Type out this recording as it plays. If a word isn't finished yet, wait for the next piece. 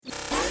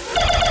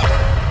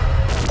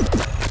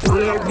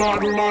real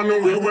bad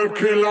man, we will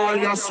kill all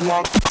your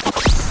swap.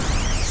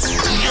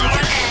 You're on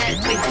air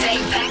with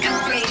Dave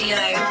Beckham Radio.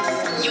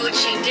 You're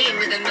tuned in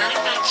with the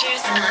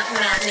manufacturers of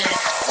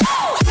madness.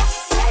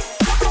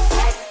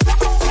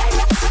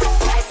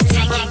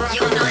 Taking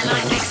your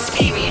nightlife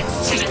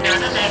experience to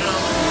another level.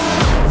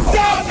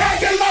 Stop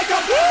acting like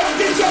a fool!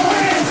 Get your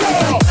hands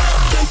up!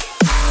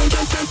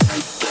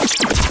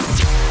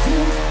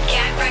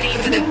 Get ready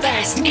for the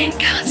best in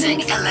cutting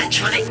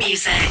electronic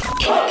music.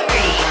 In 3, 2,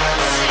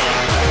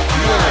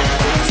 1,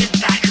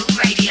 Tobacco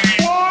Radio.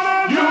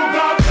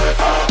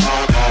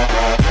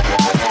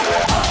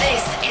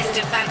 This is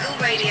Tobacco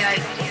Radio,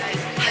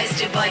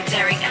 hosted by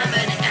Derek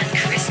Ammon and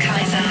Chris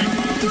Kaiser.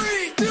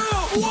 3, 2,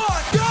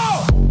 1,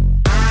 go!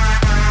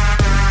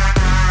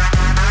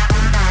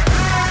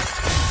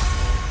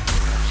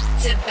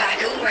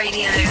 Tobacco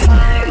Radio.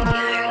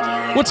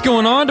 What's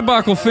going on,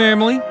 Debacle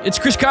family? It's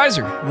Chris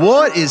Kaiser.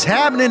 What is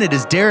happening? It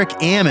is Derek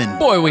Ammon.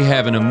 Boy, we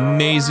have an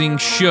amazing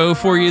show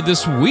for you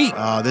this week.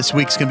 This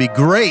week's going to be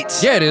great.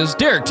 Yeah, it is.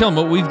 Derek, tell them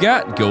what we've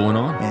got going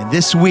on. And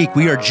this week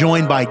we are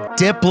joined by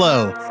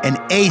Diplo and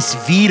Ace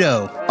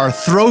Vito. Our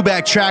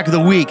throwback track of the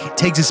week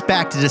takes us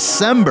back to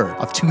December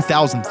of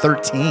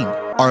 2013.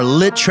 Our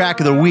lit track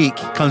of the week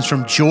comes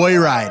from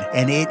Joyride,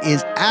 and it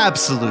is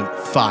absolute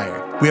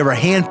fire. We have our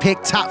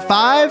hand-picked top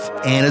 5,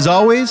 and as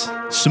always,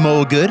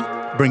 Samoa Good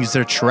brings us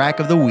their track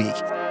of the week.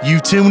 You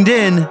tuned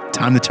in,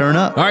 time to turn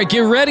up. All right,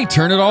 get ready,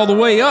 turn it all the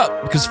way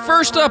up, because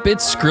first up,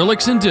 it's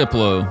Skrillex and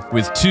Diplo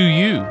with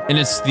 2U, and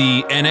it's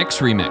the NX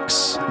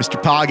remix.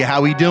 Mr. Paga, how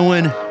we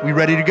doing? We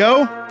ready to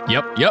go?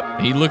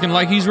 Yep, he looking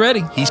like he's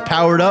ready. He's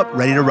powered up,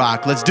 ready to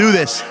rock. Let's do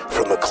this.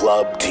 From the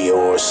club to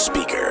your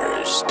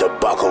speakers,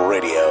 Debacle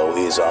Radio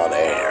is on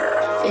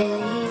air.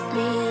 Believe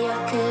me,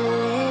 I could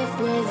live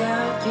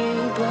without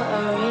you, but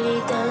I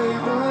really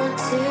don't want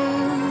to.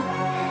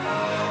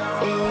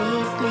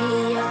 Believe me,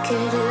 I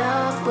could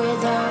love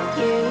without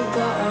you,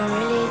 but I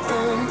really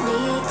don't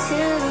need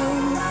to.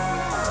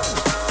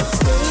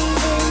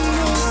 Leaving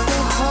is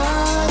the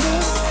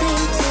hardest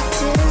thing to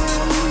do.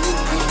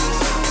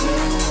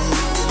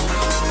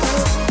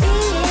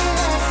 Being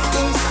left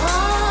is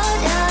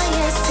harder,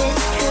 yes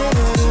it's true.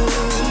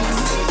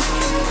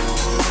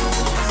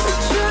 But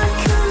you're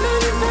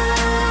coming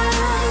back.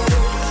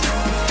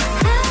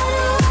 How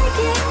do I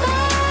get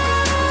back to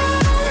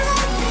you?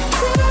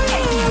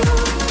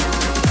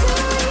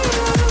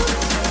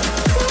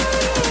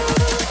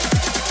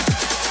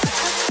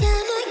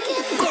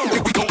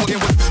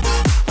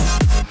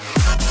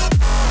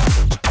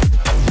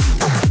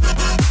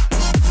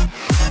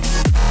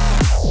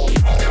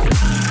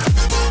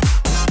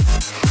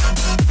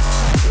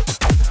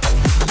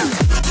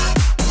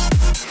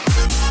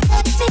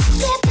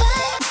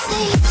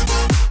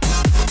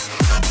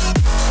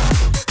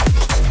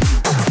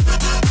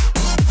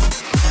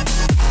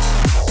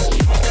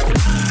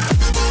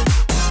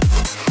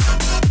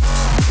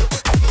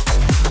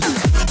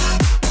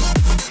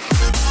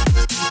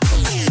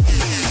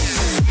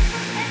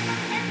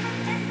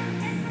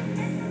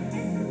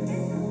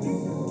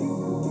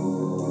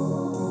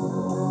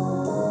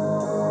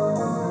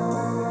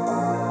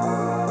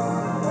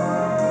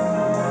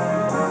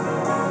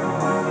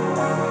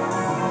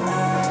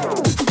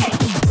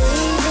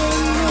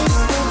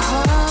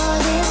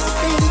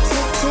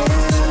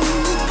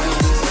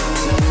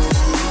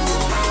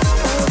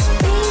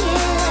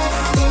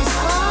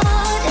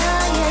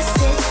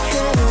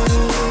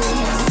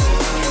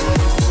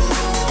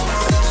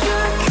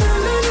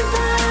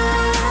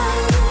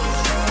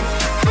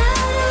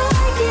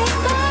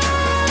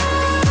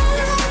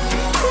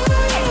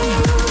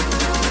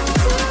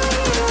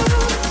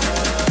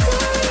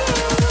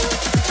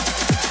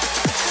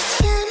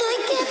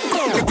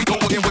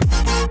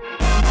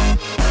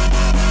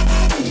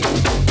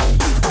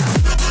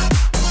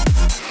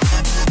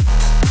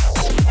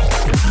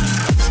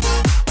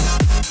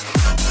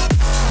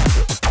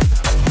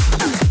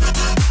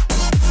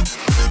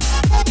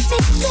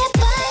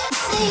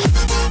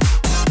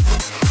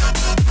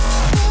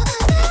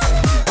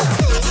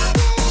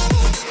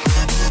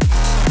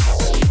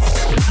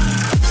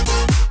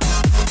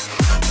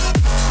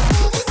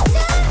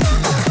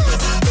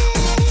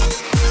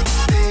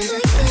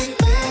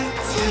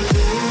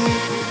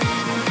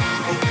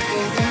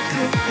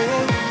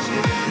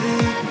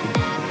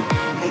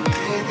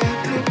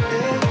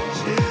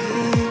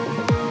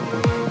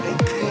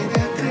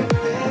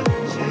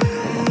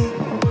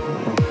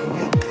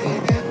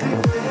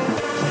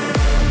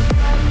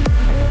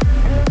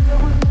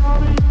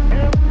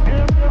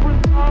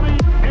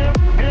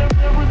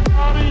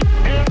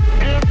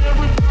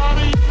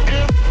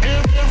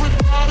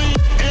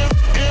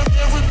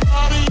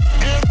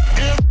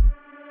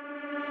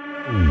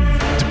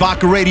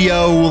 Baka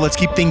Radio. Let's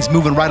keep things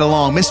moving right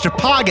along. Mr.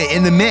 Paga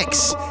in the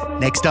mix.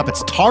 Next up,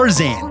 it's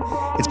Tarzan.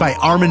 It's by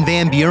Armin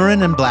van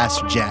Buuren and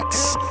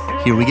Blasterjaxx.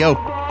 Here we go.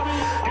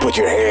 Put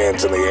your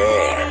hands in the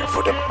air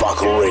for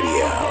Debacle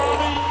Radio.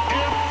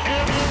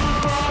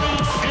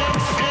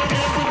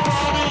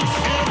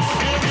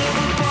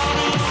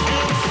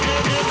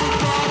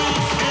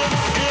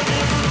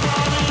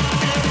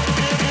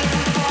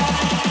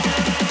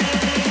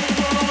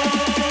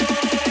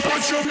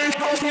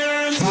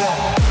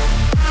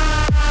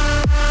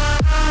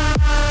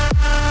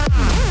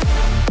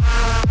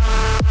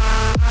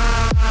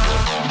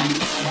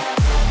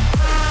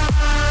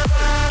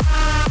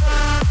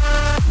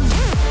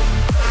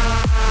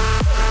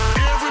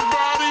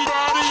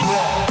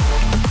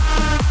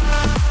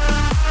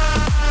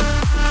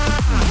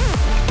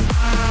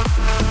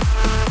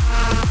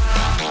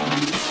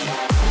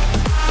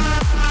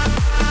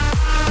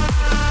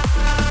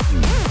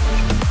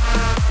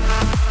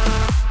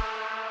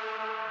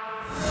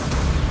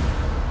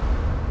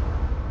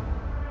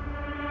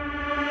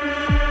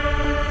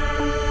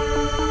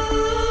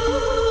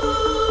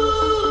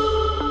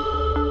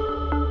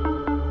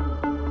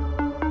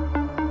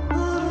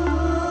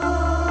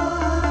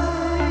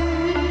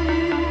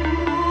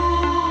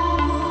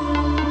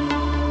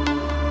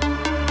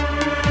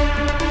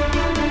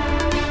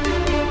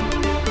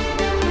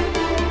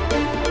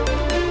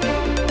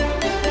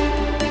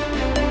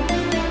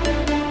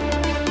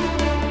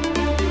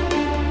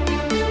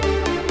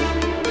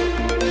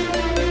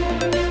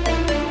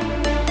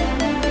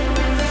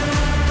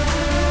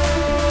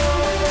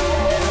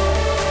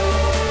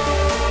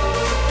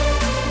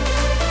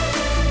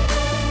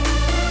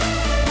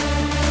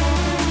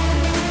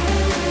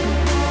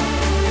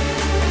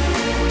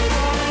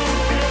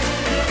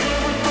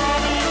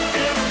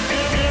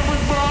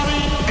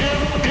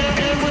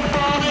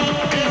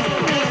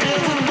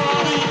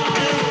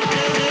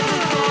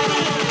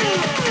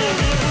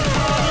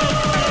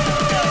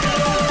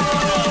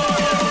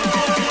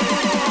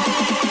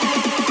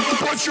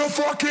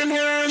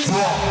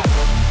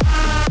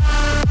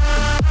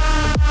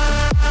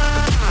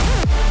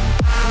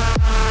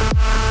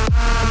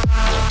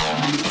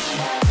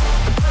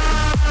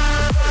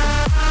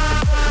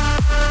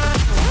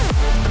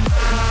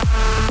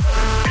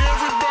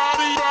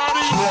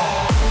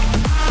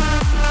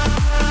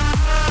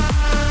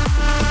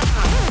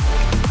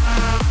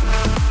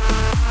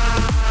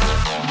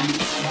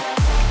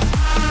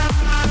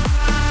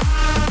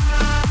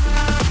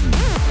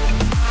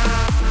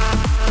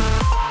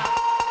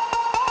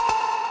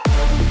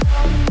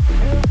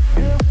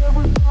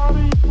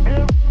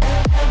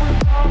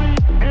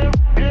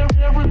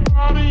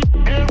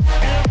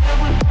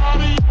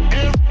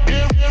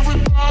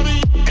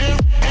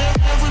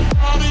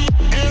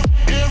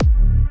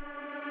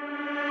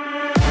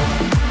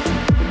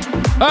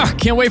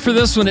 Can't wait for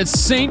this one. It's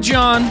St.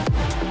 John,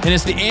 and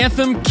it's the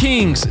Anthem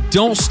Kings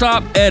Don't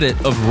Stop edit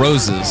of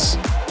Roses.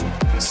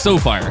 So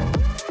fire.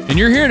 And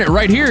you're hearing it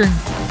right here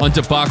on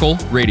Debacle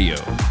Radio.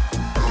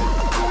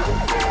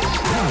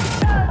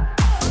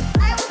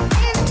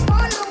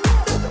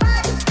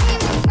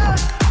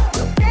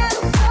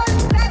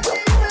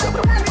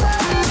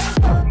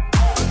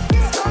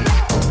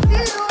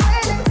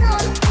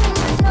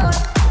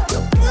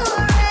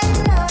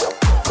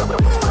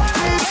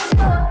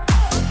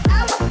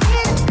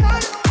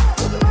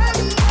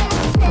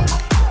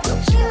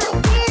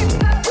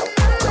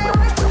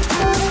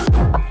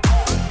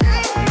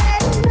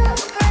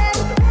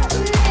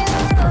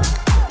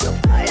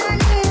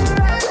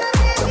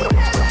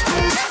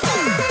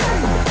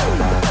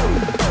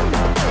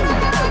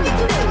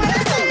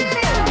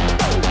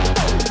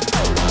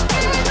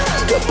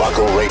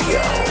 Debacle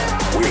Radio.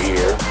 We're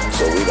here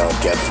so we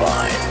don't get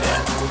fined.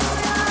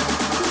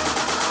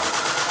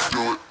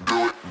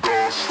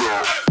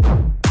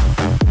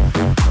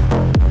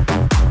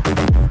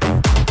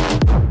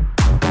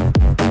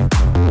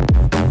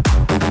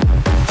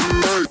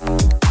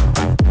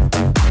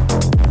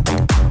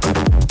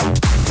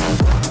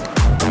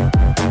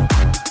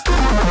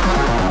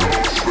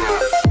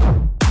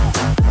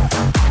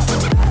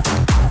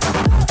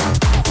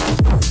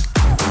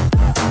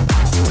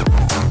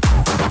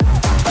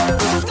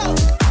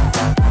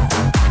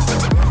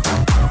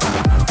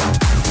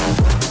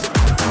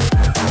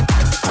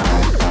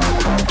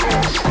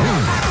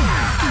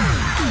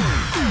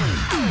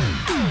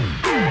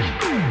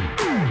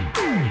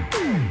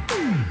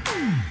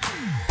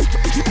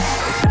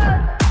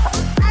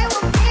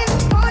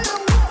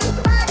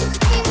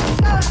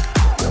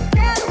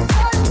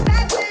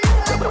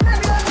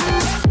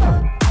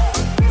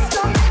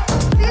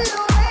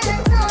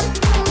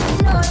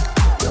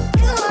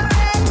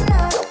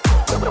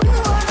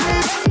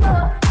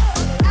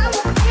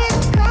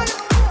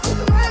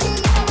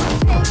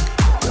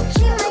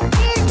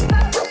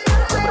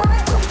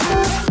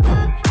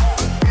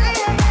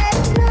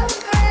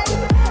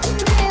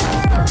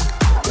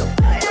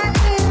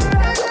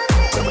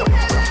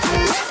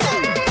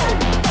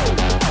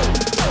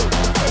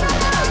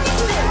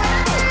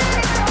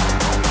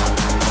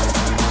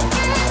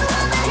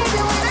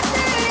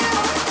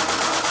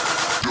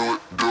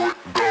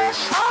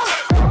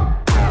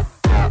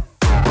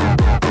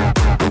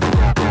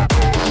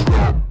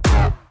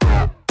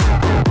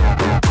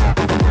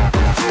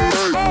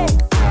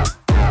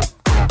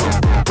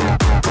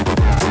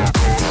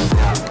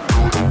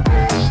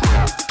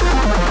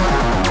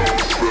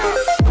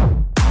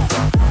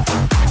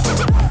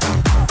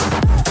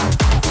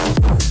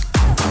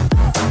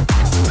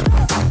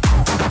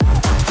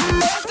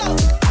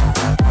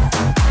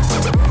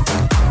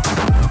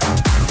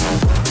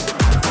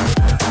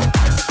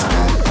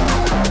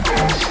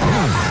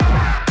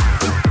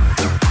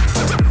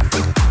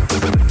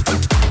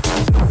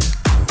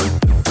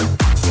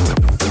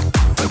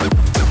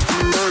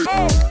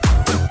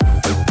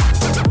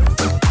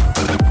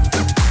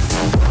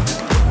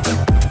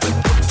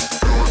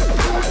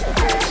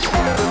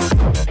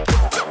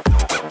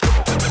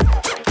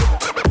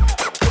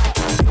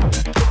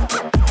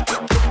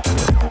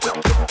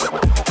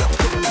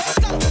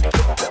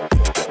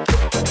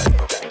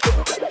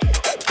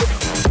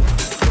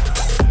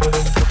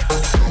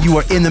 You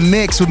are in the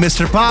mix with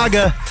Mr.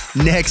 Paga.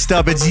 Next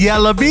up, it's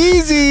Yella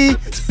Beezy.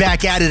 It's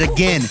back at it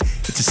again.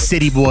 It's a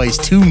City Boys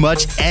Too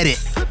Much edit.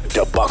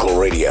 Debacle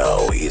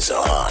Radio is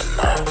on.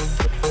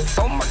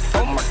 Oh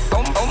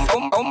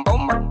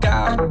my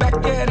God,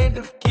 back at it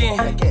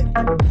again.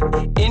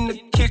 In the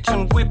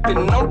kitchen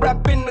whipping, I'm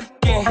rapping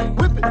again.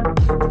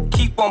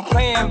 Keep on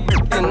playing,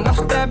 and I'm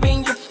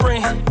stabbing your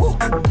friend.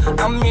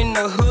 I'm in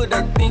the hood,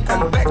 I think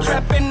I'm back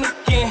trapping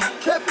again.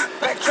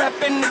 Back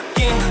trapping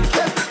again.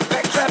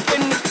 Back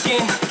trapping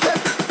again.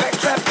 Back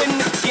trapping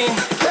again.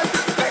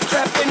 Back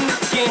trapping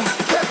again.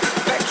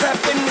 Back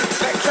trapping,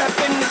 back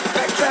trapping,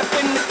 back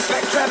trapping,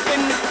 back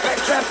trapping, back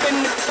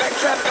trapping, back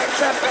trap, back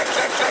trap, back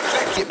trap, back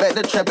trap. Get back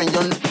to trapping,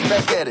 young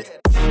back at it.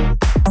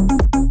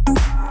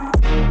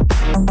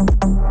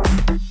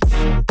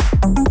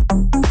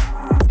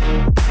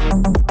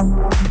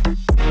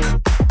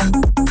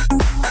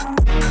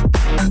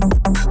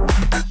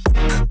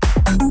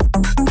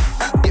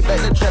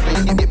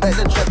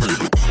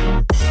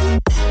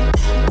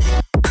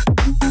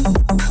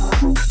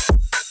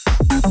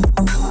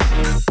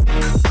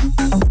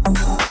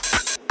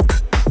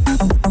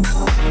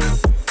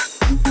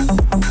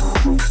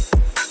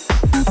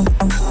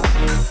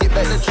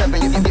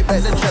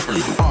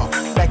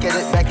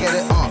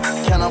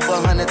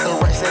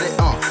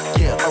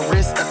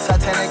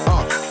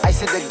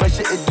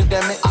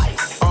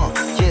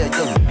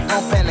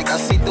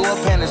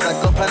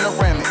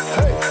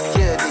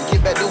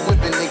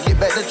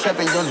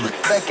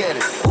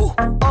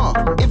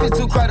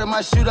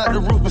 Shoot out the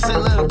roof and say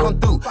let them come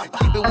through.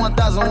 Keep it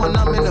 1,000 when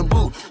I'm in the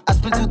booth. I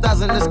spend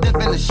 2,000 to step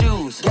in the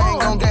shoes. Gang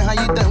gon' gang, how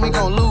you think we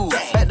gon' lose?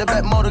 Back to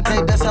back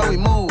motorcade, that's how we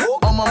move.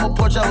 On mama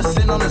porch, I was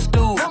sitting on the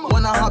stool.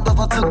 When I hopped off,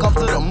 I took off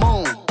to the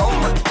moon. Oh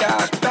my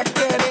gosh, back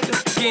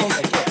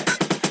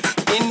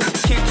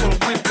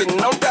whipping,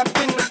 I'm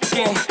rapping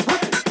again.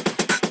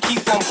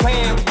 Keep on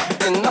playing,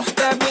 and I'm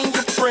stabbing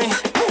your friend.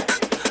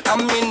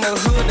 I'm in the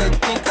hood, I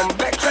think I'm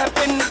back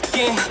trapping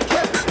again.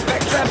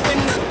 Back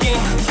trapping again.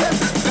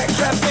 Back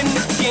trapping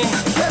again.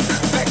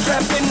 Back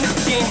trapping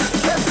again.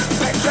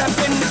 Back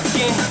trapping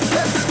again.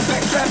 Back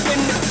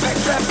trapping, back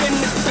trapping,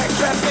 back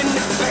trapping,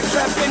 back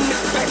trapping,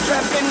 back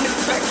trapping,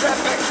 back trap,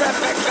 back trap,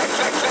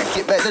 back.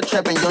 Get back to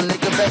trapping, young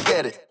nigga back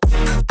at it.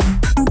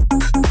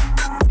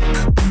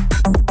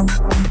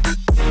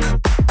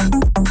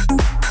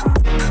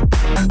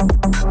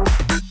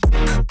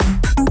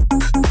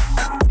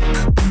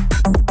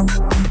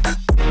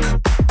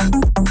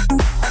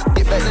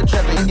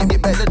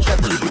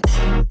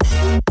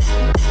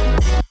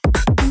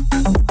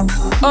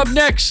 Up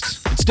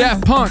next, it's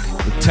Daft Punk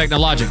with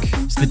Technologic.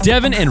 It's the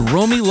Devin and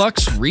Romy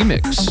Lux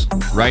remix.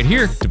 Right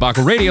here,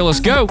 Debacle Radio, let's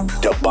go.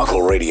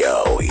 Debacle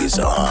Radio is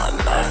on.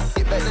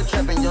 Get back to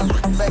trapping, young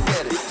nigga back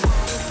at it.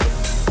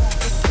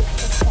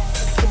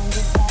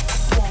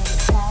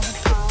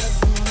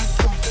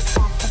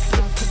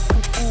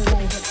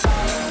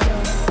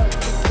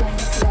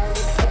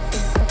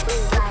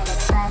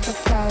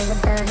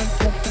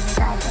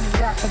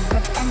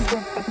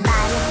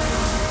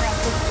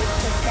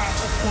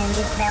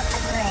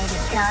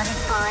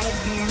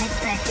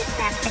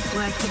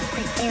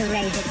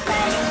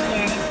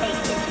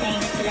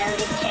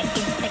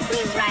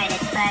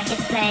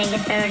 Play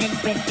it, burn it,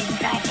 rip it,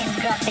 crack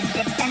and drop it,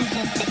 dip and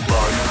just it.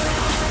 Buy it,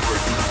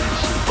 break it,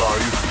 fix it, buy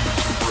it,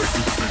 break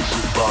it, fix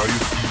it, buy it,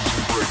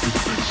 break it,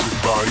 fix it,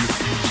 buy it,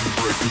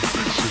 break it,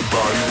 fix it,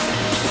 buy it,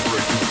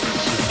 break it,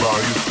 fix it, buy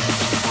it,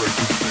 break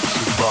it, fix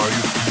it, buy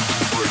it,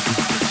 break it,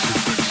 fix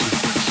it, fix it,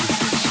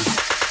 fix it.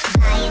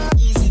 Buy it,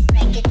 use it,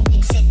 break it,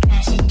 fix it,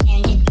 crash it,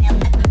 change it,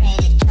 melt,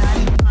 upgrade it,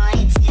 chart it, point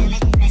it, zoom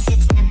it, press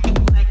it, snap it,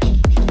 work it,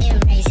 quick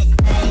erase it,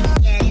 cut it,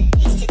 cut it,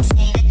 paste it,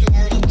 save it,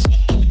 load it,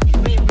 check it,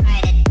 quick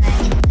rewrite it.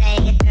 Play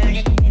it, burn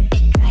it, rip it,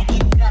 crack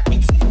it, drop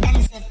it, zip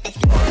and zip it.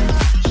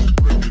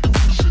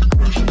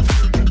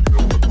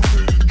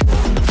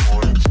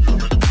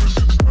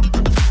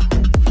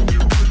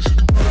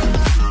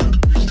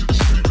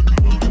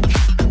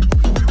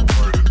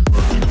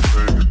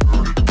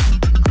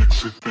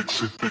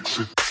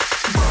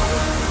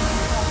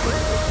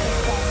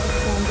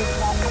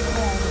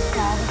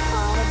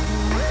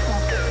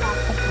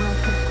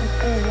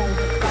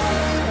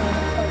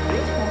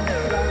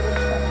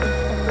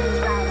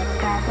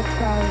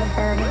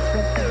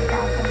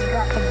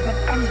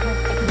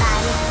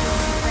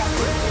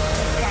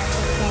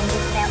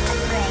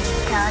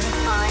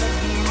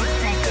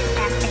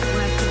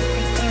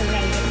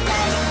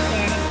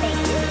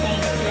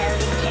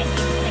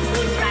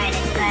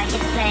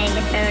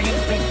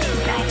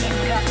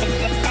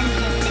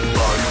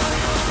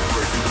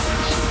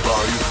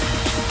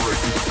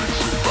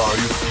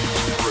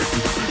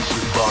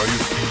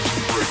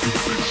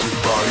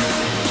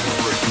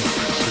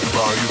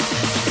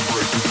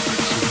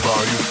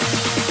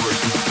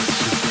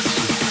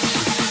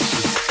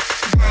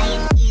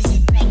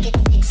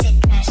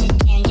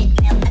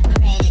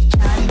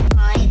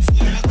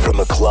 From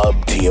the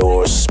club to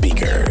your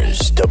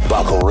speakers,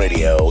 Debacle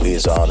Radio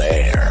is on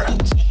air.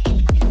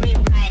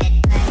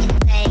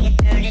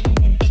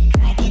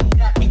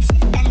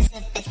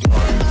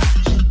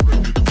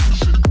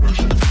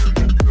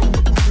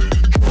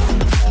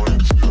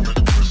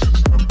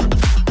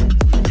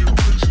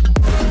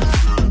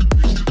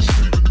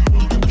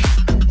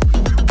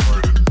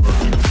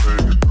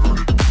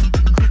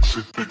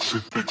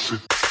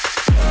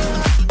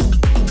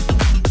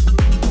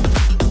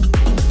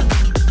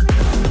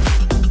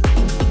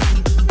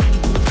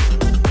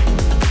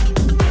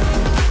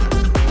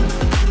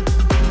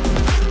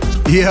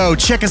 Yo,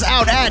 check us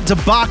out at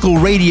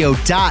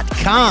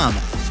debacleradio.com.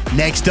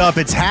 Next up,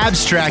 it's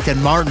Abstract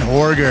and Martin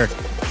Horger.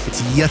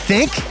 It's You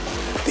Think?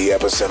 The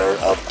epicenter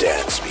of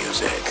dance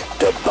music,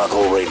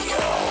 Debacle Radio.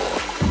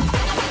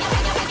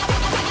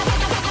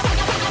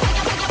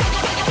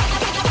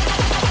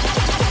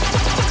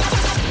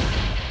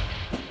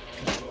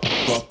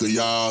 Fuck are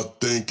y'all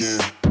thinking?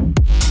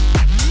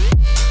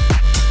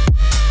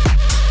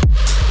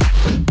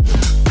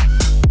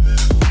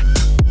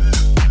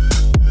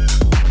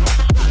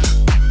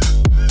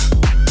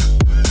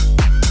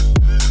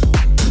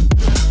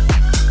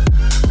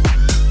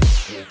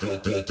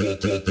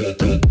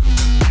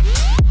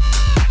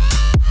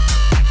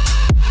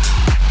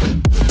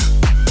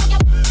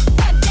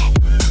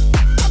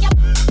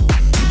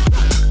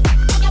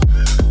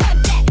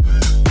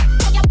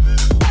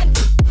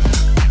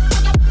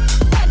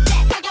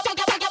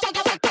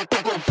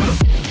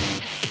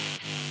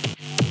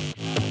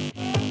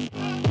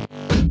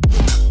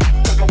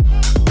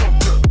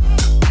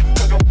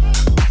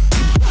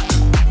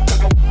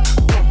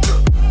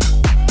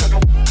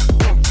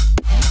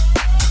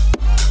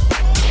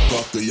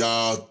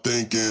 Y'all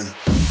thinking?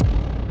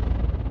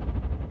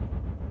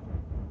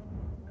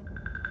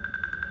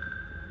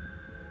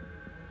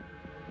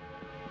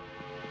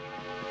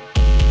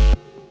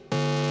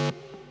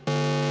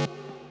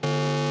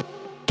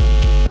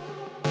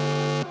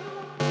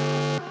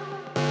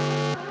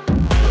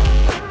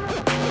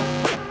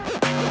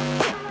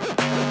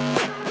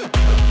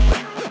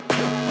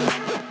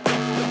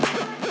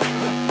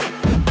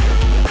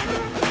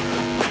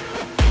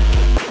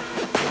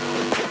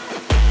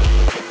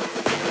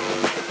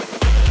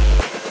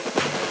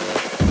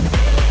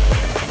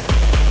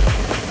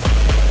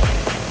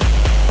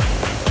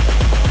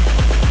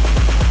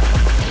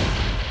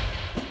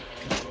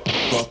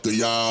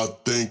 y'all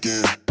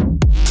thinking?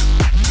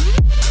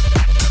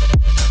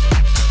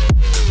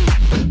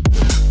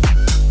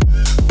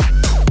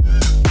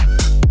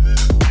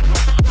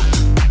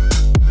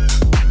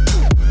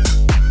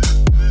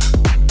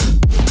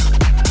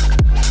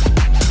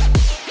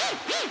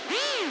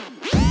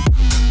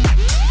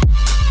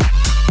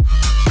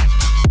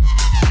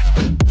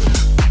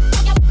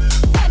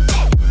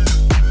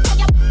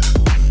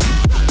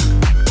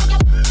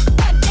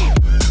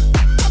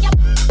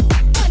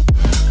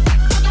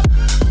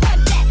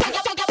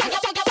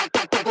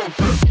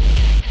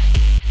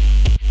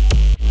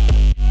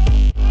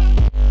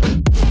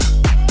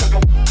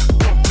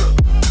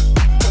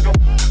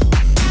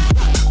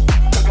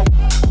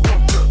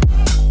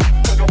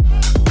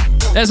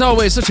 As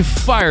always, such a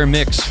fire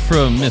mix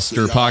from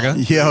Mr. Paga.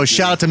 Yo,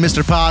 shout out to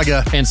Mr.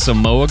 Paga. And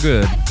Samoa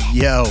Good.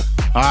 Yo.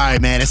 All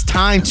right, man. It's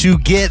time to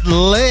get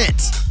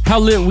lit. How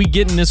lit we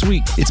getting this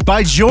week? It's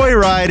by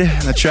Joyride.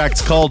 And the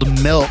track's called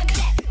Milk.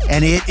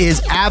 And it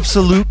is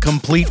absolute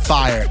complete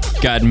fire.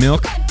 Got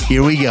milk?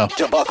 Here we go.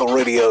 Tobacco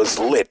Radio's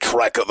lit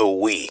track of the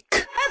week.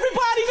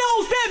 Everybody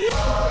knows that.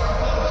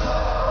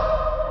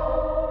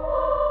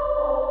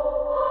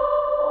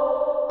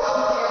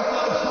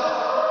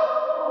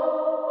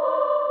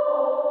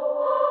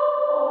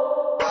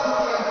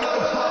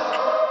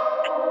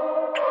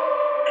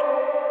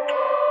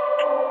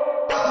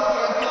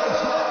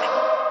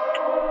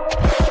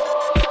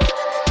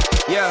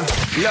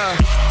 Yeah,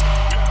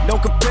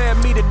 don't compare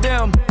me to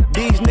them.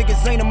 These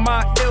niggas ain't in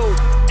my ilk.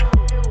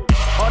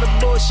 All the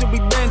bullshit we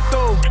been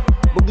through,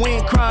 but we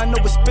ain't crying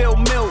over spilled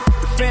milk.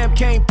 The fam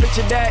can't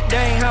picture that, they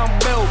ain't how I'm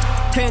built.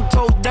 10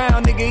 toes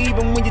down, nigga,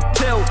 even when you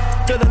tilt.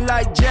 Feeling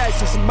like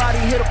Jackson, somebody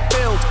hit a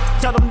field.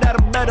 Tell them that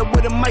I'm better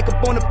with a mic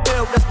up on the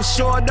field, that's for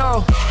sure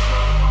though.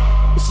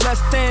 It's less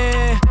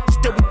than,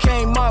 still we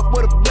came up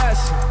with a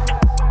blessing.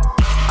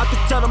 I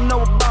could tell them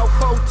no about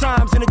 4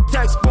 times in a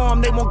text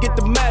form, they won't get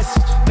the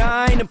message.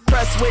 Now I ain't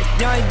impressed with,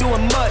 y'all ain't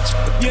doing much.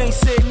 If you ain't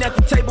sitting at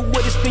the table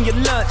with us, then your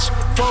lunch.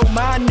 For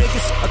my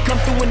niggas, I come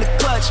through in the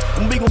clutch,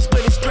 and we gon'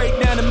 split it straight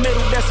down the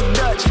middle, that's a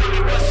Dutch.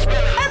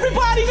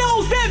 Everybody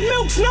knows that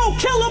milk's no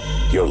killer.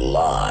 You're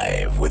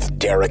live with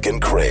Derek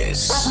and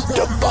Chris,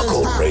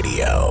 Tobacco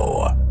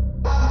Radio.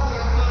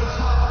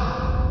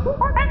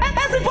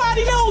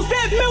 Everybody knows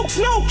that milk's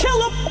no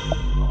killer.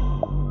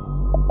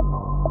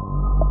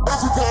 That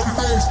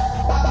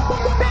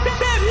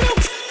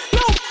milk's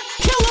no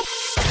killer.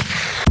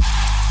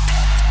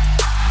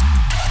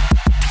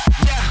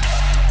 Yeah,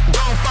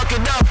 don't fuck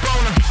it up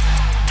on him.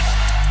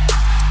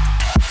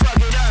 Fuck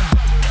it up.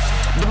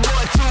 The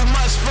boy too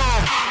much for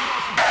him.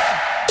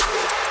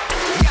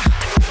 Yeah,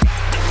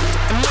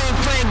 and we ain't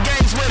playing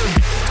games with it.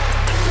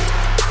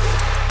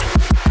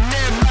 And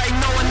everybody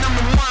knowing I'm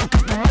the one,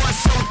 cause the boy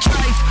so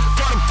trife.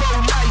 Call him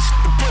pro-life,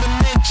 and put him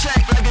in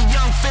check like a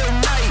young Phil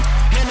Knight.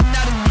 Handing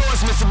out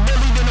endorsements, a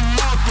million in the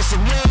markets.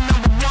 And we ain't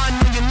number one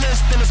on your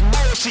list, and it's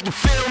bullshit, you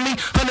feel me?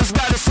 Hunters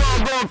got us all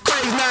going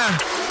crazy now.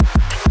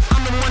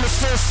 I'm the one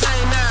that's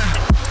insane now.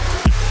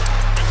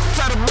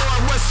 Tell the boy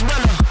what's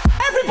realer.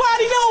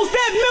 Everybody knows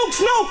that milk's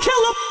no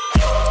killer.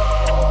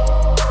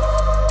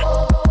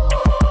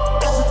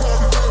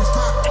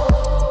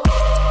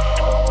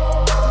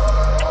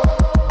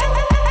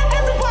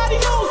 Everybody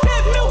knows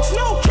that milk's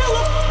no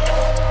killer.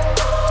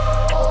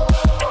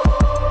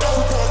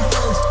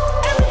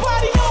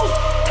 Everybody knows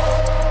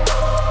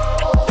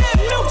that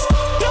milk's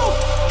no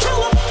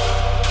killer.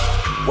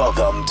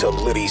 Welcome to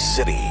Liddy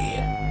City.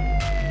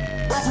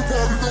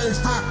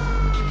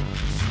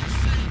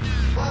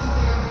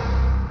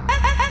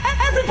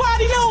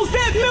 Everybody knows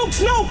that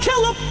milk's no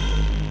killer.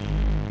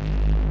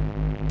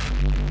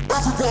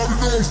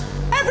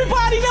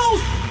 Everybody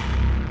knows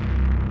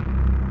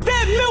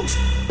that milk's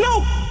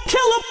no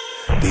killer.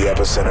 The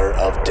epicenter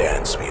of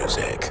dance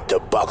music.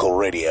 Tobacco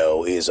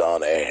Radio is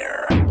on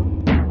air.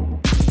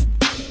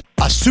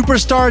 A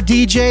superstar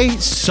DJ,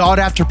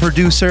 sought-after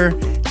producer,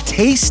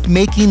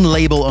 taste-making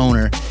label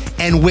owner,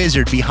 and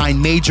wizard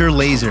behind Major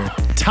Lazer,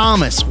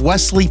 Thomas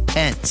Wesley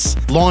Pence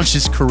launched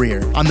his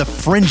career on the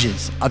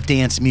fringes of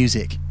dance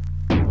music.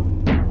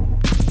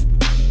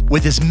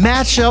 With his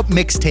mashup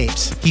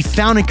mixtapes, he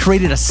found and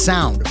created a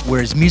sound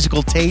where his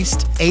musical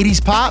taste,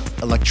 80s pop,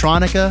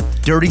 electronica,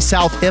 dirty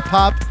South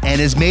hip-hop, and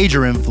his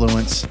major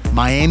influence,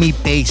 Miami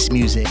bass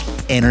music,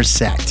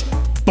 intersect.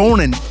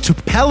 Born in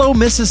Tupelo,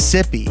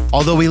 Mississippi,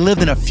 although he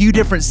lived in a few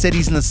different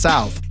cities in the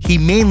South, he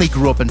mainly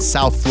grew up in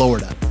South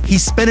Florida. He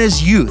spent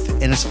his youth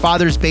in his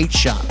father's bait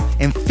shop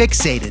and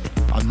fixated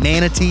on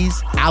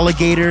manatees,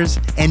 alligators,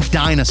 and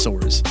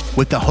dinosaurs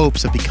with the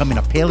hopes of becoming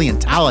a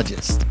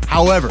paleontologist.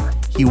 However,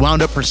 he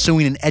wound up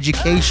pursuing an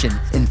education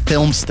in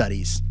film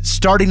studies,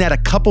 starting at a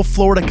couple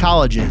Florida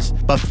colleges,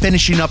 but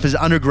finishing up his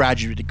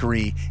undergraduate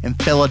degree in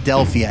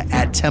Philadelphia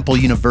at Temple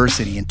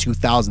University in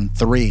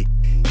 2003.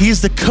 He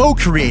is the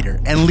co-creator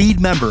and lead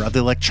member of the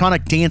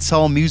electronic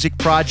dancehall music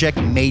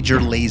project Major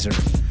Lazer,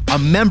 a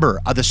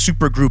member of the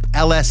supergroup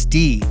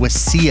LSD with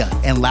Sia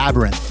and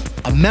Labyrinth,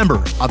 a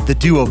member of the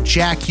duo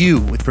Jack U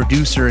with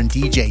producer and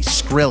DJ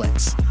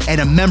Skrillex,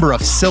 and a member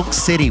of Silk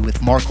City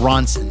with Mark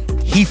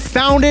Ronson. He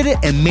founded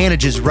and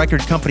manages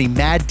record company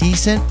Mad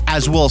Decent,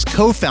 as well as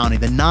co-founding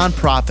the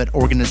nonprofit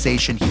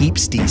organization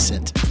Heaps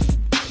Decent.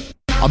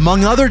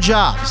 Among other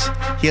jobs,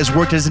 he has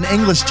worked as an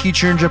English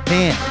teacher in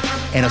Japan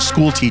and a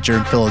school teacher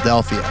in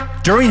Philadelphia.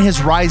 During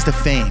his rise to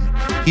fame,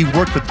 he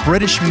worked with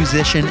British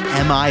musician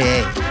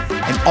MIA,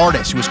 an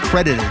artist who was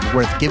credited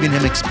with giving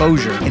him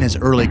exposure in his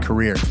early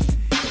career.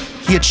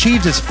 He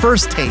achieved his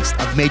first taste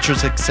of major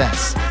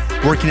success,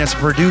 working as a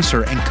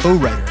producer and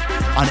co-writer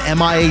on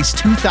MIA's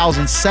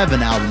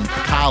 2007 album,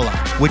 Kala,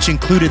 which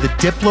included the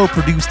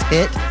Diplo-produced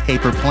hit,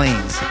 Paper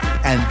Planes,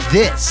 and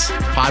this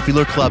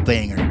popular club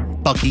banger,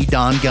 Bucky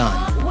Don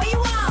Gun.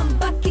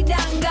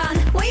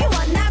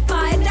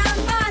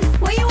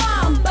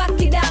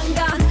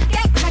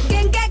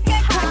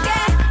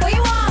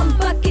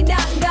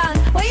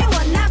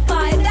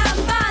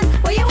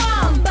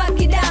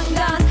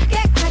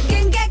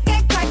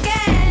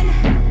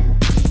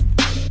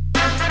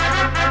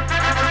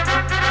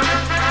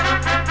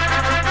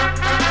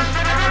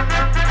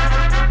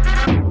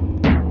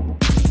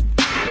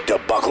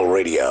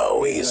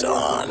 Radio is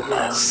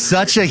on.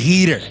 Such a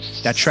heater.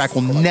 That track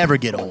will never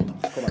get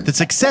old. The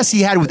success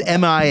he had with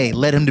MIA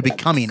led him to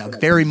becoming a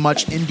very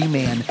much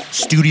in-demand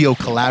studio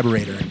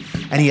collaborator,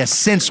 and he has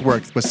since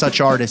worked with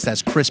such artists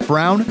as Chris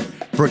Brown,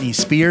 Britney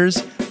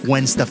Spears,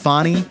 Gwen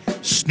Stefani,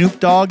 Snoop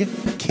Dogg,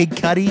 Kid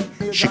Cudi,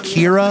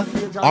 Shakira,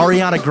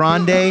 Ariana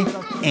Grande,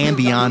 and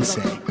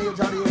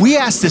Beyonce. We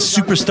asked this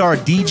superstar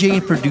DJ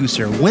and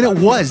producer when it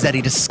was that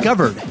he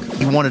discovered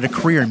he wanted a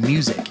career in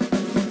music.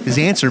 His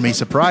answer may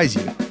surprise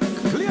you.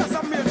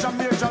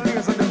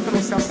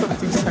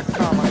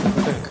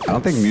 I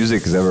don't think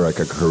music is ever like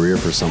a career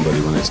for somebody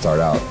when they start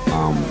out.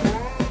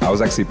 I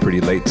was actually pretty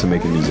late to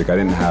making music. I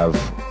didn't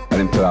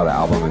put out an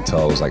album until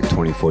I was like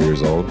 24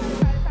 years old.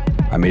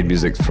 I made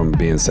music from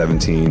being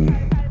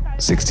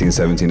 16,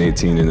 17,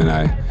 18, and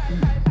then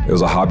it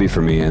was a hobby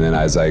for me. And then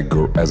as I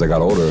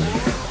got older,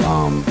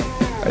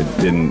 I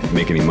didn't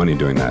make any money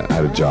doing that. I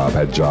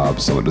had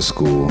jobs, I went to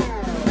school.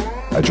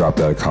 I dropped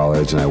out of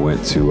college and I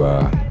went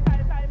to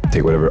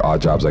take whatever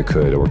odd jobs I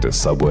could. I worked at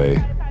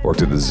Subway,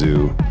 worked at the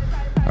zoo.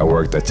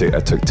 I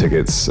took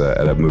tickets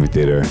at a movie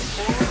theater.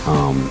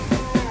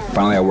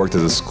 Finally, I worked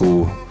as a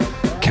school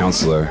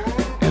counselor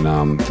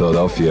in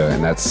Philadelphia,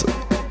 and that's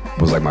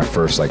was like my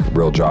first like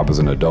real job as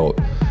an adult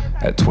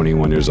at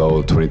 21 years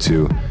old,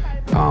 22.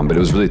 But it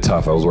was really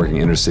tough. I was working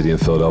inner city in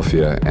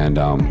Philadelphia, and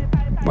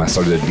when I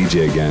started to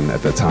DJ again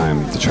at that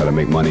time to try to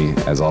make money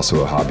as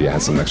also a hobby, I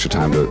had some extra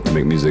time to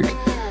make music.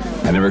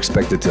 I never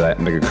expected to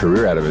make a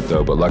career out of it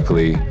though, but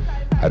luckily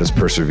I just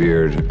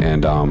persevered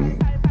and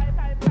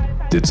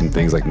did some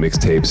things like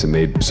mixtapes and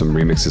made some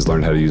remixes,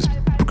 learned how to use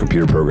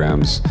computer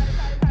programs,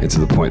 and to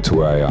the point to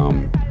where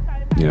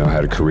I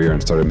had a career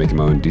and started making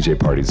my own DJ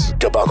parties.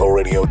 Tobacco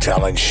Radio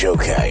Talent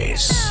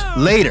Showcase.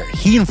 Later,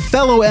 he and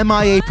fellow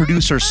MIA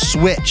producer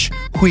Switch,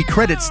 who he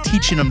credits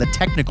teaching him the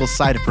technical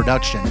side of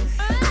production,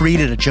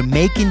 created a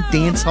Jamaican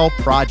dancehall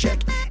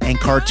project and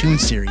cartoon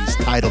series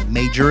titled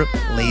Major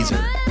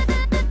Lazer.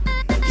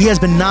 He has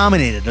been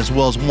nominated as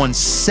well as won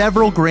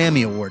several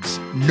Grammy Awards,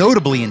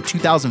 notably in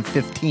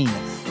 2015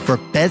 for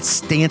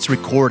Best Dance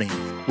Recording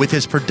with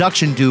his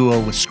production duo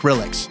with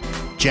Skrillex,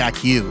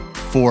 Jack U,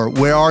 for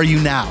Where Are You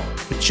Now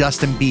with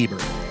Justin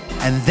Bieber,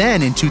 and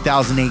then in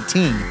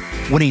 2018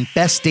 winning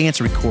Best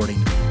Dance Recording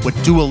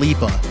with Dua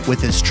Lipa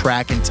with his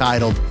track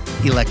entitled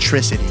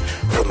Electricity.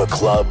 From the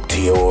club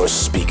to your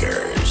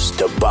speakers,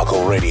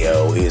 Tobacco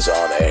Radio is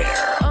on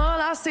air.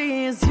 All I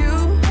see is you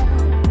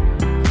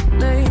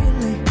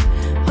lately.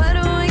 Wide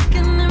awake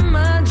and in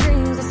my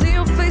dreams, I see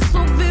your face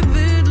so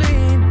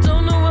vividly.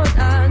 Don't know what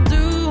I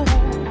do.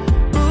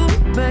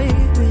 Ooh,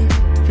 baby,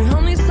 if you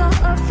only saw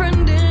a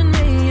friend in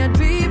me, I'd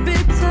be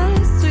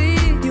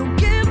bittersweet. You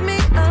give me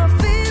a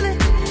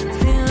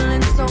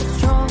feeling so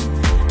strong.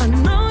 I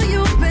know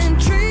you've been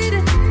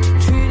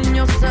treating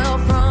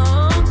yourself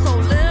wrong, so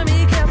let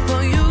me care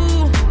for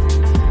you.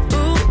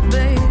 Ooh,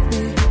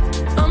 baby,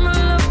 I'ma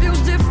love you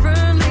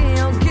differently.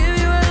 I'll give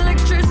you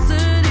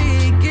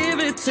electricity, give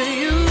it to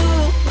you.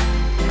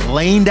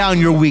 Laying down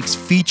your week's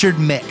featured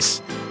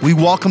mix, we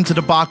welcome to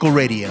Tobacco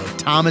Radio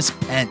Thomas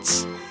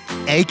Pence,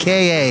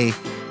 a.k.a.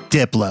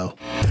 Diplo.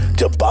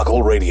 Tobacco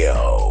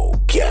Radio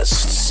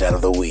Guest Set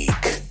of the Week.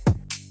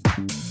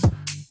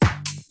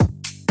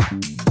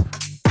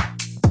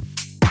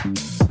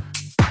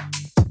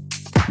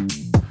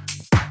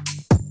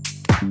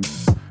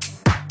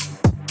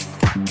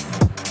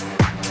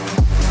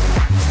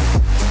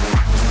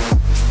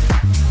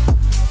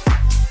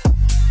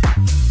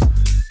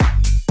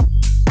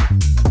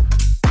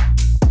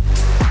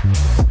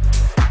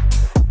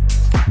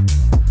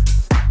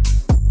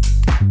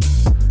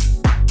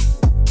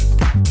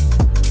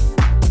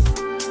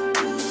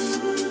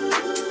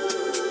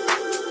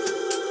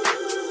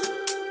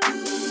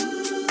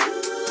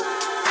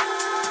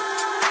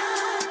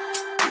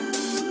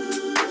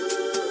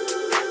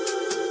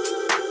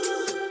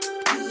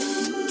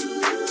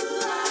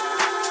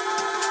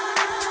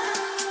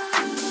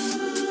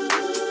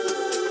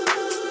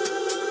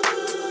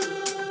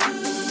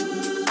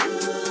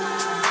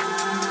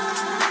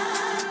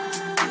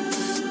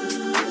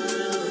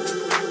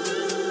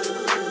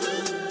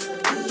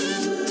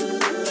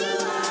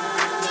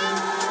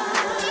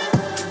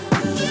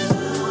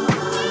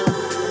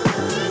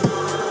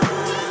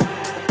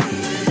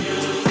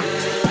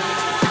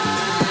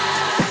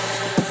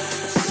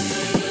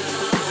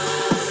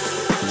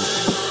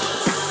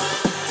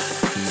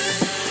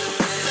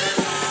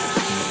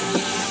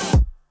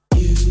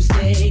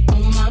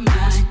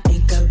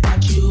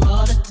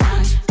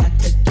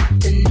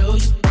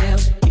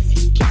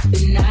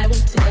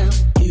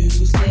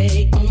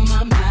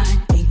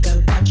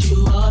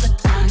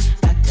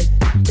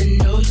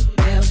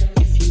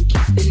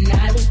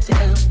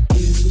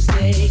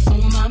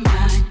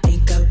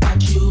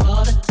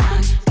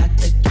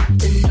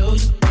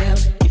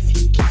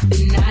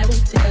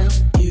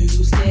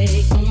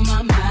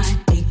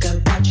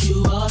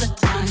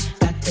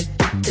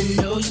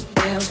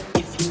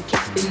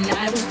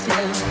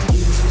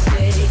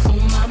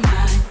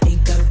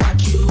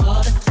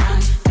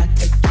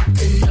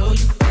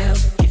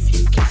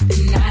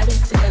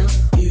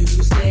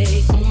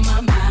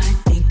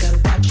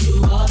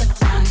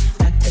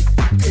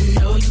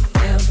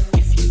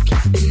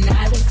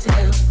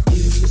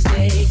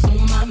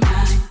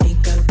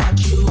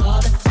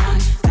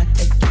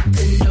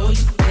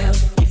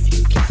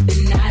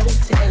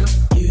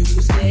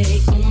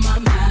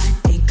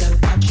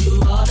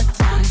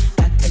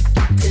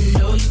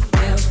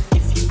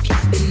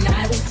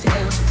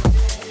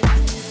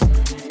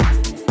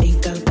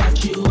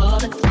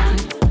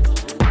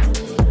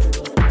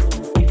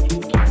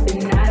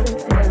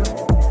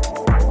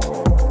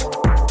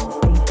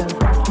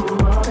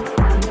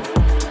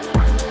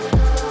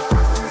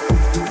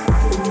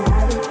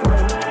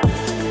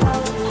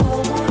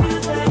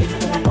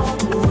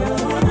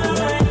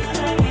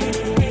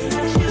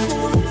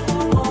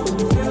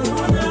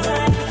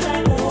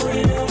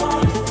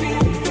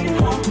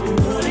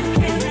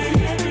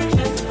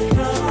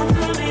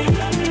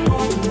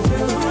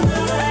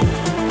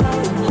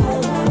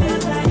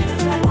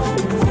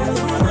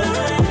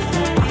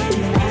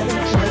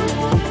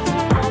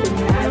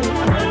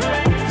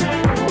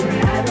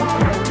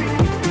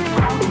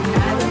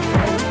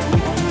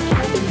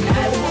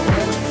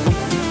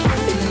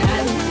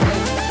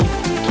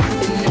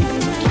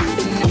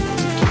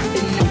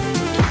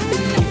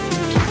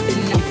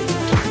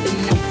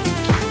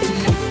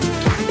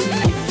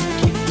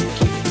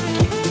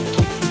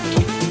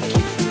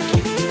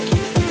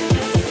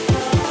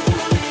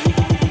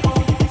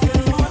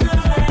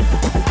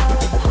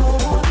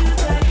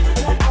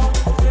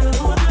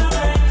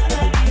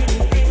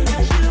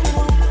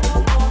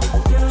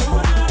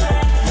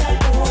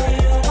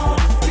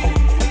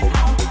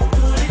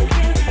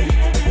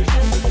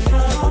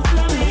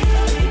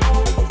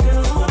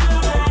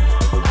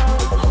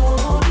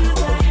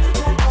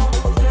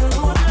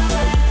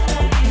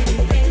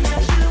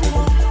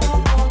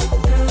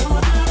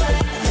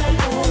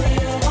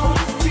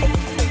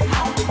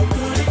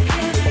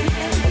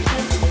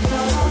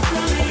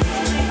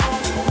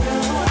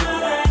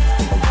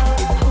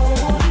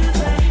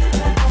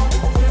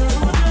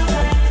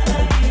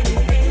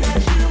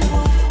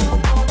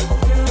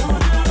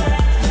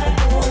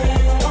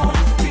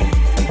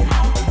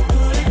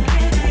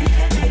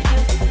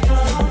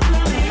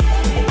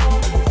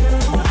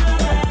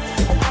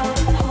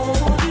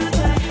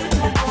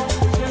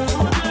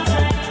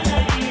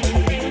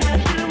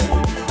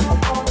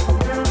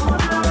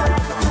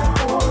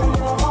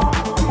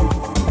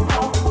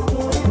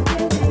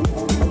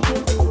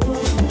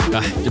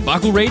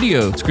 Debacle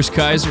Radio. It's Chris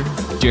Kaiser,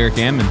 Derek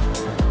Ammon.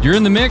 You're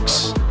in the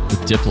mix with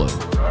Diplo.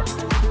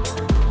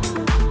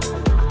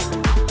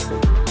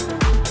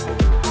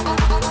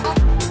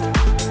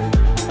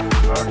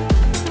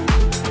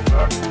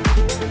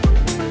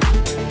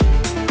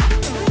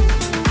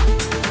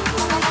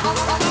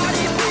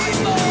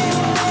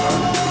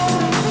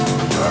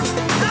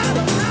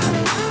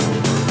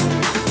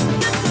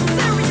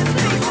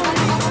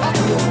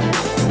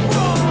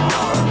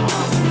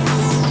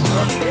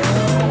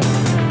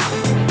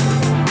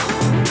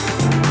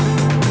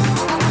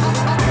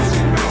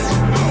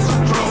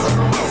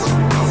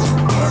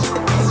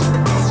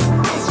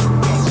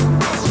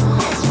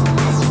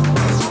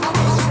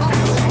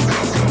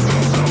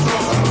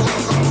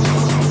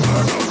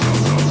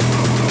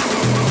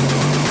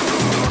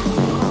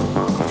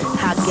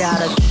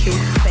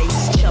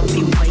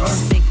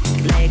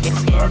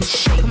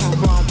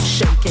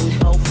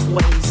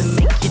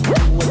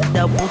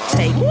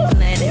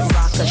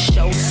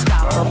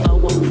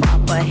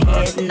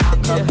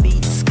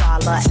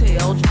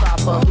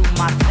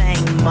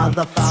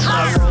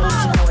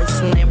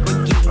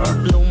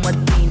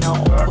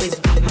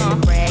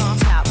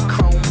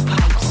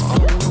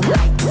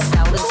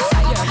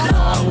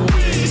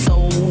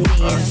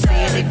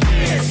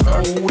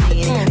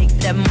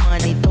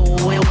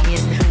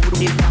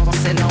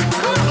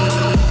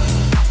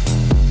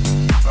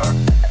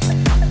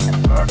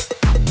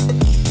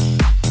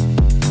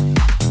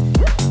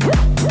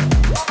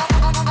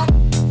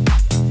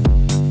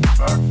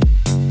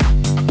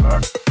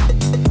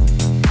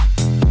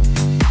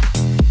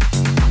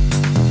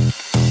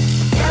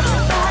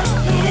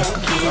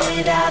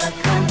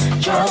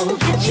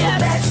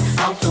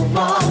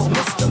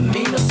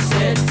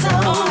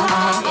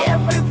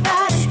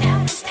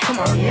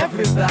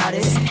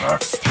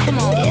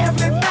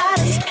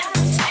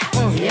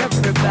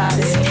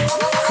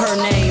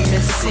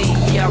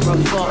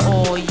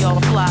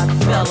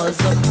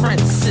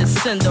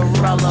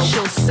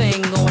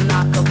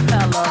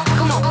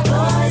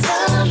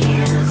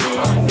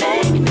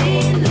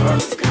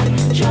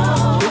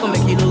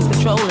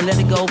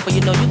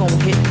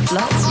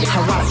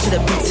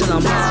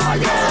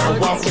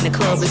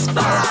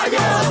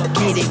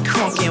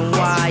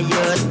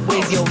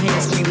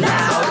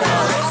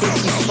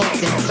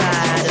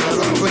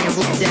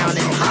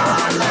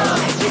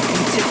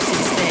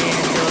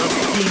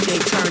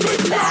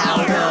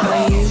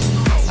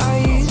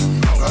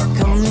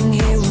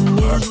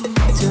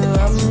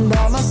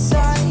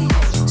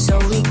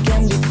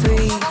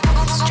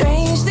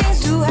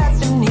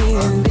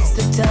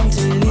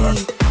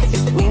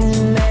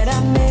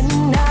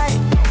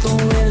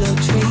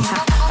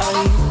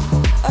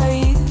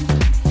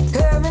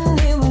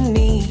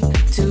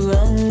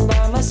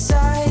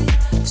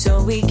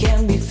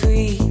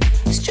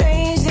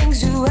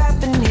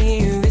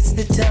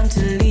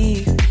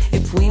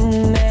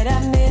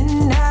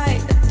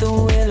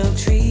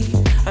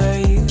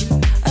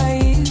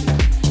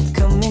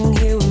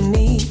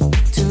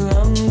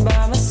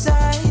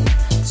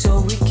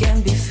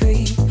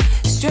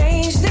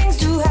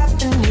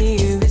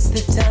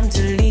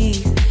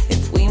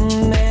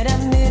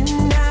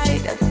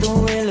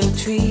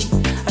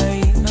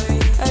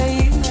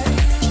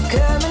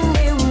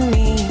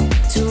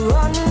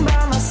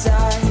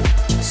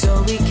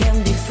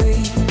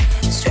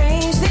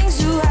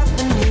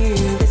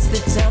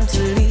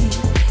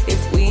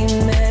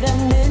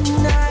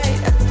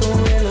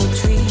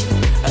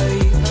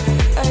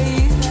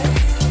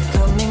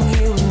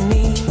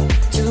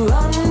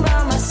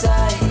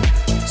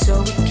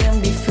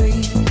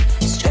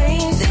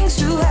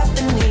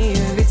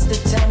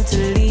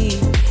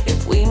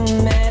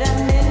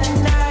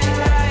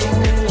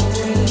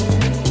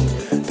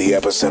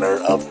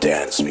 Epicenter of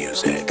dance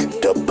music,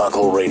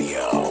 Debacle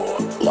Radio,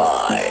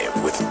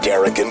 live with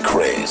Derek and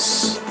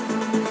Chris.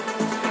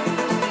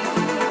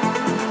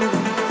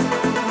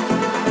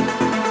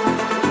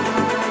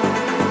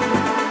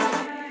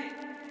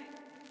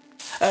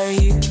 Are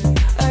you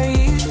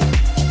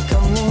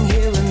coming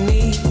here with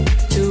me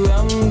to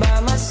run by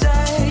my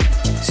side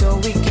so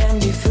we can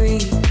be free?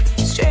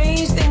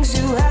 Strange things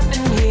do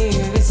happen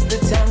here, it's the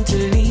time to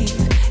leave.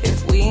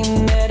 If we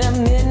met at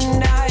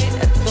midnight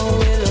at the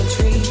willow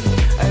tree.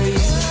 Are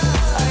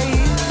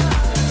you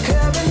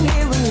coming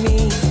here with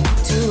me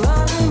to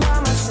run by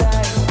my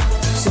side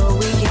so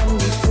we can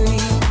be free?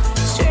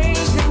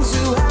 Strange things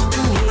do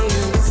happen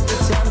here, it's the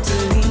time to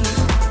leave.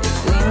 If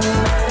we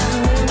met at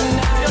midnight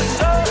at the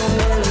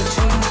willow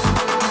tree.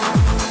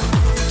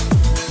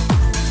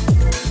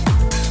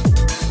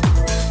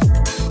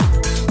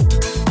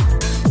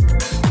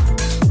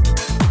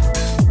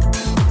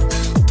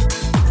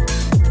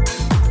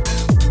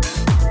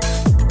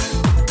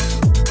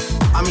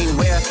 I mean,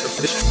 where the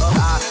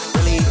I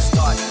really need to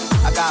start.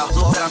 I got a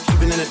floor that I'm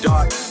keeping in the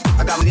dark.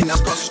 I got my in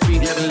across the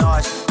street living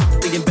large.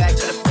 Thinking back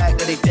to the fact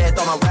that they dead,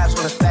 thought my raps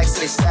on the facts, so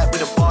they sat with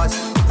the bars.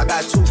 I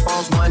got 2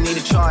 phones, one need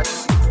a charge.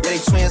 Yeah,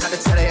 they twins, I can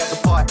tell they ass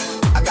apart.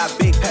 I got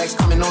big packs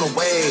coming on the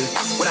way.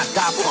 When I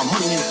die, put my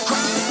money in the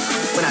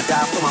grave. When I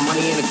die, put my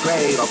money in the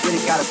grave. I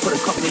really gotta put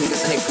a couple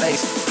niggas in their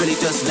place. Really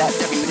just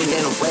lapped every nigga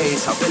in a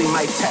race. I really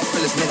might tap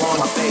for this nigga on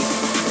my face.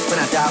 When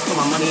I die, put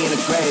my money in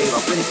the grave. I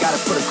really gotta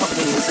put a couple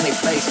niggas in their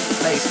place.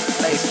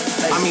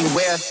 I mean,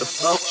 where the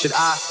fuck should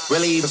I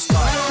really even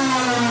start?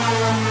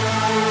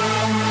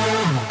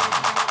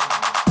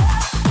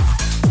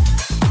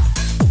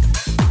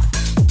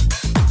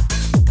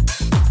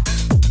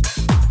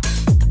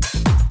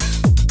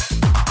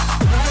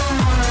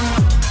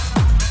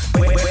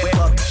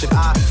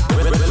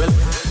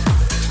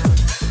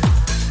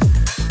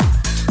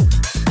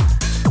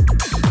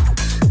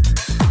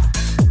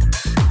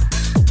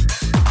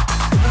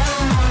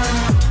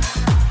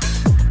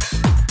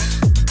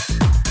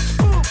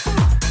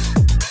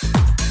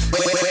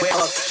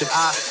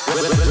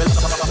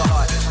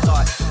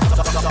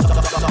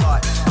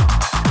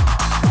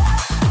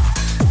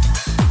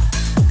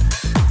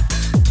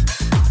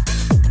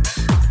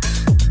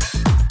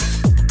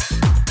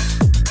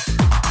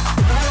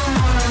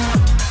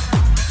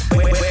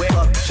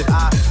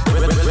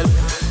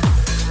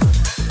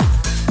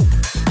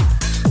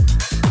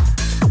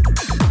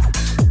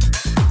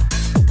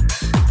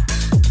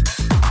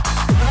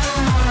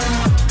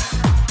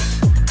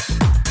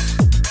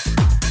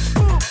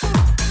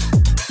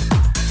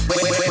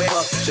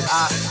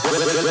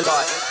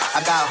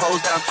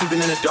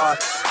 Keeping in the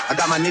dark. I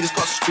got my niggas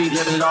across the street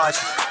living large.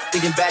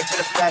 Thinking back to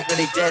the fact that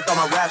they dead, thought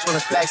my raps on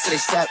the facts, so they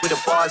sat with the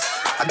bars.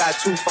 I got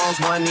 2 phones,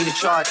 one need a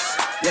charge.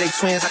 Yeah, they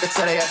twins, I can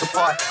tell they ass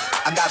apart.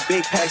 I got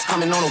big packs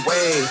coming on the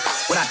way.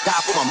 When I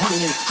die, put my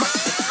money in the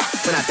grave.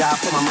 When I die,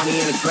 put my money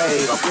in the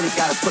grave. I really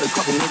gotta put a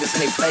couple niggas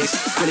in their place.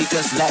 Really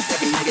just lapped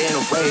every nigga in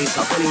a race.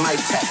 I really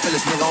might tap for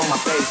this nigga on my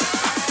face.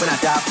 When I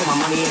die, put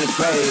my money in the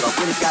grave. I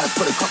really gotta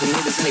put a couple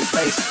niggas in their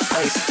place.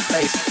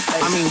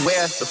 I mean,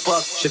 where the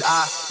fuck should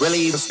I really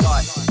even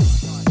start?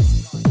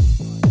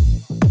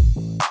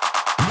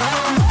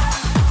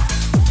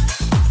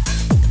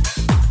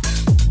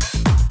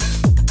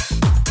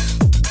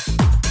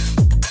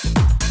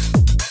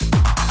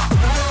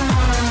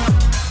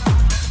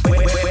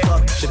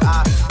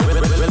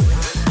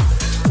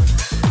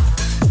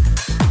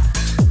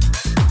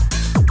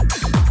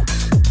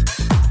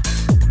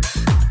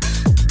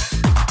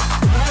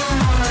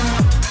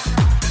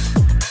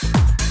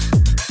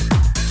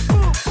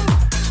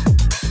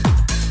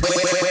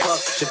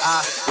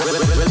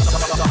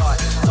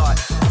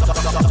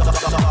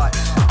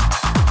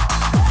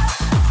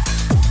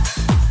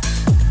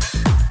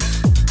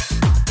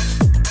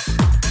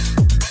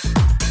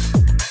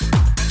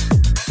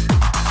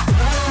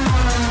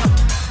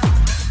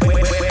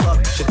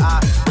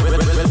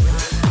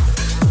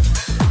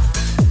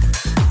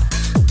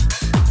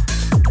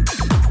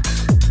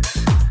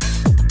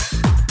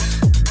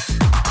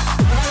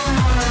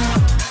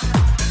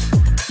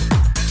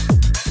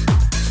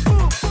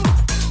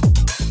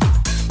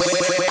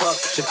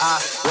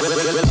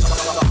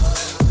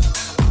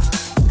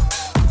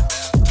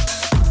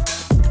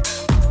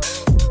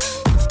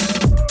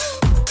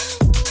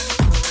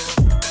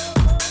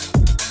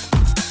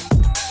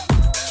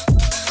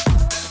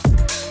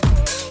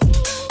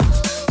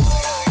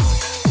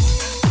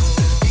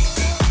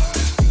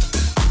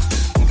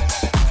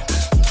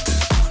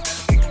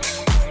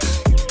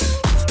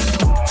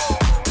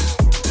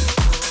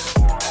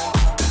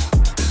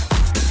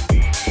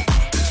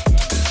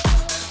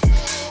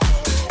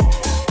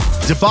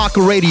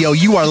 Debacle Radio,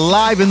 you are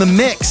live in the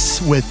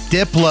mix with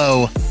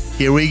Diplo.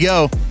 Here we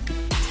go.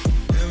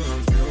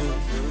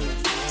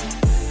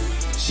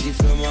 She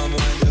fill my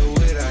mind up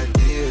with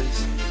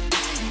ideas.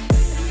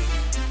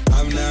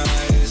 I'm the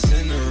highest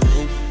in the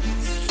room.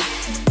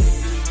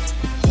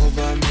 Hope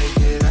I make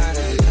it out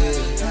of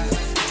here.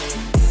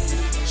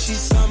 She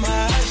saw my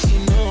eyes, she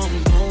know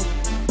I'm home.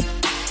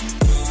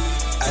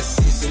 I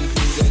see some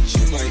things that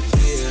you might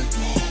fear.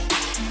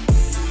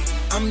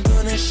 I'm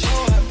gonna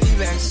show, I'll be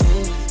back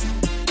soon.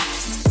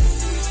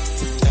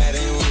 That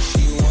ain't what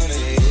she wanna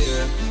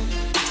hear.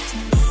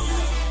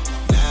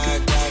 Now I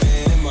got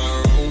it in my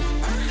room.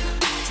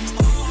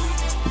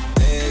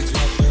 Legs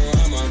wrapped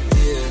around my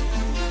beard.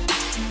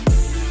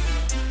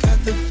 Got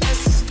the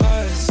fastest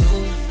car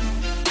soon.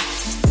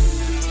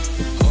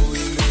 Hope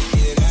we make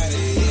it out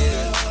of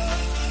here.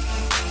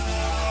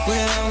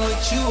 When I'm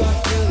with you, I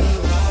feel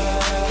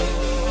alive.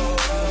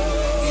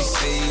 You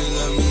say you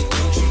love me,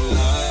 don't you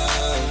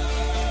lie?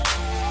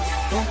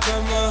 Don't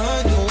cut my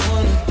heart, don't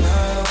wanna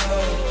die.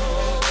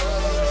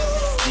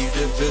 Keep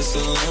the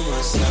pistol on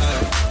my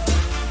side.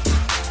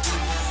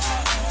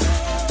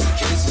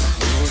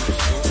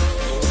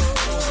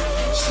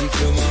 She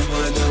fill my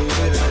mind up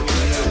with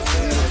ideas.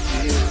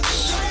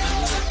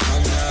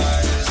 I'm the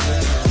highest in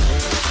the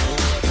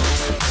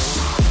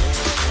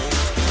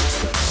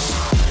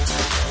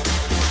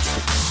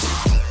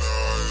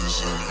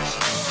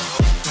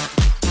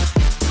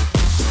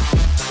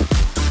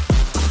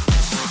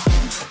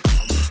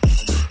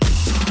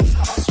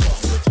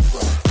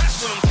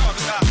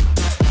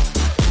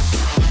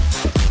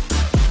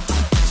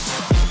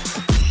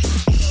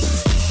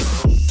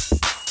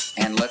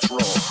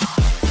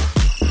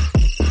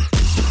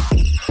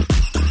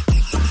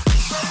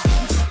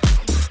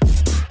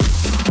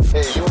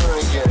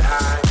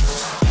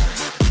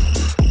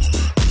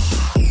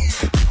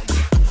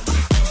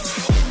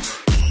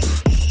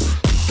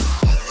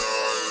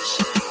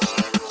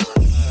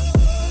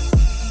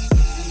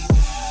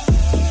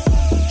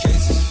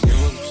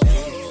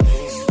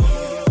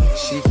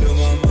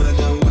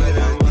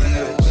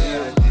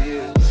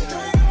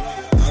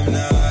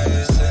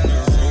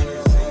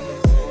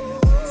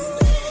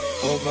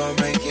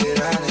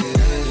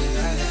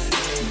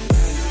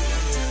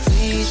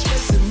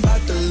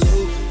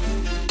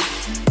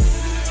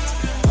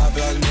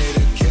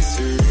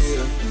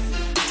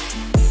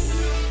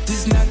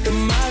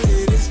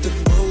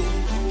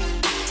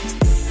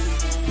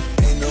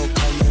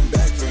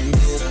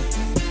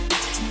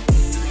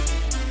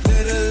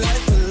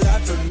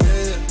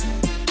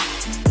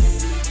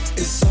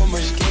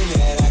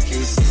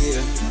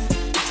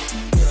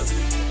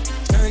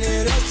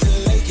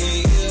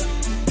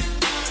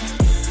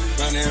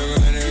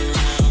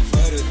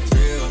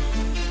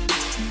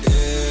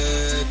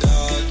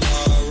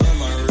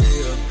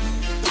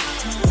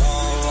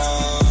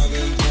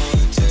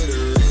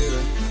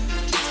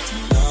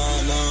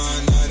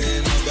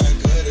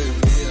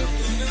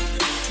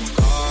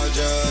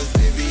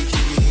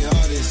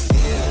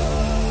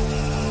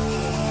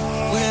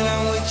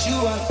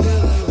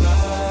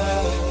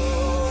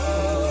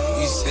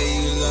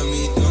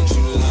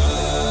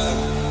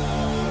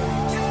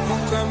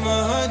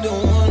my heart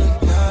don't wanna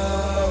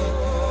die.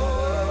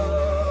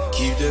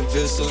 Keep the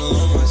pistol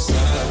on my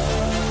side.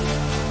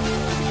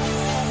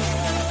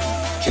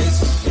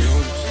 Cases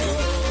fumes.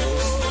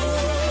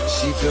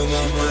 She fill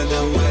my mind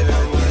up with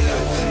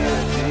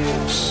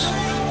ideas.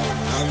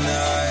 I'm the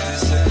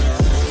highest in the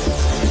room.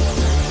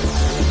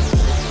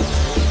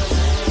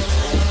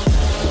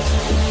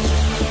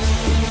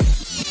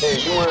 Hey,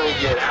 you wanna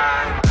get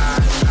high?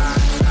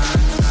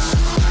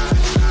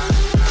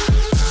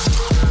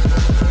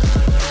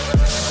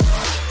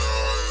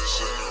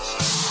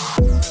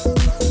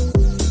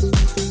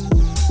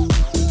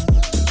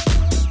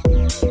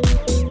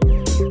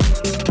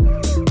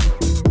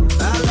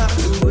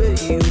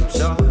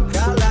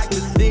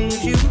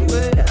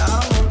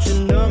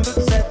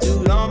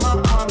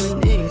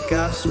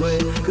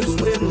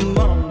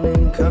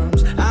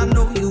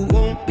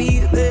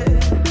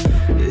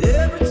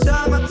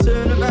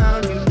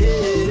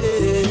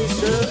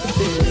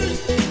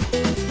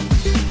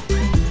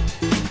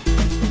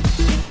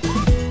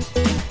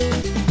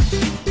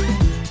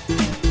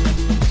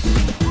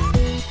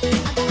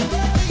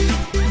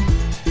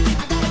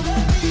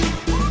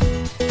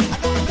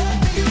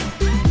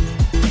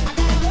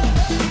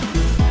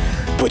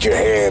 Put your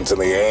hands in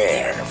the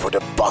air for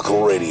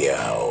Debacle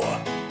Radio.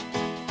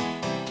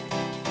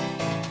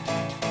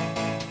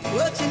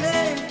 What's your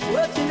name?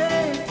 What's your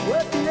name?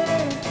 What's your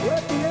name?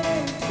 What's your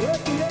name?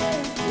 What's your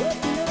name?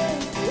 What's your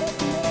name? What's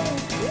your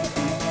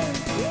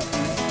name?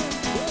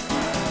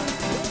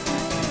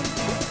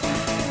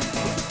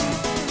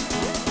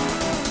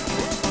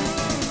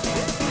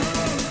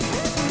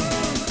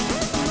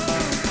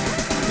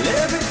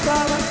 Every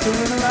time I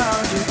turn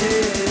around, you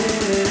disappear.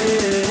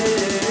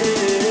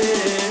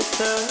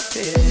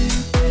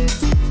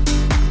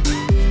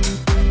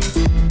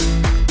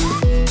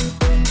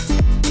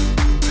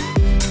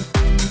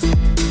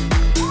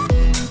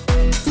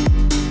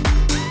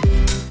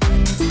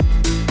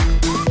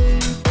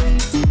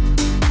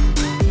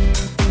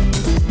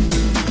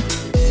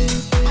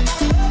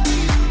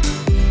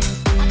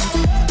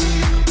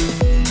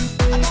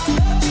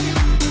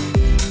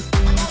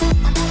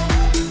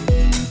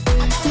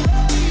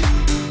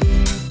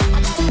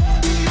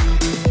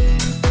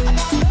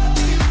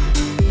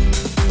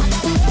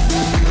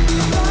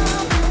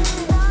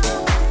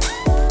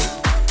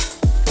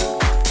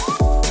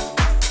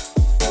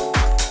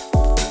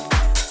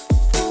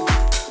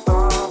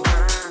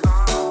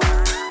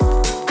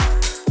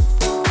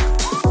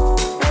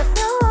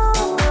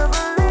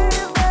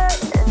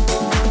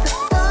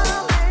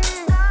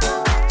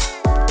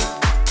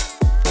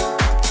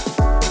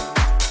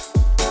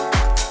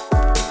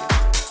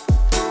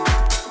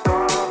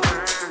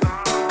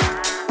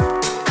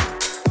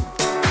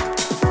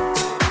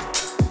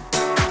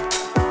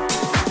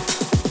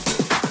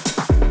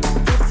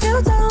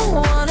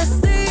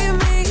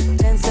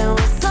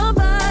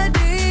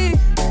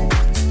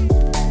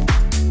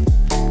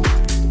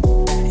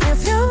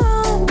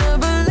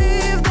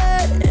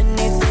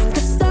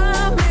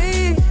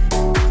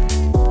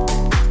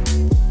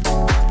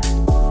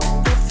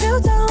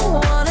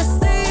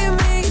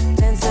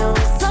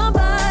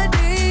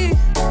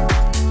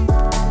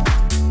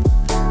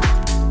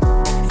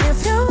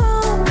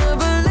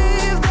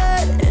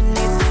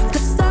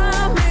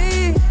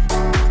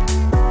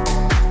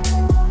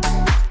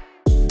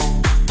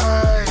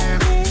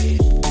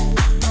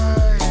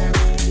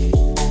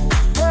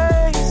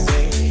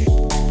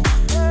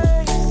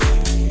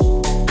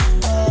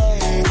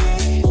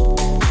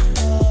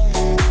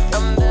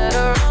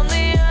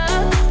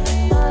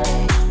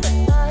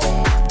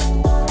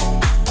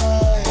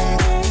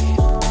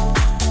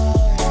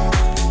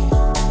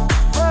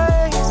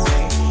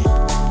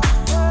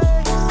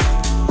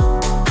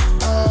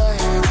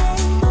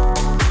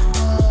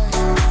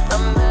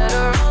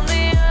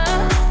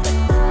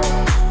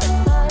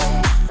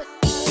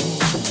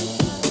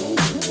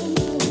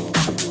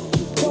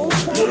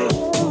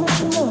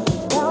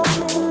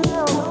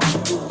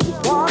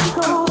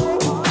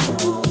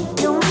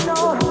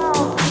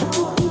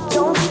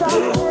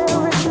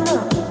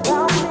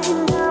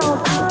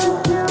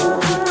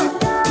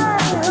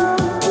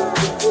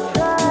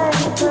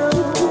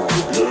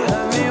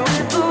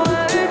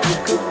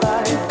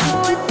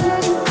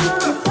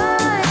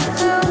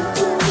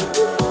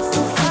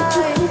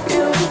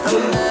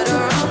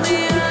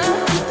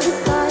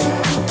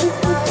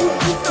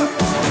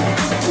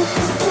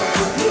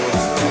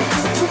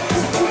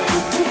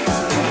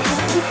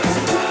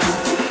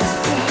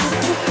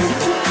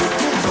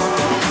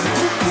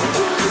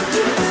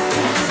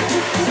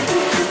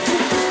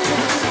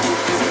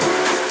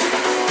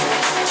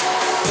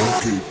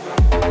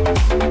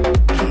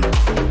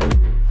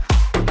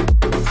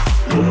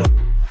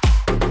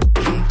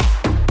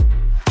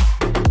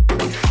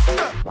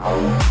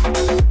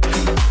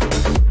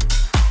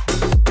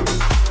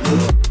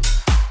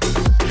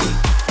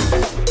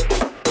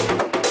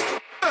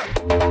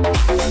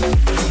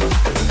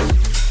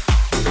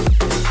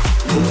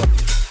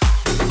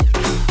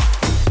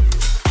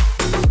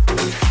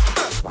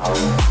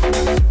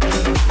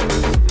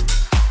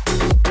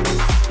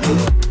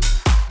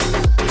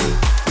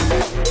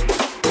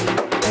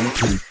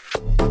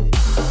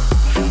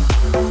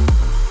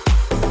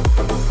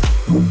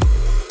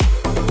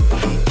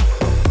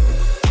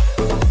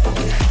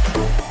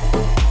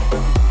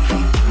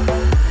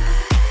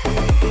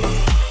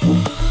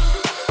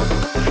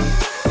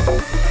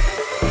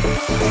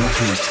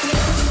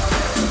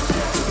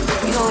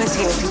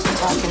 hear people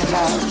talking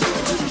about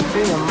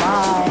free your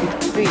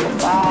mind, free your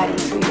body,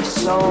 free your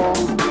soul,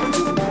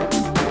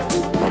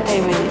 but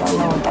they really don't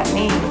know what that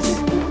means.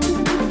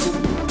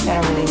 They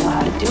don't really know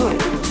how to do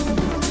it.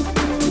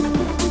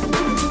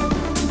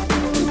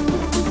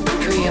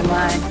 Free your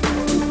mind,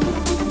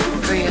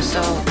 free your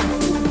soul,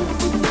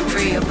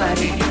 free your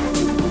body,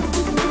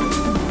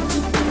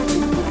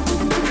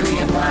 free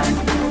your mind,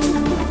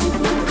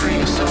 free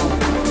your soul.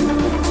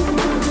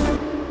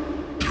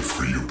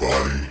 Free your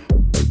body.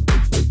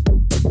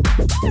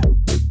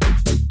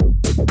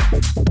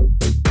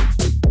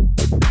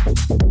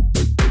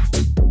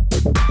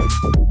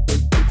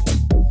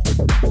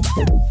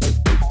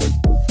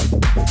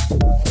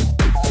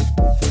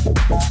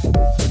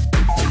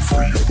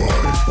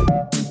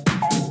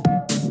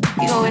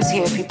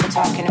 Hear people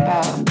talking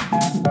about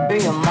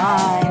free your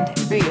mind,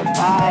 free your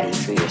body,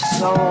 free your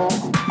soul,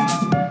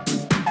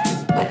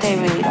 but they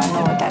really don't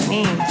know what that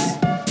means.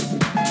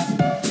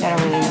 They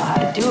don't really know how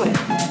to do it.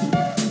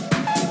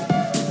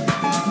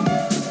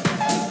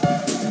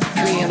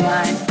 Free your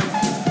mind,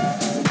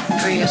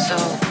 free your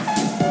soul,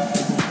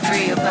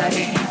 free your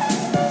body,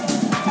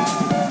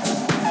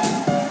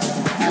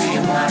 free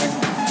your mind,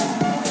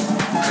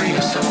 free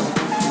your soul.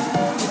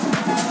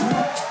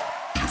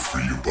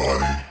 Free your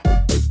body.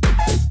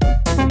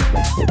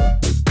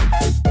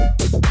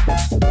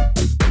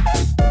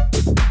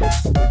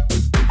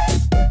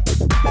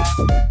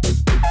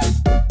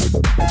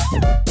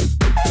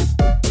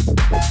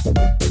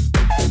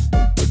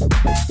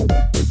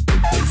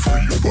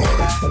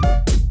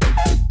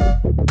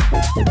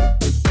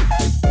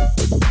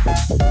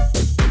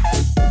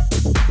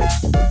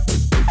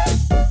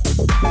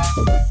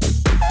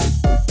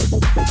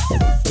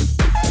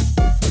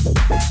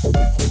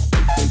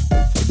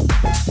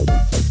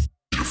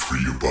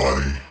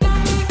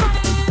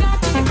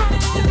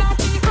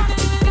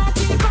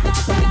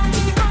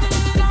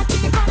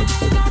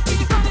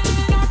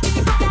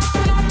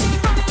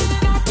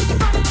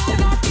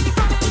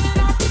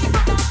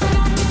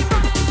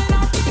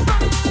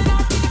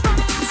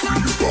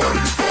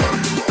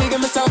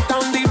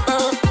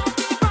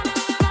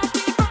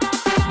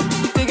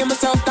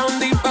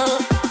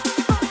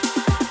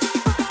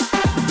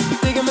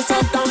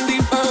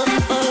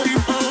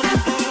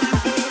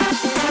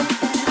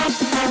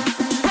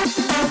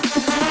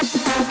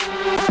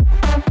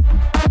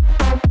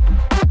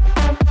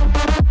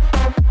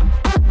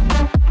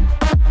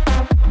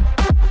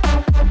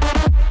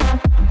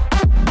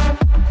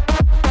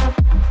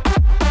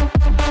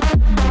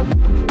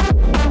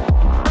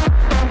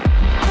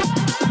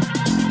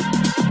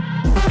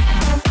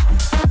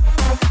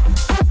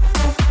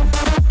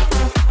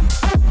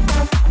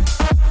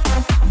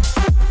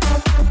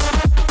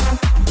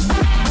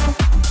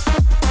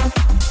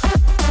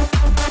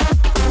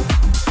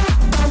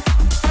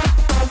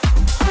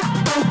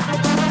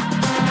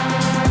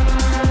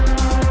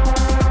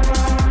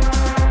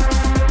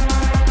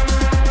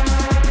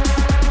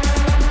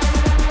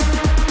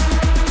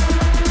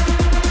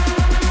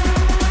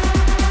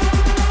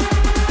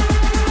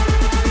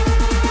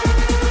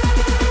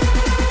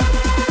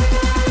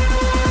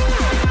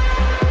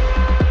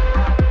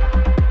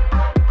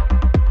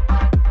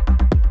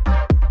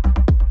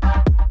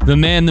 The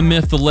man, the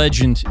myth, the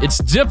legend.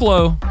 It's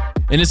Diplo,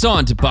 and it's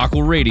on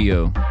Debacle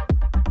Radio.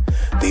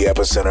 The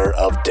epicenter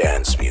of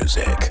dance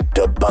music.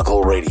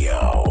 Debacle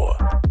Radio.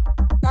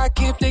 I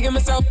keep digging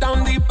myself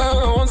down deeper,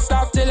 won't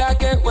stop till I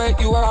get where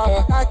you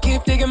are. I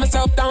keep digging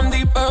myself down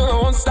deeper,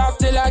 won't stop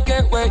till I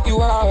get where you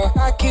are.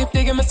 I keep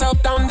digging myself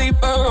down deeper,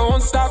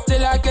 won't stop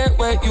till I get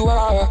where you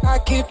are. I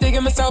keep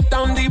digging myself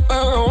down deeper,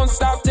 won't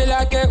stop till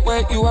I get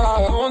where you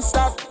are. Won't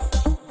stop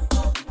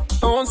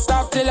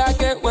till I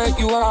get where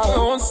you are.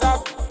 Won't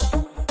stop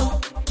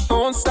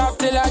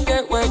till I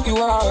get where you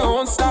are.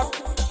 Won't stop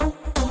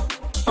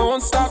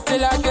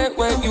till I get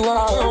where you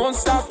are. Won't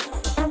stop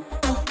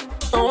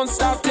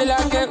till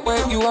I get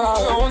where you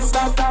are. Won't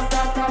stop.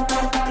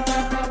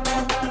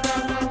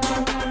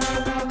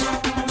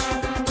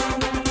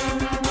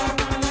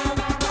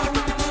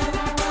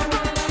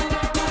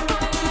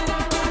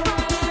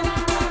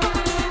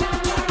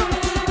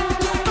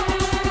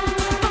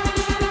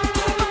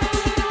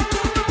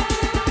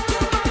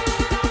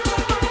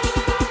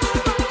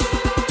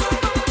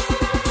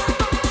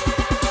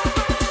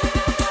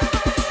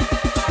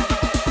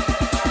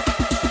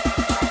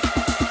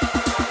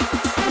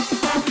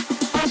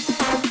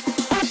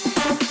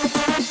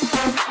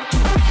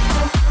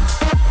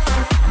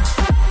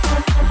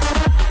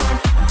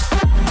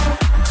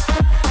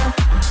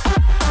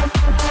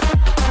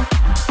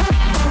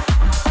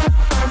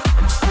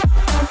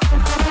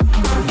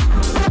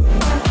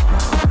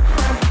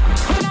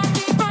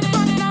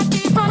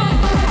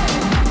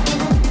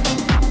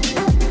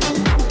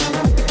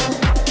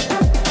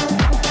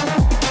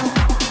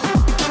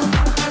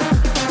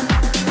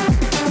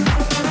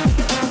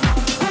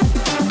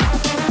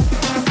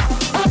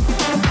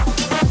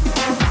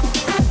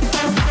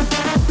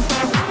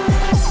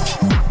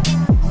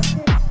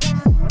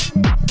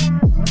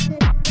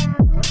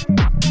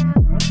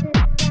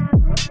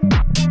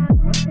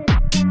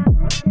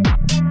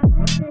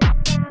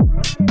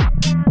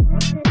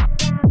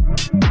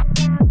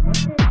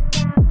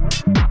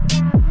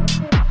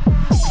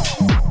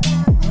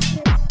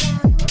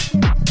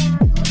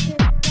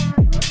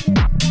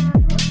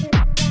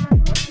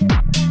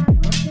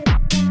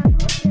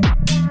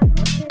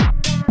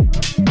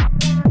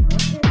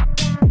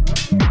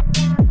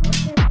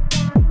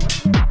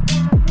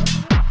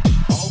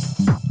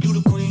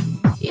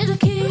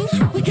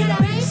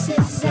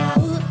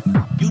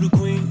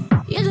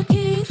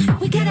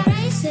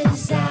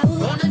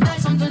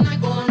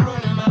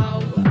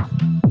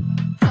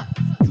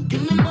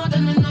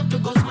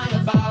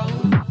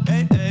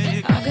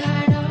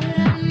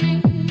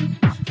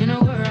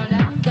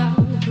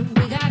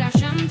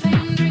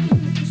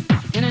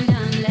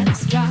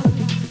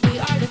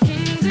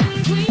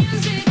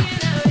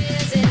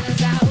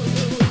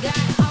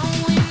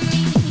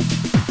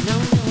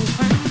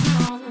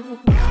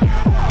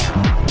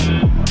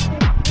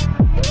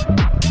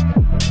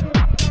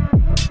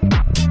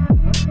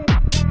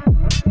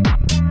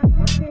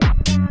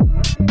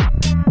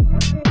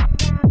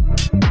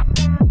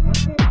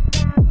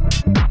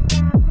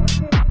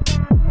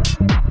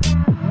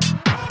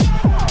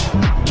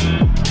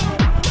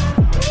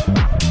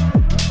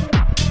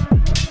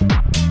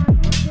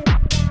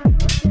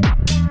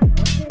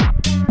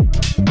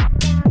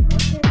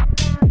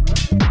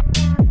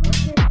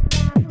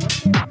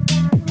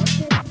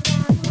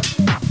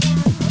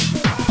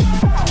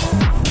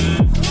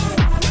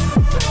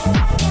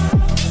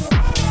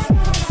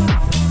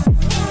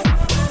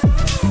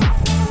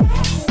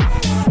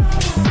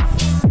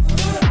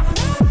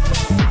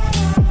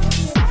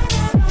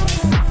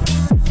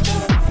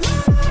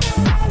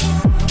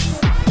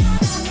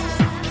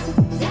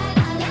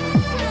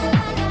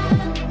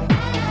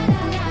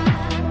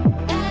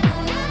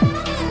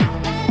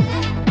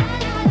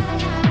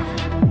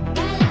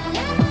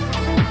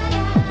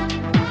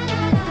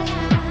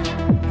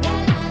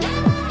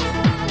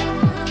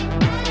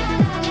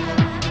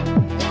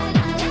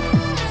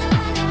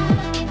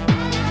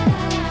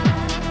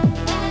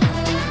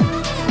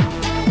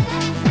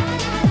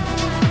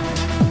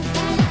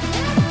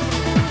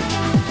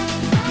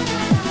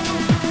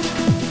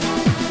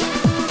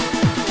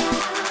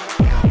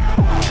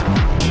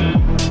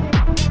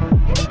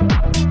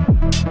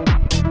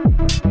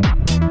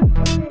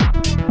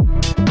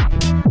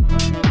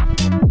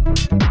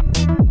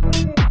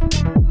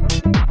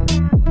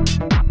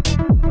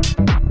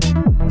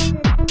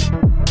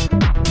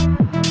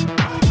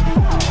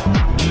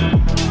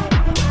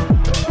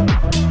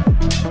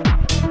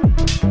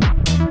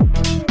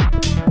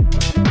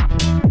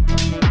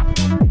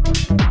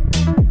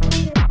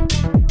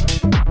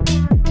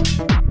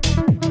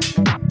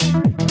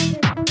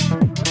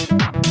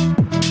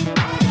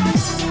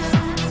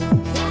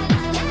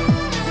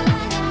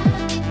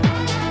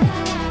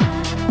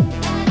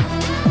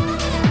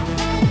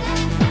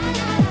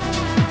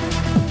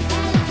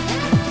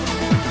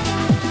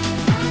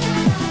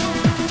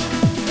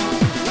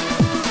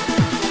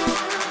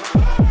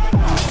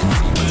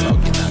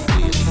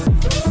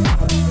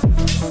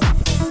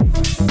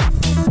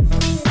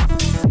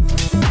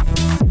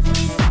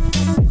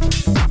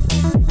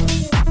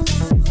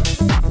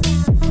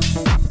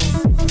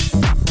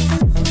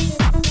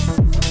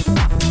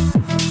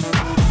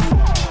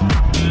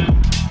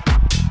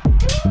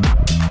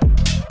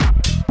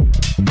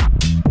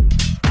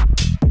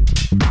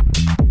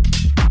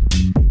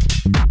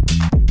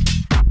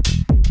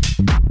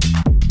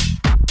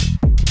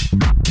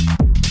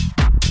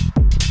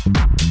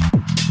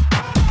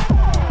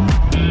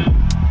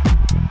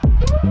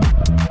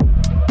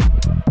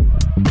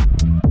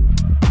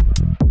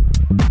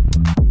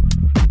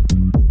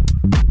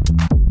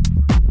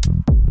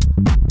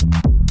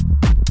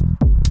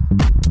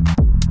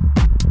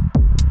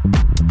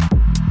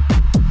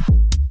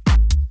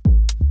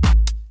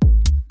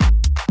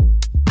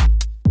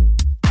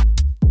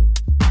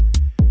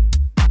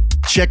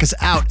 Check us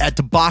out at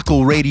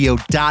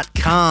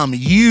debacleradio.com.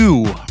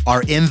 You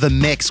are in the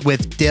mix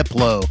with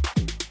Diplo.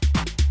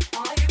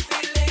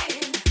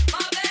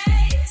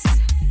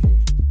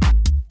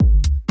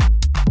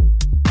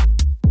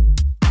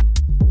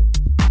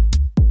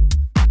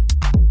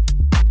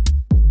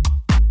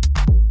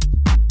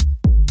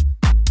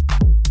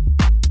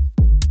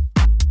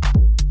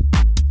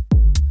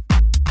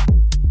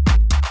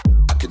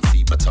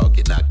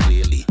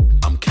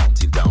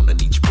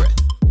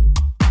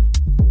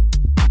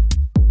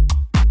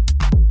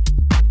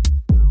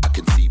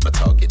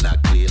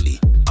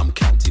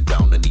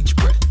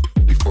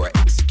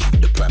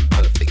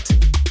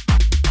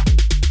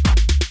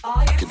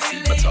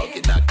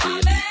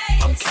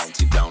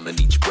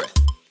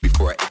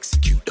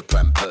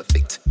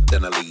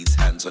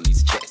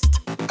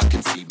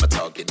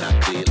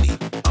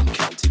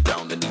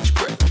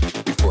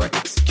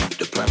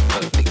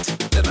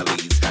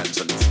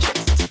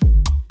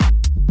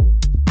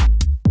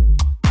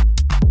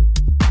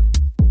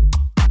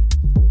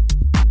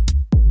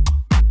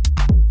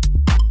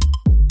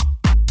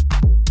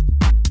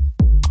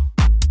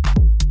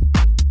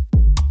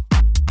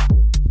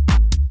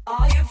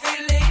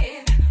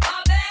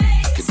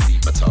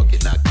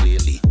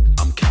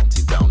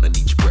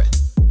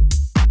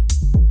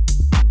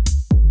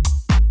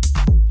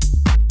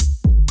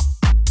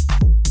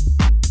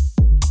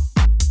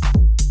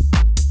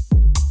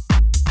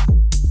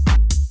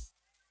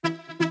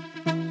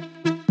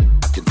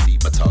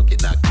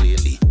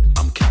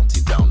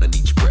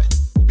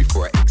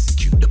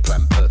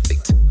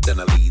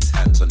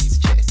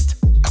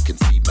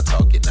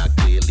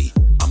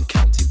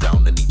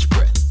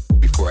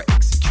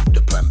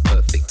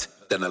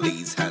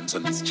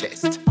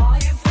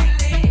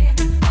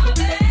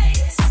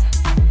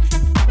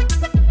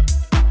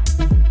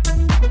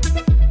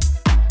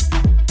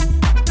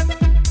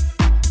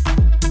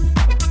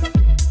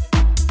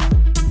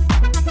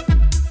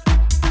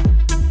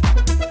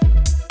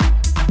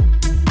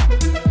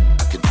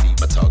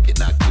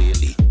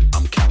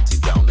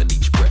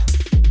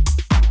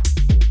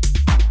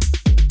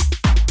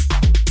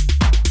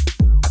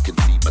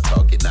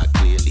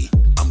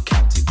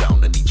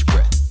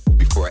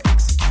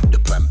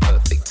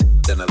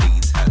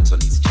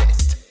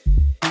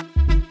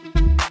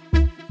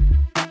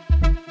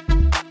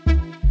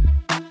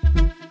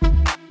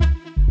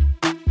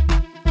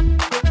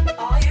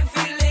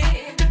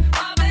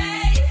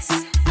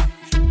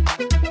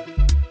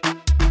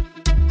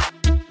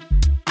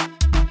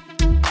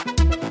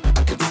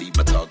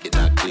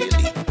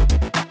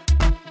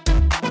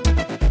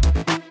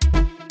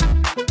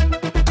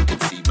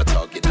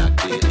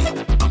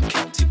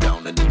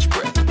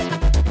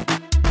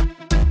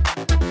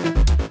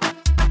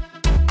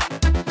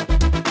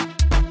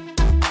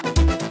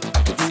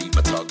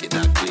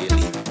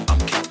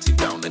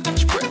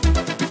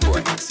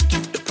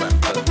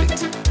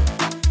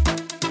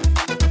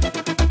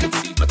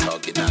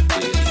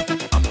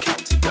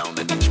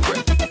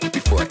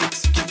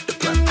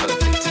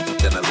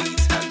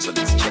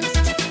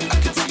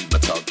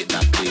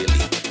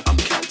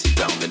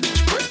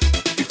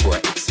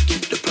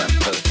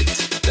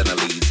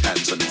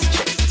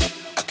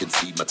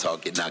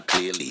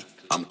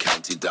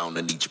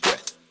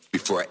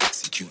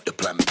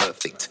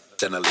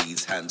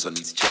 Hands on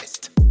his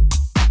chest.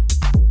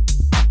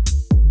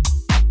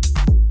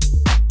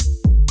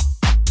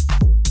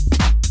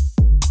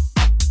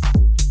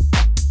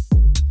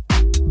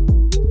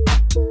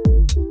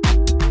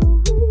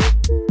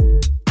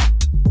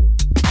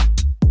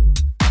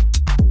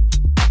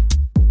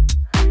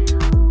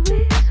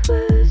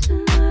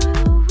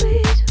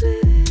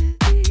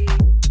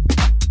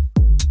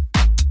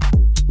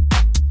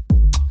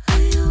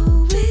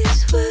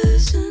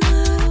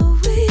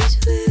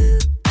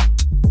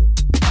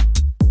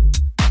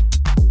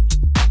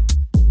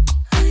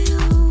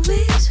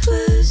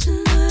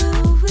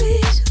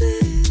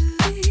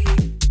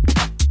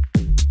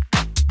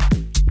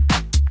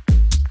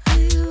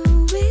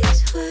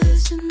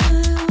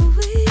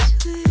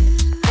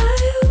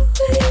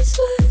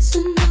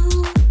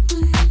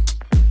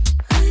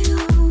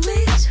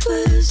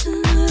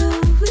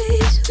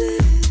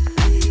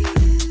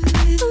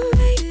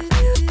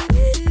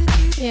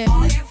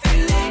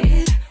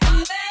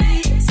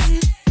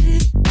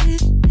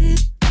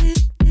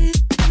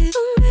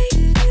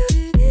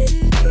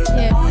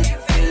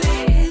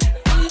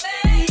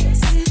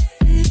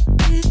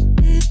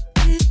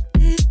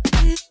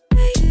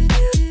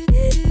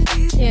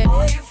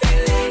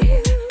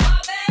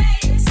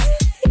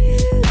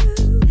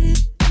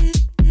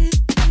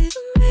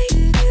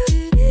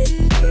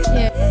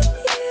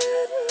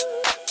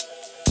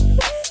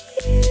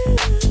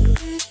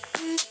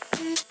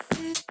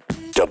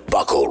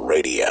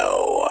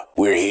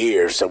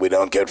 So we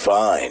don't get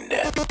fined.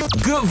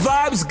 Good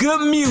vibes,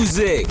 good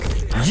music.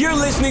 You're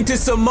listening to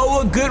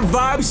Samoa Good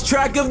Vibes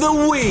Track of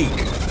the Week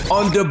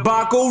on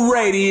Debacle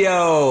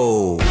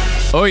Radio.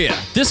 Oh yeah,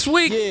 this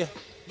week,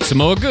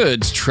 Samoa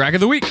Good's Track of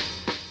the Week.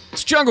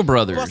 It's Jungle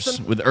Brothers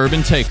with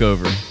Urban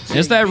Takeover.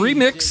 It's that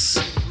remix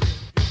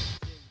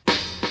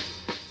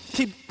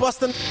keep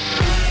busting.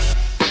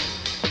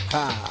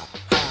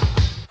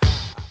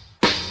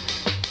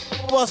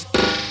 Bust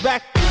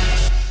back.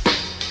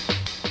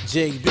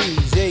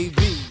 JB's.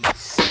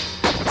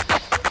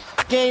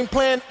 Game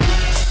plan.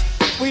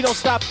 We don't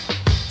stop.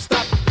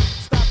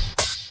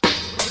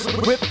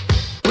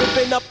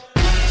 Whipping up.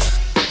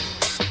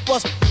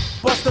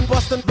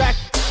 Busting back.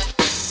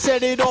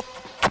 Set it off.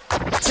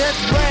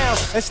 10th round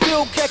and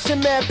still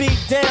catching mad beat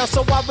down,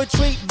 so I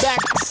retreat back.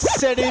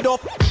 Set it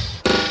off.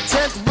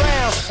 10th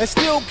round and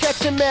still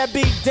catching mad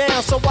beat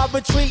down, so I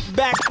retreat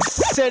back.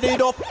 Set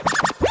it off.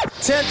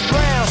 10th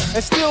round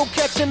and still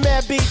catching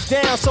mad beat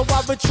down, so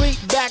I retreat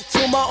back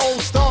to my old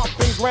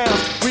stomping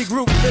grounds.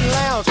 Regroup and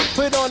lounge,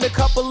 put on a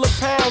couple of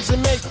pounds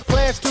and make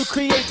plans to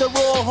create the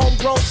raw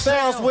homegrown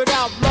sounds.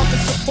 Without love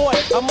and support,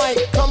 I might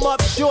come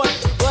up short,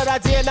 but I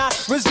dare not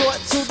resort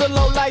to the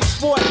low life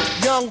sport.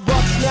 Young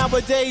bucks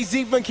nowadays,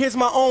 even kids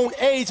my own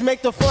age,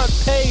 make the front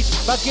page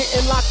by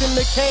getting locked in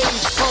the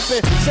cage,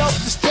 pumping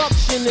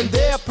self-destruction in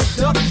their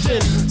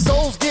production.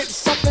 Souls get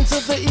sucked into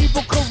the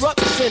evil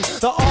corruption.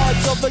 The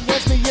odds of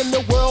against me in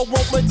the world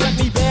won't protect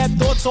me. Bad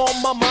thoughts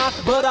on my mind,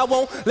 but I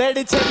won't let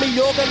it tempt me.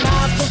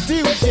 Organized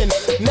confusion,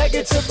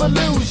 negative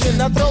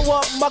illusion. I throw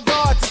up my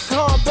guard to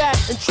combat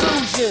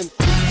intrusion.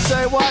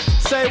 Say what?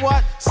 Say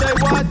what? Say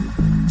what?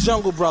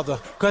 Jungle brother,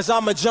 cause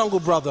I'm a jungle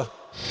brother.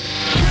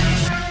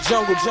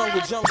 Jungle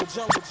brother.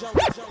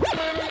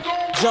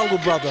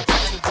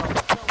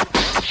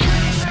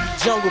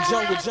 Jungle.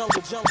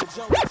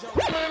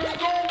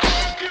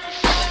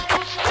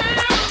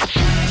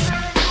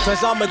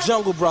 Cause I'm a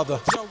jungle brother.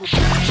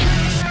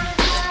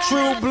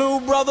 True blue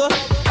brother.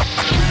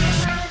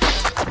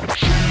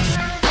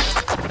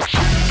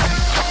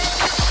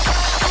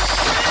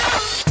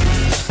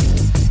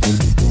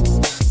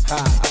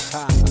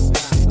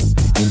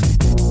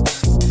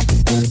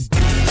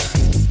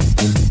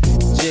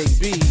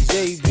 JB.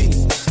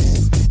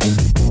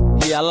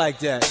 Yeah, I like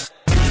that.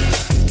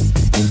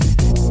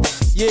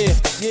 Yeah.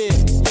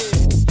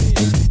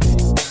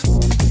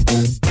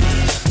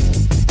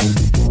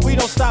 We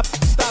don't stop.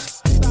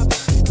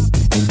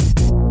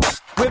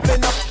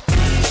 Whipping up.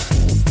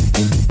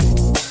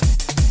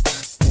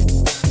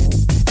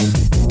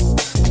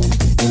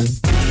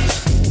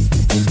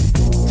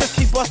 Just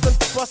keep busting.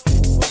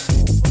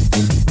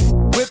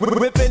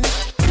 Whipping.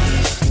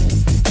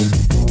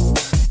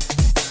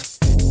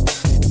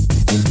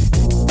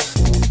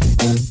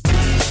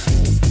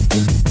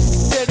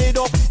 Set it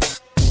off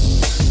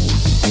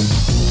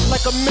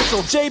like a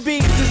missile. JB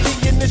is the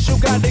initial.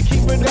 Gotta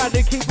keep it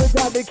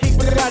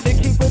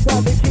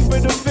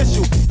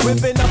official.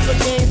 Whipping up a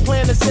game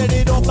plan to set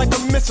it off like a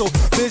missile.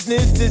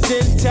 Business is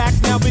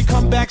intact, now we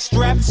come back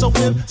strapped. So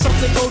if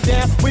something go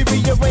down, we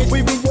rearrange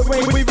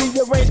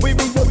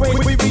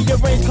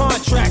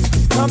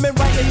contracts. Coming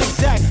right and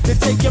exact to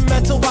take your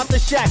mental out the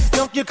shack.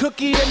 Dunk your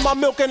cookie in my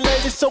milk and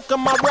let it soak in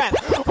my rap.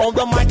 On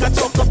the mic I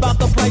talk about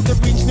the plight to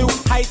reach new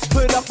heights.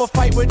 Put up a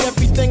fight with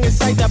everything in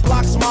sight that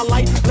blocks my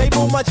light.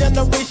 Label my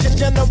generation.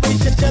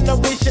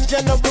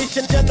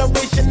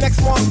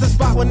 Next monster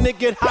spot when it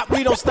get hot,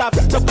 we don't stop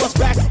to bust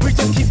back. We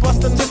just keep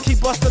busting no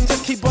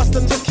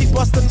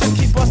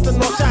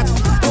shots.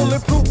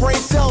 Bulletproof brain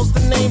cells,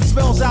 the name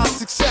spells out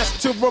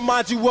success. To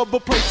remind you of a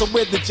place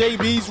where the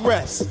JBs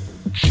rest.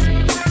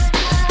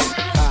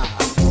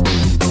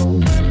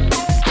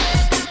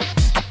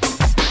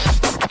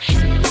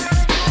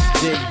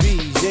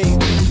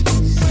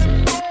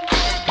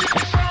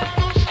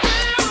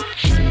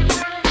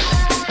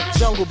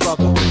 Jungle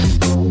brother.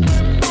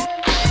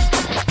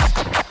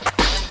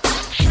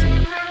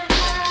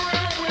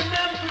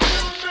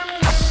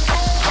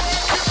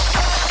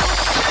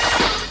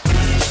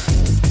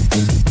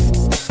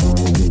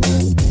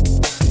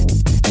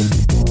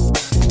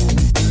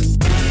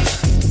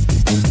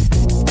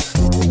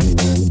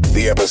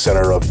 The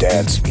epicenter of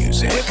dance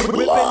music,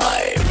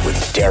 live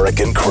with Derek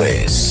and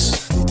Chris.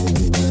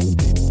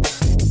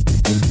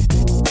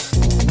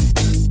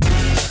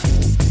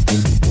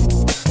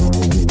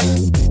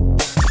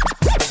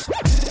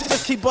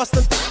 Just keep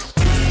busting.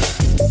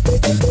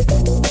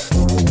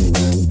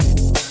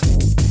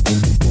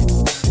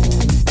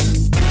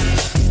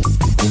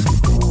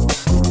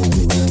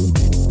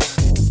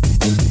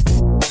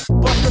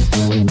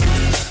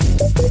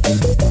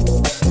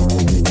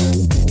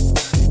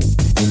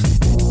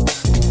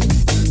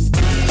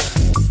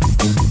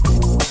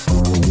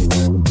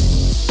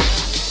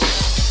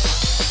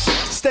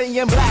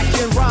 Staying black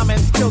and rhyming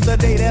till the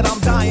day that I'm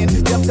dying.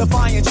 Death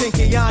defying,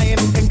 chinky iron,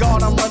 and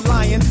God I'm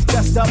relying.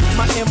 Just up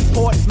my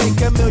import, make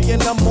 $1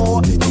 million or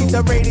more. Keep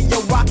the radio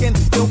rocking,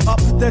 fill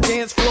up the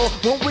dance floor.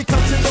 When we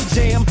come to the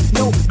jam,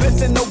 no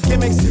glisten, no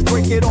gimmicks.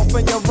 Break it off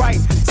and you're right,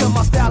 till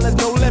my style is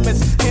no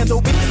limits.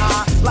 Handle me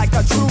high like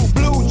a true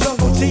blue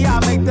jungle G. I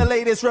make the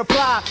latest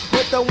reply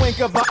with the wink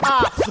of an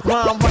eye.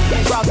 Rhyme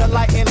right rather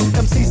lighten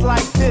MCs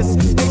like this.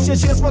 Make your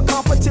chance for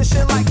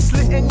competition like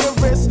slitting your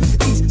wrist.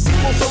 Each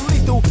sequel so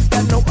lethal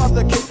that no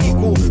other can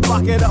equal.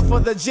 Rock it up for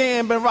the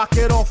jam and rock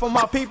it off for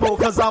my people.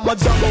 Cause I'm a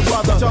jungle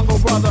brother.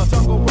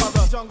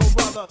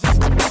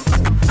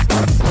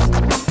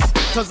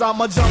 Cause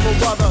I'm a jungle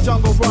brother,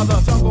 jungle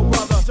brother, jungle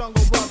brother,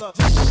 jungle brother.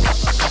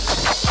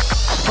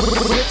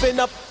 Ripping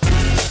up.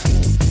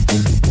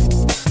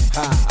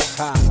 Ha,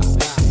 ha,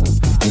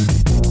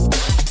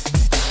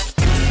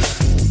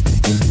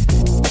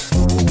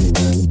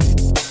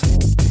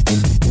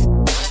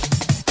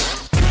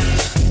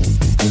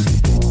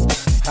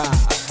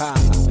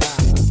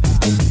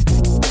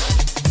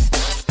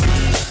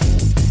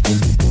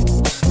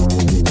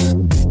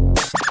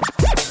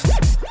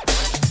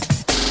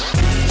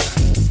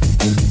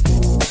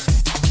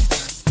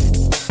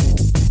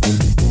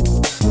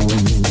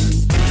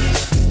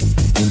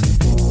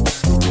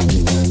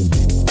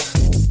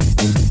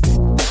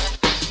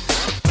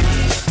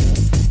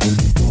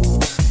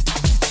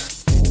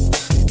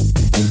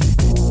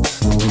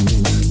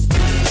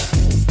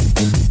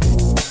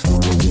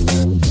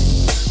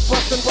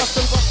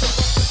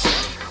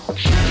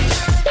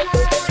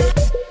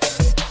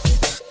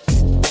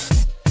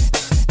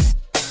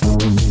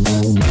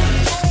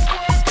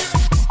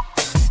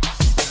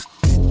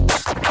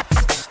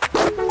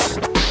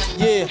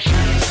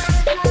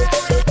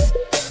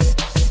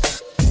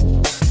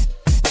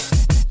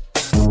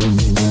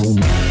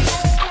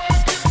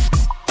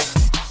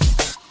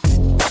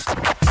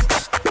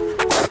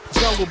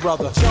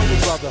 brother, jungle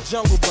brother,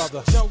 jungle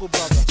brother, jungle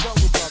brother,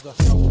 jungle brother,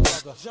 jungle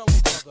brother, jungle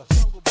brother,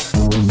 jungle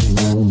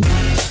brother.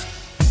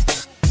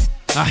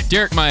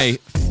 Derek, my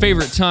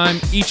favorite time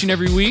each and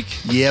every week.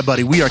 Yeah,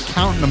 buddy, we are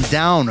counting them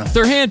down.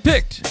 They're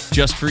handpicked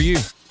just for you.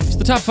 It's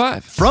the top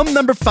 5. From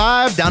number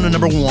 5 down to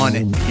number 1.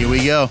 Here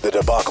we go. The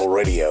Debacle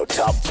Radio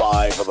Top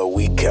 5 of the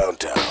Week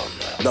Countdown.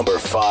 Number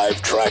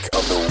 5 track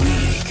of the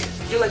week.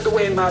 You like the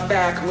way my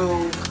back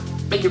move,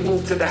 make it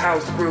move to the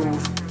house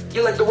groove.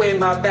 You like the way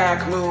my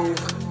back move,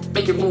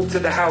 make it move to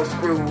the house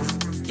groove.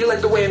 You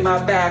like the way my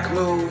back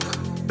move,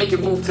 make it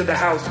move to the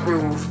house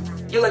groove.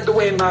 You like the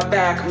way my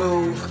back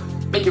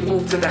move, make it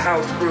move to the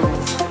house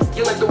groove.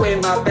 You like the way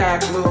my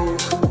back move,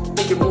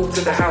 make it move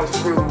to the house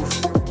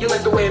groove. You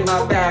like the way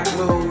my back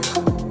move,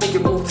 make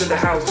it move to the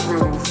house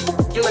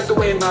groove. You like the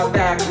way my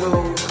back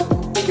move,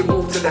 make it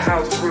move to the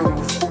house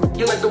groove.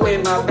 You like the way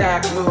my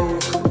back move,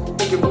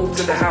 make it move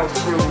to the house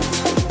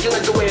groove. You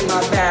like the way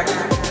my back,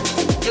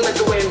 you like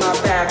the way my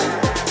back,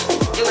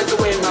 you like the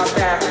way my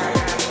back,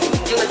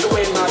 you like the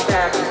way my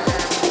back,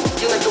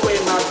 you like the way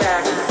my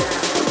back,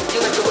 you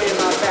like the way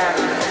my back,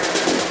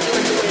 you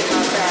like the way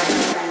my back.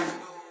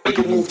 Make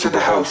it move to the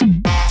house.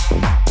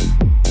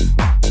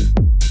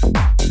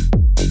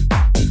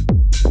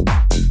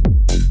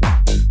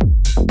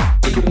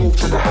 Make it move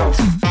to the house.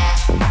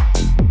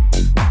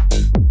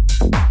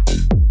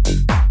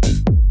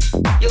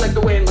 You like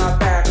the way my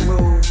back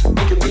moves.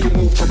 Make it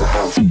move to the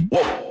house.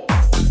 Whoa.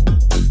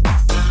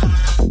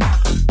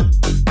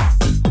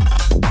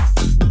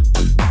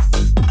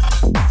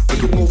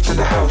 Make it move to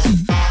the house.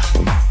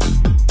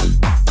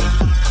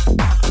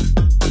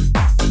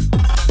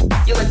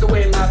 You like the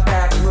way my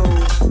back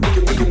moves. Make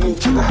it move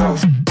to the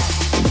house.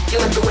 You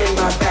like the way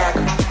my back.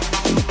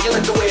 You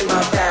like the way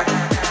my back.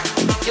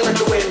 You like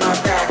the way my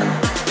back.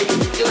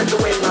 You like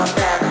the way my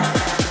back.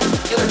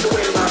 You like the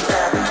way my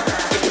back.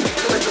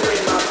 You like the way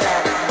my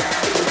back.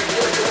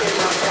 You like the way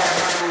my back.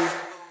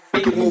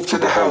 Make it move to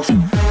the house.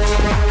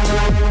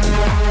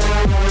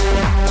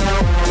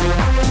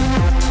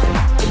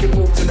 Make it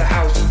move to the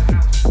house.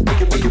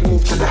 Make it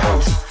move to the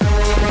house.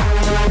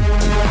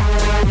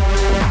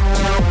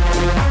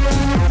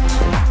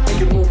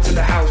 Make it move to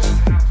the house.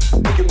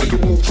 Make it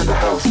move to the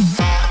house.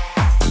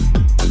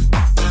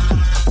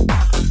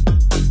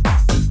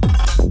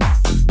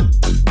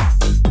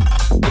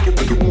 Make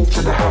it move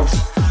to the house.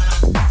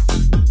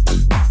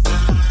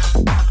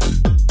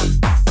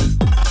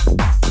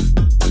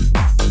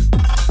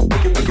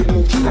 Make it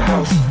move to the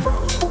house.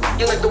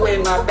 You like the way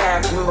my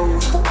back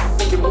moves.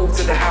 Make it move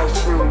to the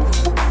house groove.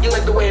 You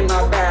like the way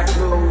my back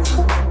moves.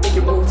 Make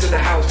it move to the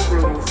house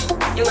groove.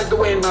 You like the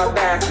way my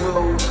back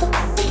moves.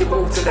 Make it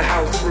move to the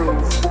house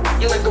groove.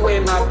 You like the way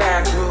my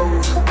back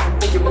moves.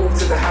 Make it move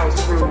to the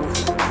house groove.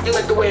 You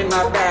like the way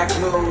my back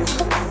moves.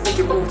 Make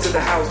it move to the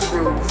house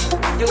groove.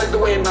 You like the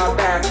way my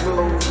back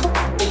moves.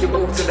 Make it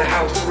move to the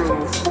house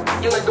groove.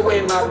 You like the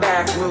way my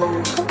back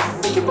moves.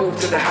 Make it move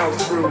to the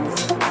house groove.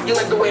 You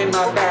like the way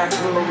my back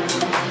moves.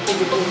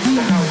 Make it move to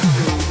the house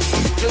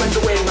groove. You like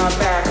the way my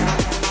back.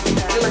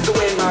 You like the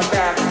way my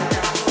back.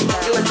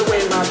 You like the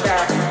way my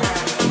back.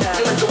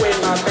 You like the way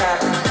my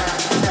back.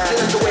 You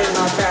like the way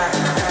my back.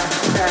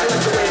 You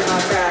like the way my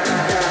back.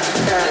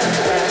 You like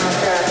the way my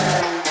back.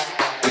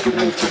 Make it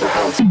move to the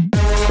house.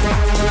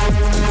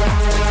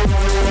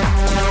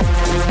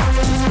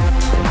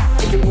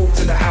 Make it move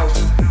to the house.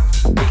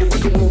 Make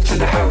it move to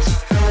the house.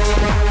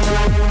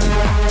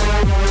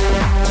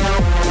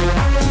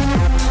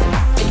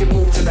 Make it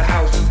move to the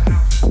house.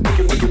 Make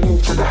it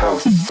move to the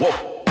house. Whoa.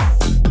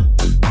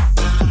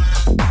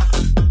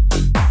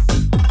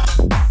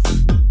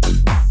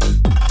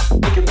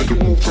 Make it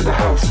move to the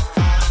house.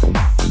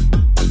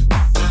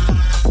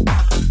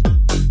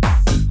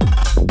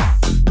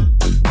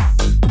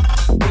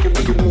 Make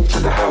it move to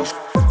the house.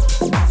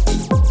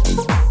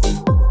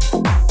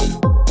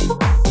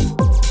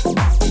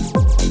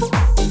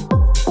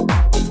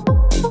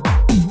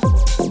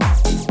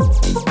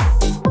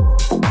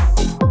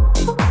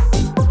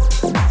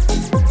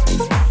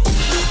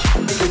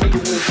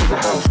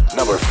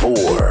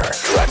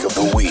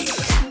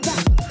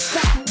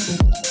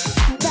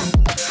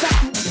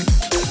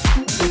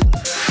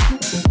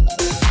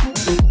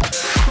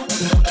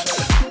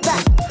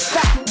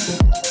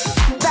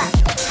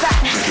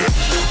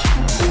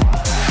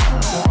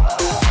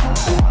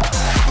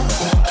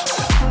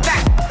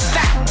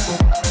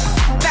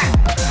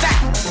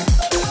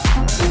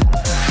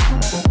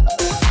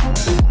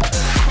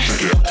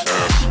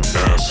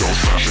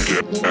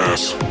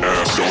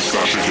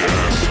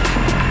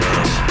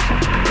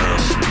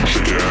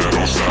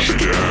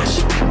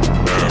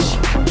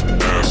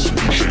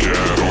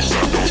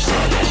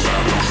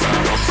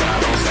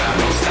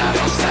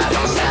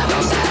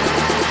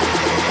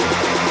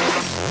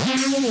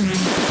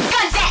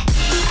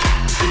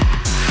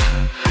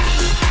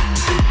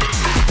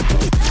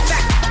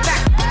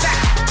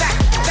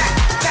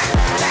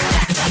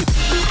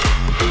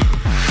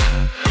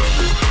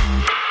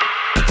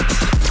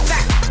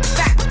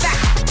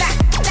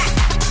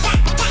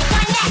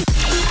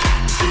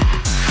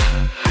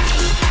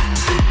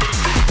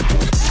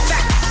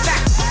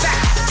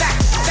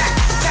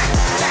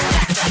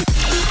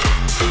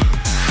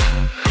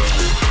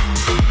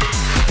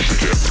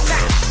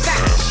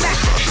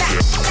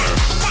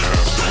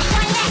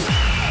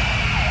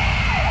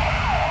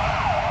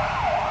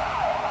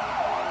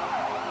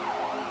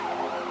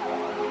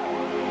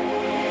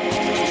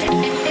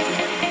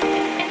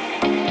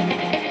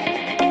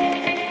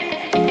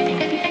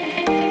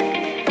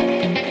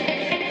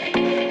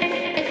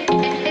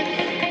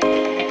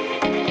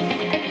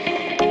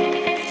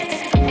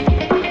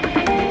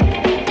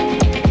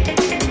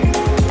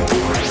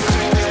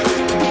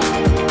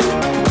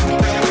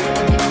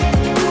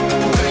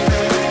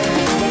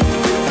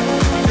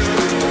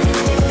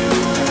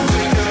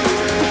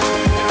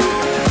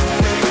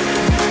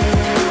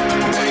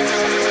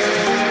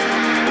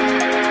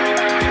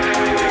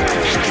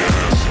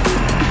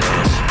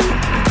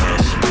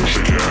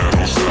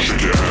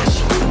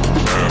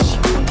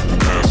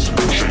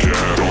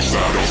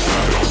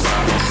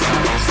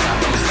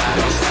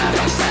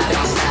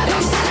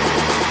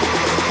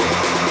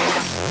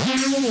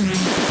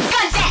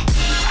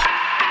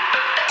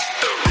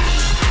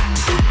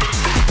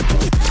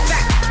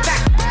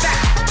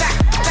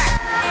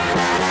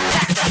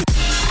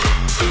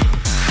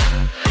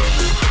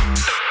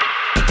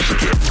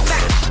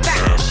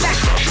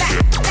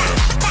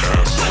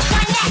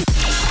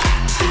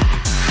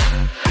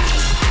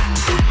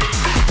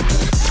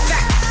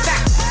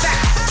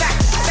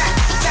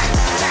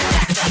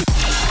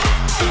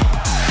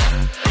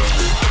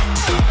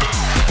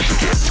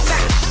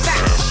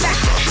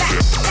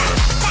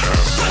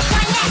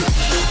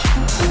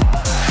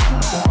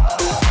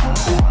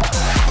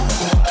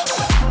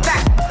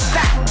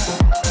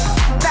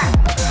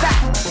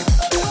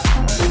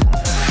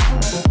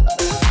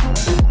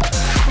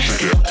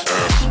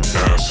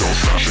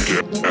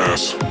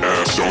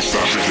 ass, don't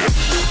stop it.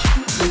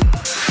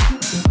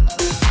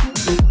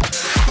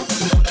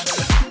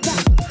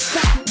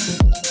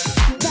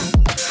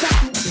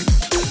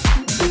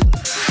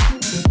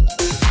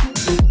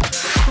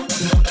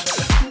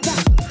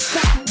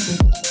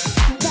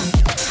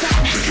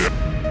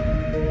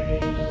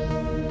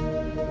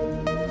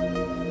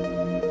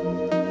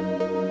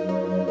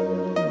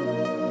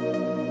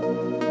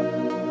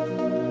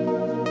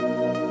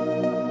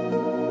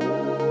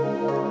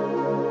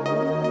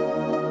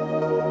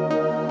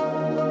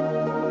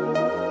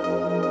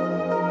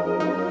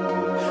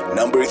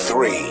 Number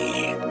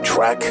 3,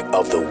 track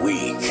of the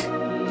week.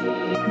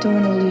 Don't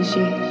wanna lose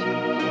you.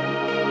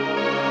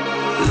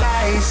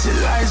 Lights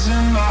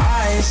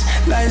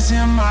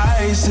in my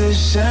eyes, the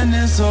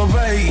shining so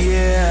bright,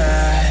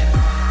 yeah.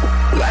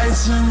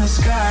 Lights in the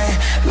sky,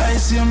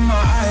 lights in my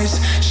eyes,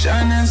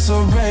 shining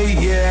so bright,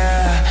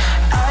 yeah.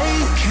 I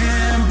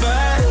can't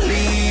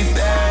believe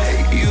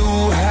that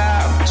you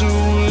have to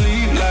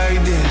leave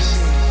like this.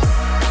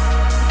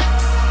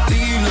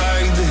 Leave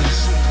like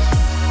this.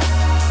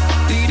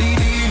 Leave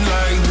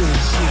like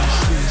this.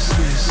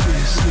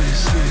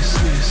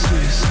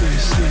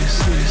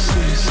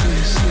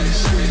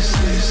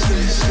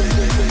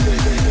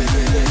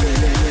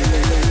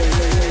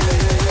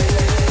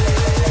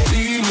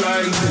 Leave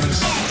like this.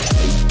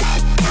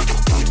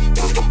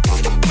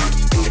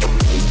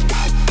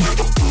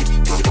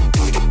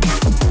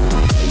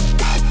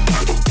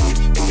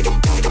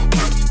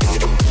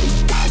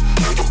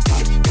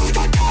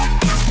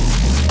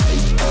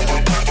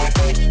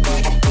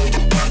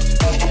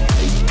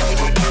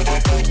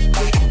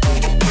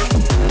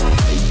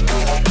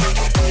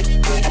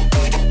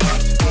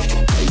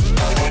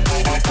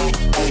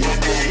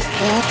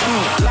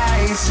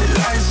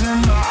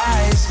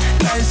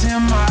 Lights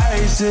in my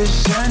eyes, it's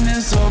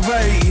shining so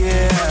bright,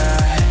 yeah.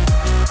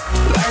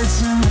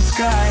 Lights in the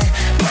sky,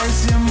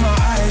 lights in my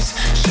eyes,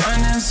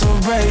 shining so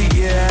bright,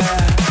 yeah.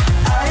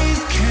 I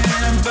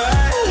can't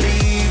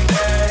believe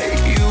that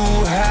you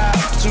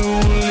have to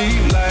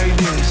leave like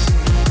this.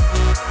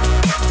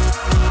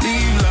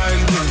 Leave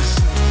like this.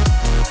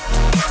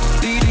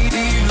 Leave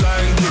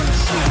like this.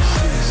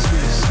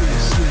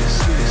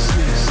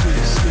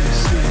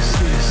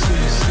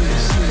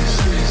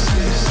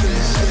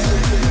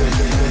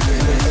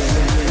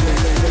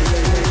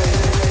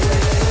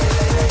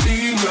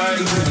 Leave like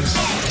this.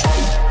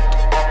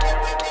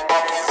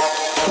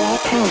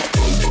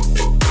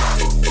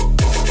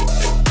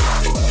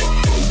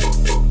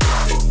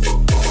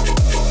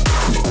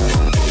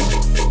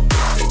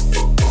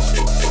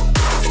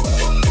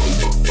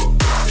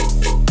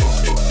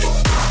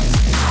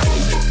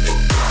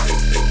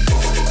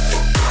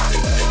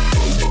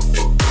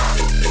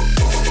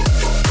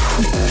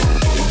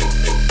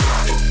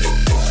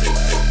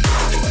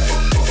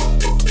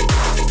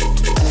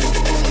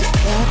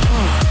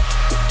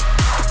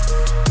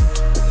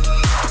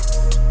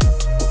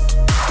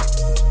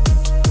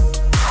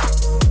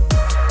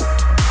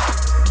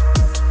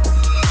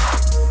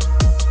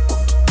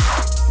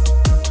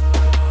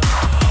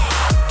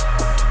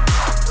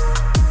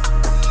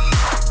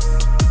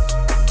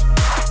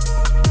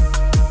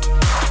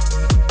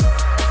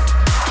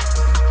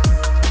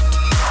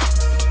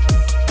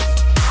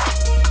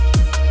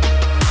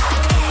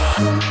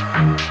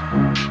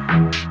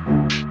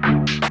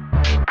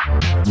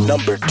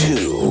 Number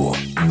 2,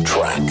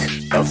 track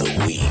of the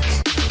week.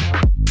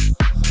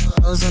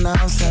 I was on the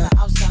outside,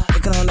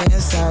 looking on the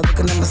inside,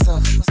 looking at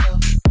myself.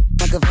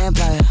 Like a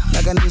vampire,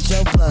 like I need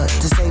your blood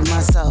to save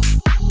myself.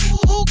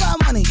 Who got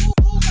money?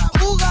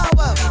 Who got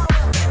wealth?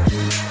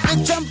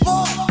 Bitch, I'm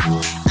poor.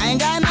 I ain't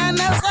got nothing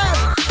else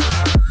left.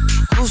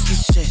 Who's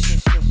this shit?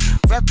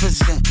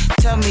 Represent,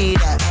 tell me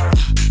that.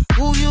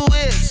 Who you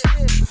is?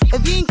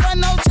 If you ain't got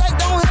no check,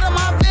 don't hit on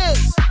my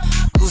biz.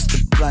 Who's to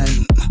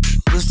blame?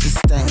 Who's to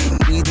stain?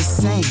 We the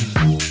same.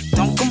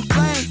 Don't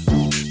complain.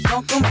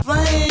 Don't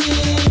complain.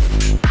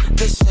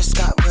 This just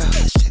got real.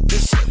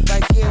 This shit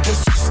right here,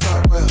 this just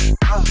got real.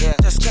 Yeah,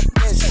 just check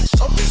this. This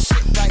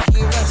shit right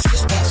here, that's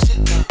just that shit.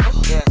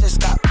 Yeah, this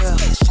got real.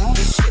 This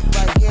shit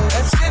right here,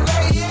 that's it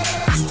right here.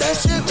 That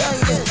shit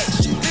right here.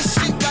 This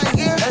shit right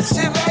here, that's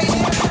it right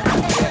here. This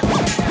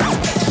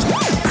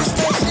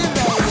that shit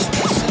right here. That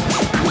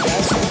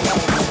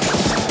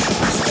shit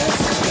right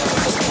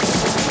here.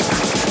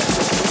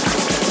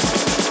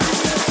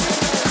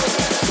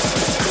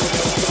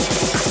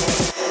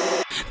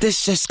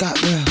 This just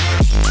got real.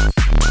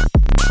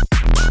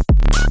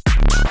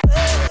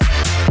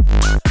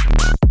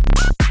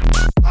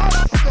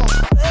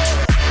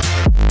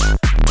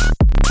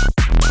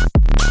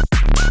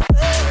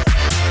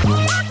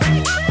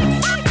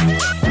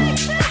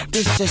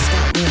 This just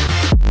got real.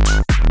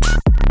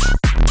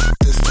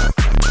 This that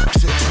shit right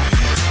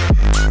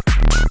here.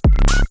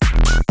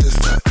 This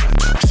that shit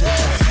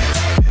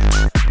right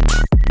here.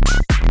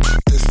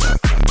 This that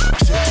shit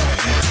right here.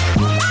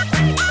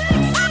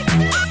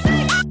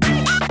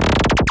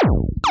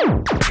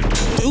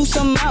 Do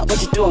something out, what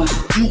you doing?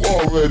 You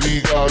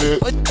already got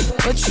it.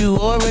 What you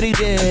already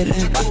did.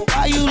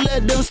 Why you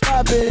let them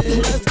stop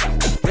it?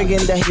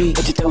 bringing the heat.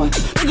 What you doing?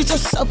 Look at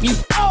yourself, you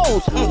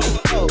old.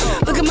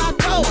 Look at my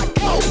gold.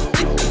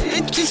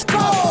 It's just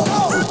cold.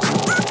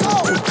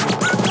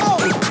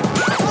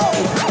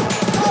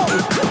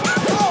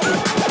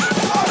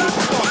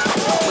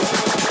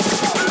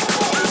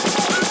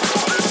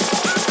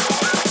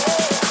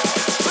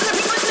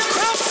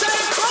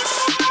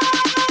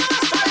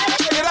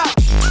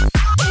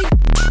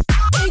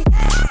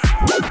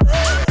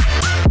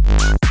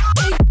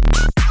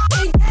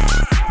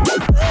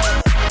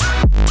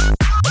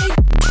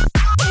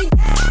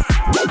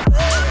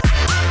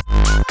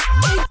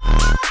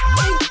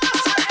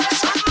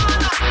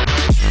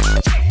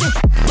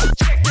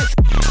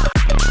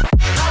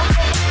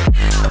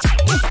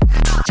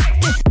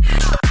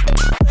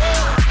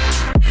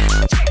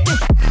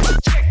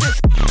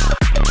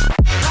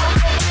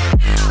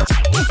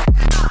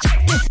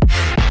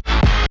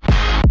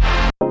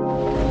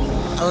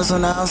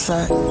 On the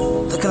outside,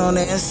 looking on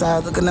the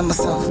inside, looking at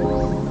myself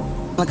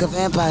like a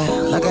vampire,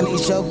 like I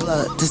need your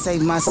blood to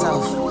save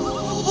myself.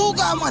 Who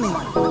got money?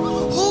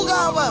 Who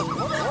got wealth?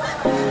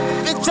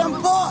 Bitch, I'm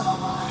poor.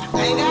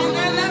 Ain't got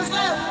nothing else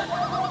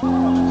left.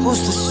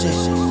 Who's the shit?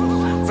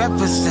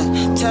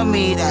 Represent, tell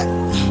me that.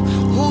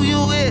 Who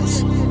you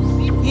is?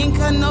 You ain't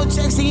cut no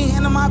checks, he ain't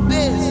handle my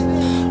biz.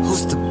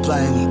 Who's to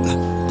blame?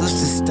 Who's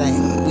to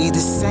stain? We the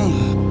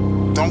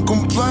same. Don't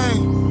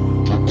complain.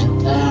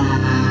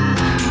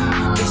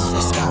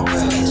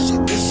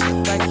 This shit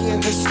right here,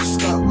 this shit's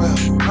not real.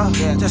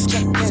 Yeah, just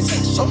check this.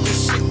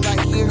 This shit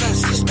right here,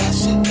 this is that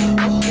shit.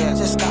 Yeah,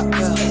 just got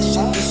real. This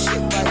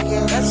shit right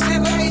here, that's it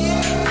right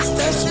here.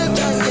 That shit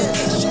right here.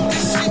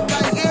 This shit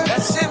right here,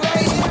 that's it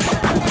right here.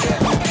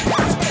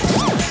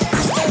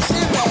 This that shit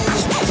right here.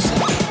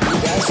 That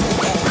shit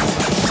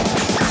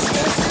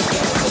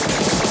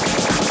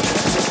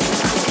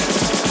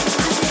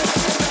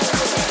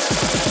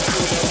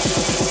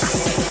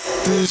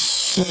right here. This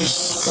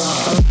shit's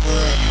got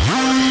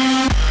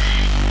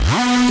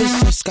real. This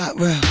just got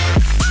real.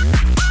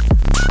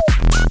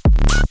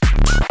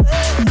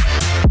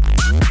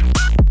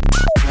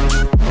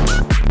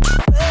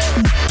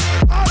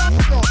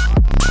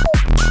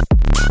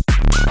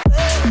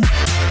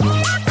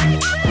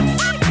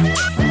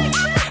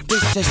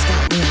 This just got real. This that shit right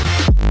here.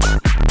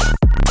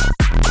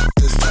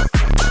 This that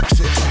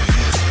shit right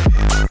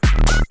here.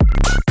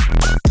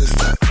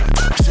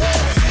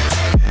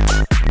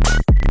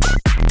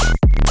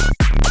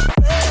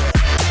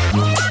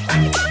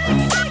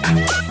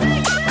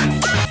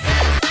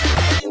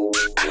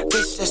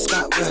 This just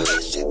got real.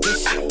 This shit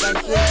right here. This just got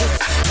real. This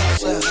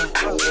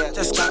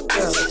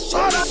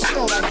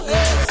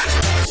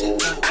shit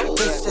right here.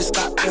 This just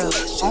got real.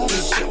 This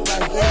shit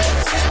right here.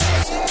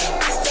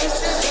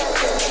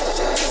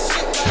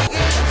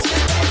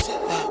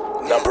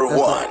 Number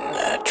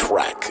 1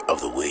 track of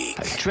the week.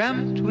 I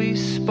dreamt we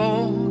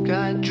spoke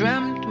again.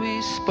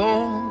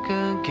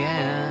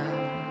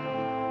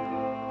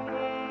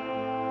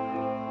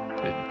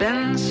 It had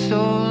been so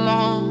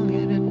long,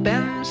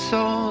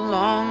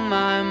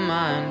 my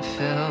mind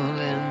filled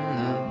in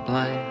the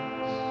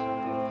blanks.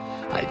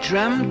 I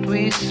dreamt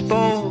we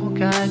spoke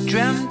again.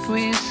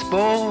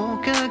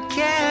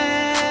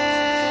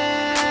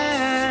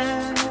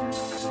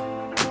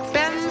 It'd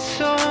been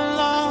so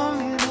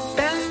long,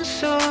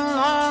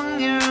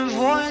 your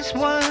voice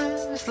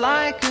was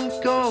like a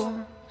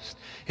ghost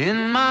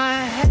in my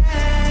head.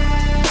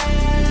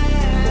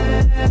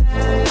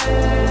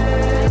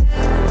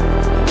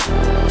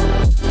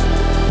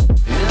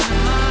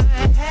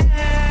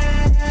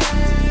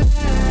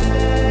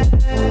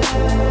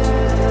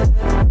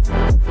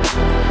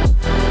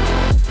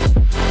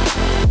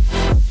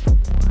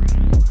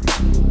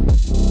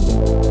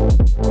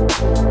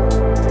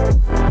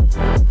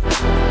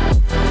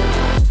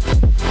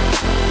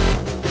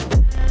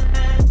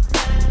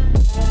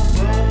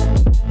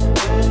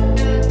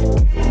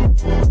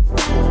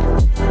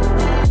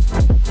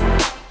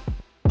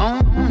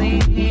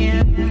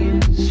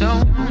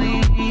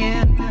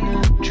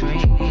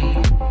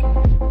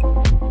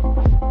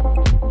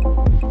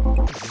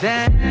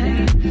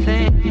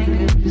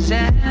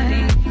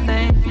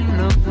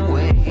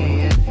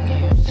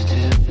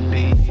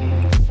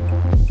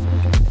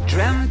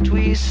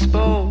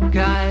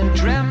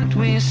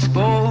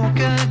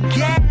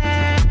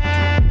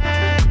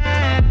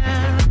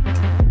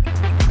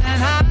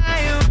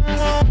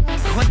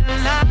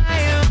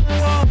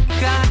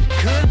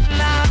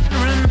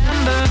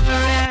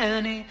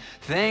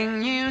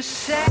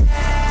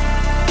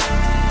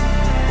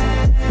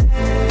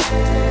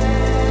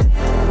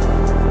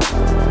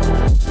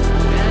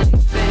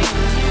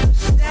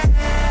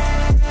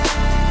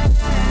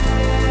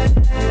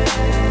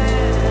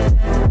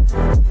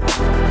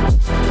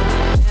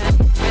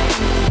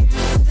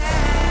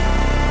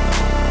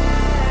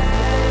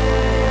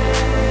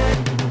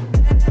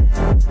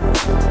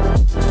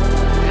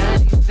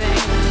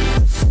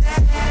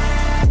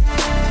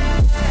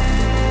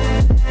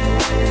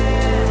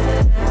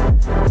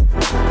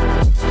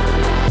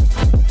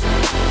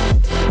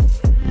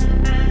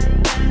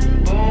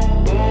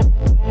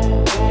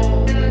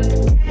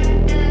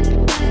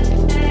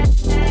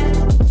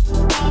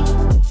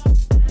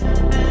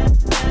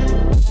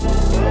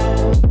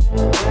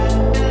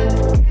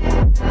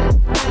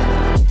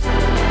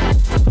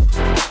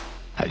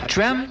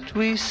 dreamt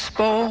we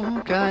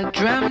spoke, I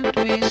dreamt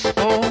we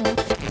spoke.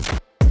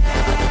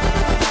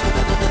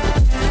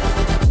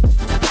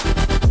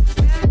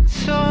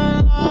 So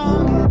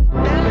long,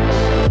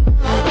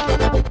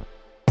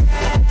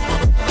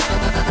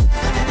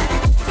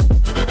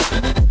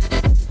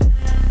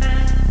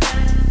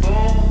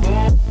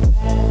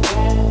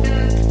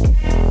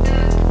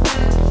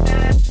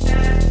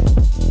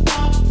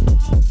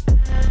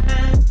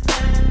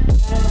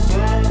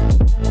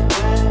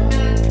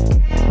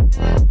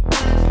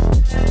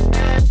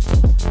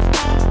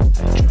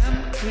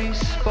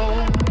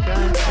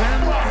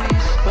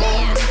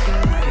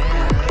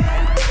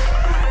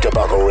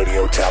 Debacle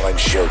Radio Talent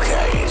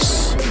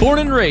Showcase. Born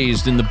and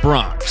raised in the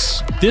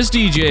Bronx, this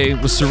DJ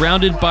was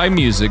surrounded by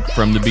music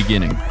from the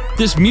beginning.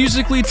 This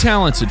musically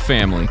talented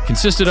family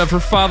consisted of her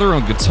father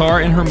on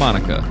guitar and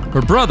harmonica,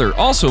 her brother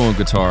also on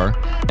guitar,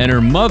 and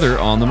her mother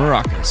on the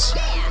maracas.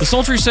 The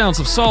sultry sounds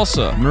of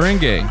salsa,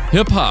 merengue,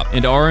 hip-hop,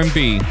 and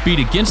R&B beat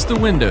against the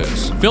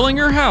windows, filling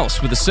her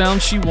house with the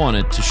sound she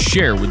wanted to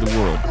share with the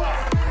world.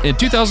 In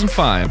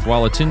 2005,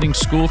 while attending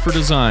school for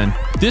design,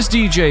 this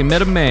DJ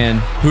met a man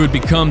who would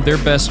become their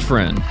best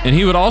friend, and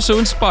he would also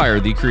inspire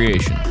the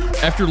creation.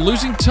 After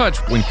losing touch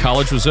when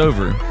college was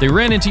over, they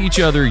ran into each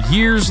other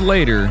years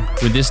later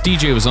when this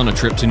DJ was on a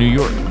trip to New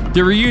York.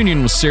 Their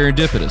reunion was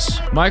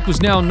serendipitous. Mike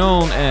was now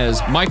known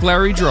as Mike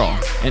Larry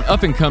Draw, an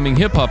up-and-coming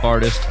hip-hop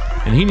artist,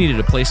 and he needed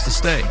a place to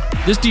stay.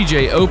 This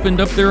DJ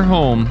opened up their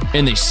home,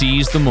 and they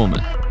seized the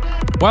moment.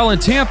 While in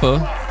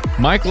Tampa,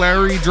 Mike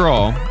Larry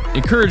Draw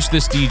encouraged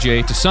this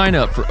DJ to sign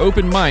up for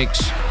open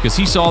mics because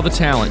he saw the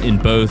talent in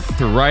both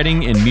her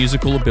writing and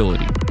musical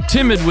ability.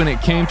 Timid when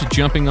it came to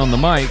jumping on the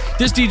mic,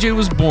 this DJ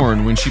was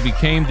born when she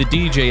became the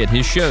DJ at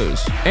his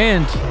shows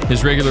and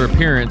his regular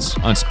appearance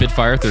on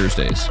Spitfire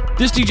Thursdays.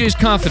 This DJ's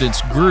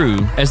confidence grew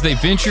as they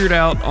ventured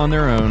out on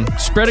their own,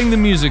 spreading the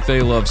music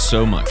they love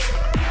so much.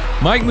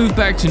 Mike moved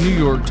back to New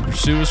York to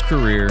pursue his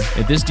career,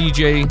 and this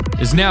DJ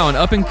is now an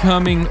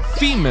up-and-coming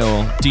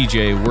female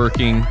DJ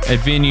working at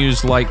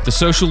venues like The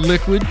Social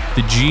Liquid,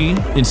 The G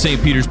in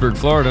St. Petersburg,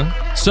 Florida,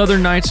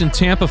 Southern Nights in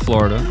Tampa,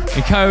 Florida,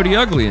 and Coyote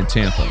Ugly in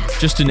Tampa,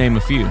 just to name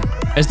a few.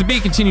 As the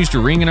beat continues to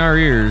ring in our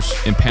ears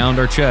and pound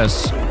our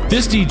chests,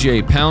 this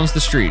DJ pounds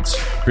the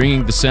streets,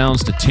 bringing the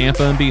sounds to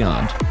Tampa and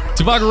beyond.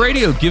 Debacle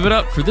Radio, give it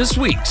up for this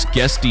week's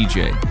guest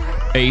DJ,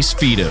 Ace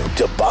Vito.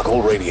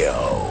 Debacle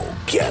Radio.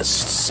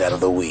 Guest set of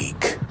the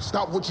week.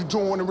 Stop what you're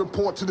doing and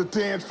report to the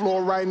dance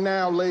floor right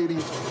now,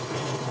 ladies.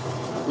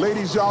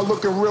 Ladies, y'all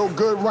looking real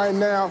good right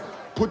now.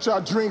 Put your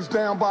drinks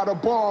down by the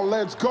bar,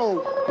 let's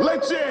go.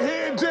 Let your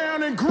head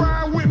down and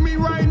grind with me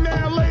right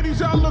now. Ladies,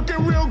 y'all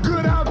looking real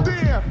good out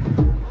there.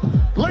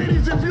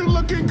 Ladies, if you're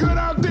looking good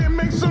out there,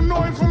 make some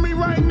noise for me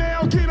right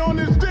now. Get on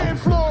this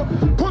dance floor,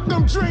 put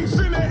them drinks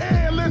in the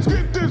air, let's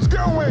get this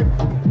going.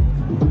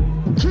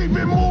 Keep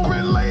it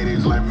moving,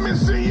 ladies, let me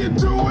see you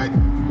do it.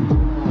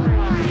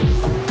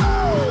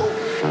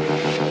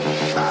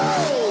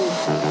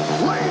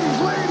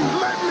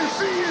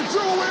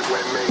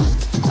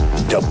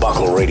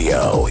 Debacle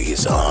Radio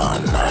is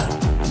on.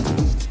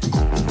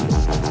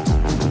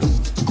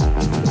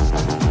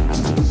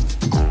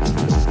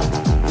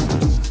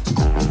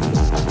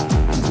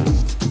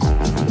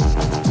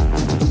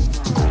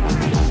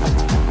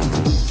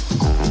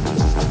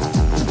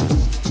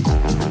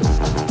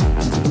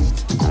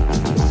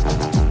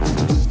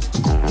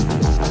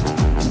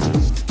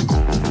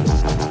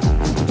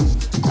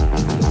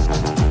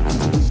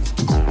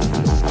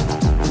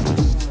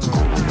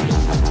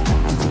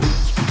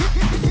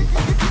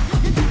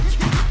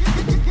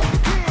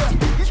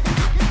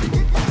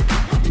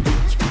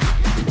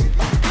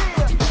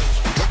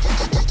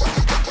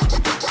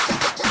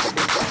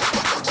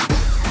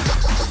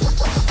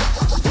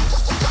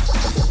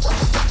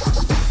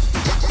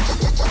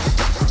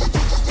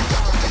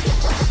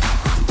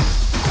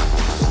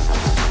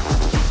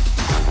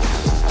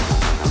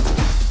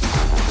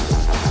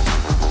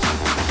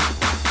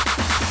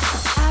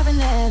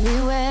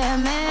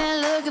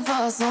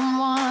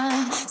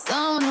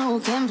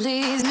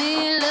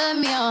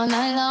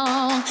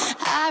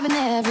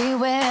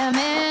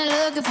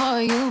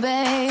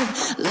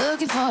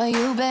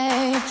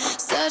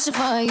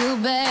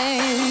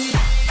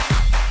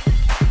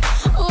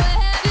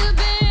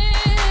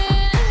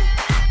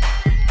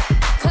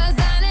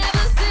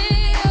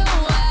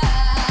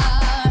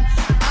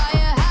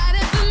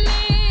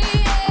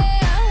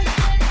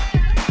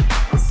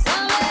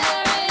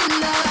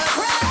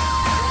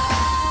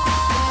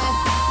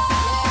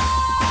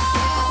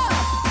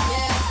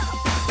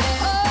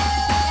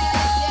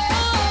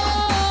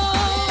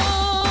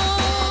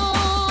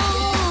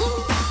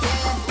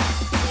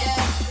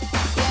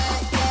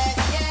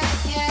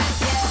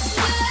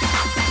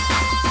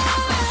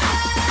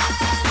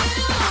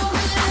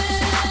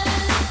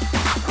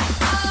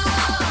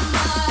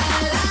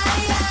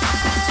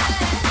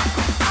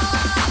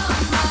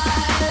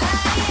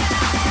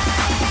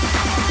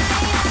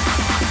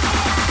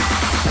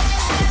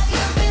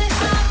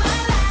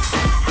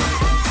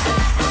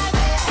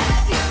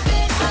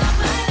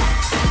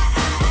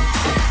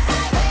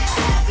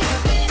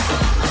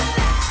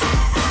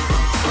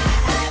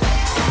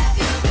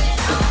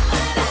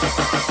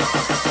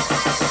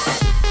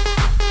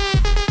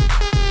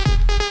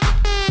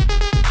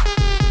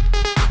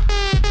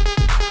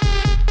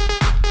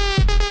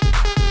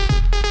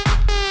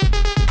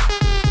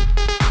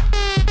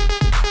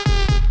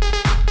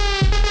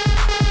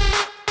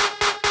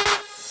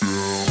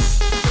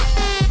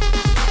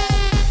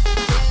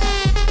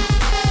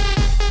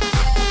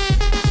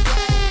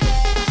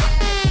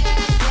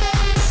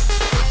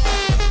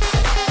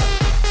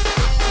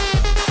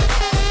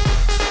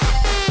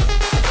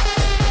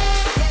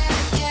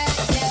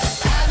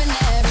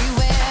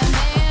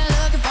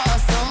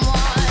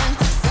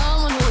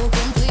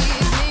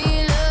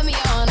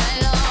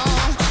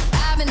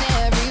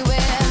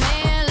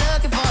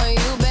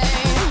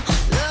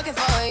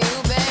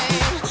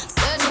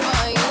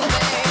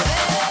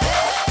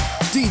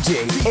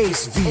 DJ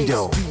Ace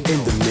Vito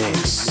in the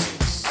mix.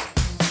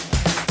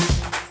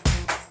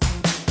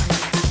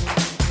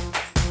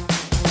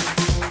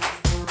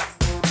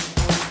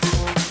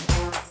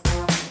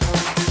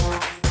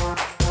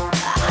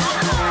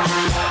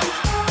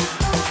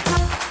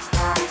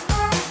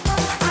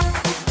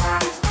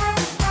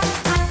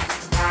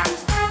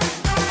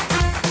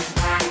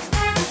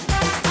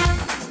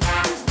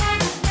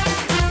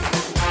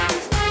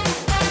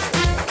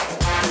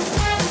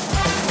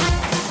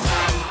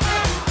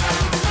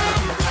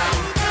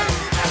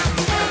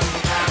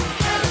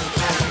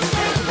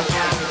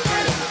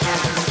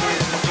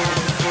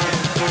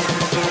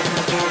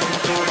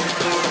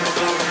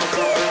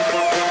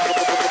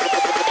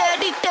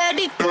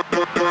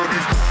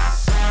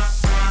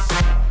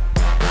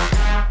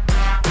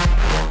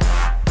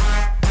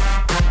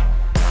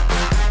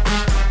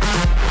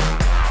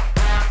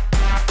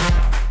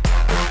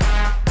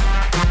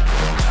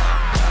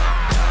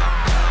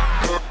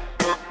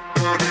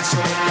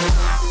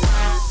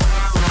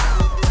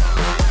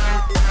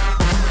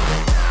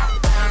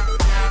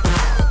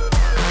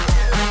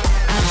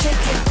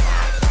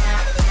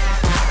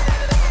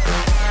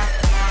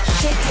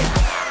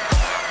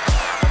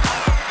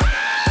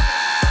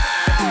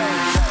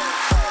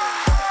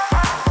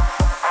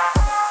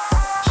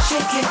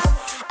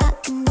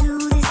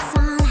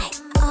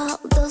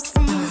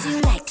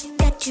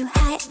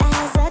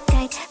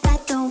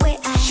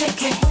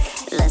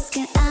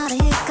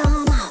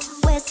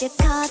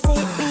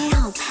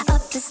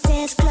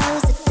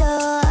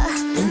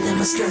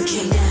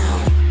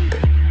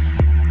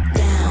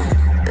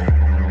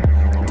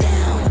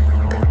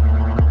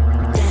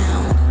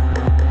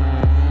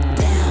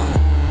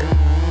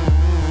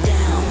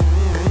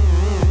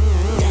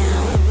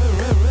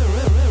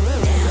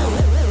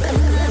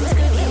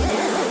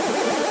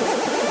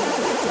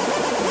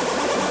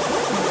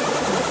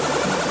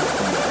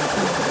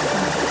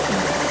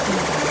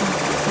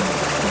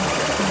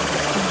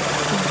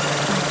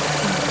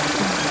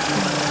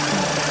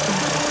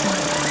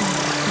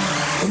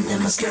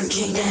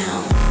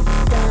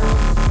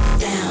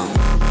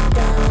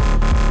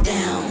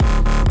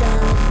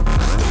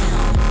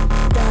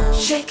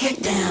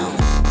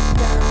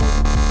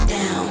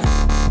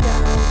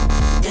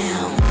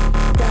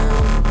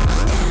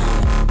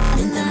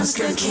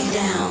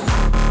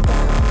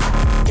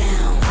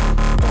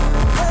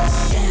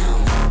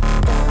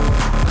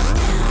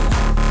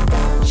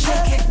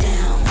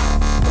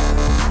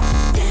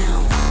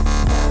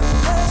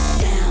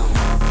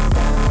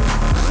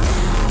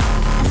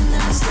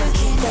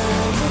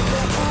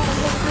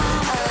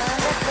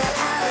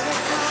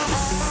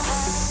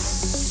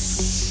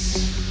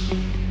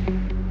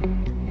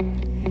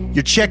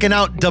 You're checking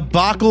out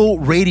Debacle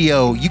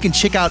Radio. You can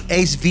check out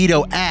Ace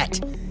Vito at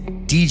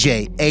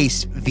DJ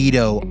Ace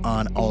Vito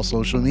on all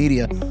social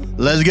media.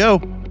 Let's go.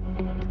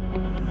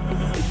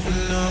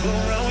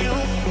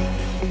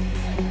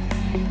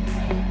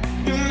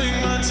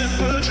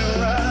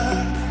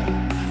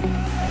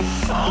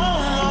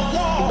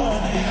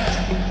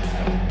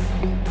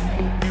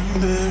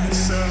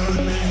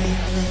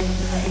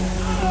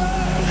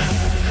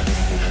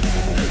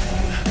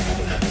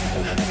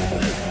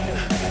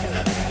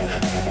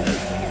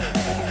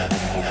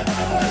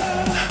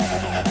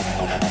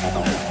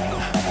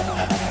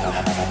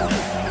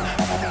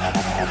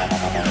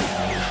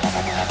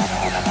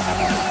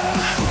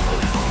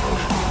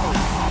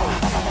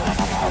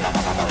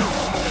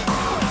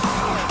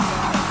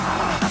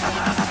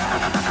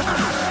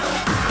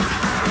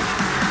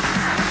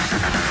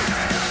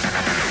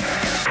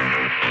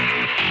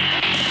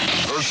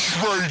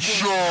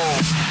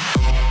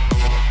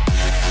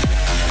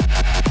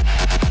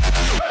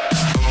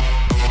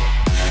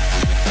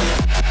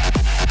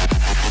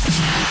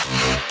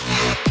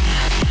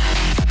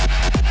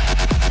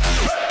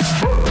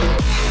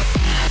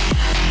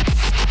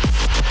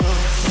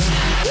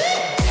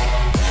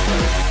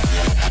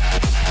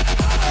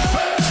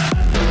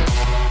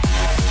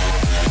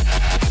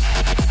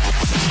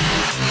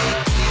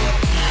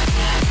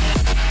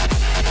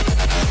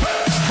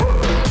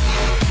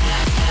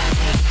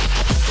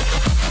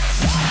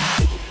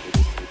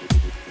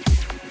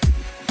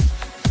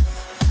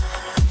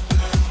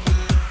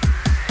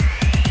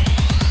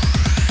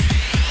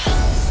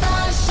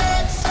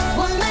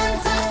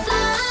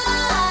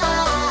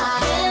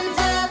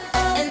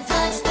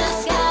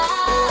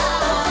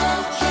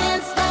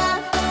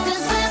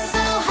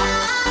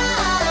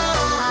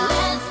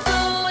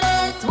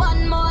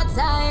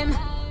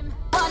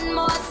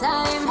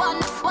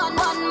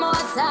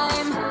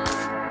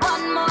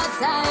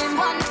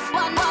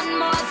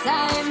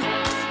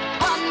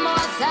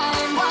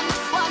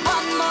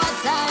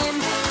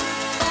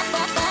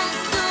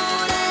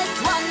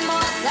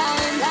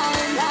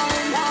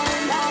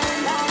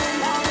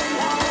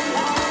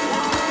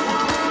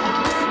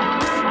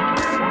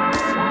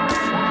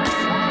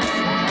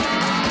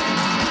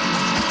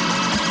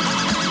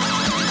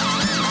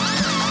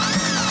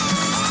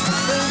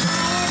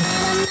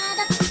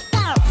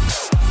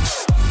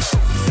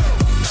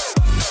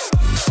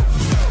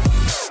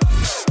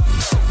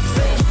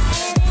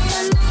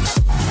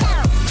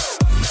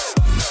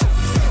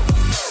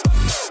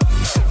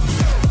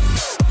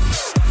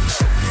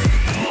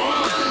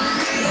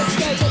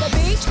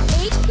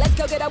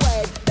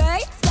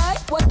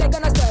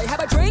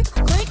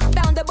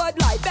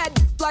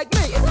 like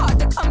me, it's hard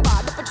to come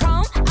by. The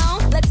Patron,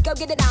 let's go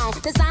get it on.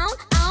 The sound,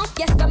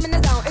 yes, I'm in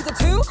the zone. Is it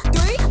 2,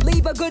 3?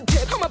 Leave a good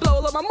tip. I'ma blow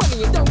all of my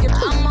money and don't give two.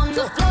 I'm on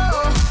the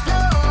floor,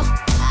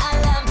 I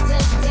love to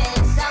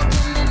dance, so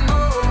give me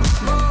more,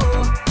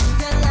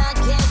 till I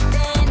can't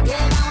stand.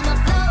 Get on the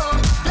floor,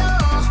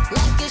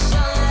 like it's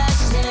your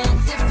last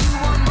chance. If you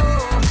want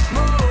more,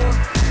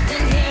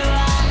 then here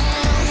I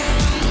am.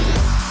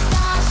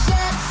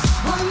 Starships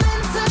were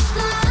meant to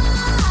fly,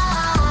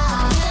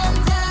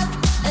 hands up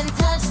and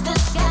touch the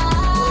sky.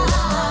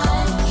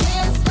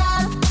 Can't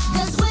stop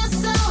 'cause we're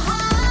so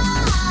high.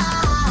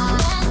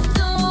 Let's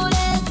do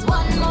this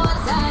one more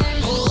time.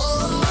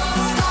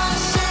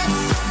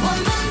 Starships were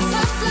meant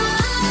to fly,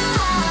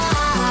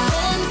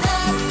 hands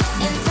up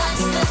and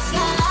touch the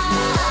sky.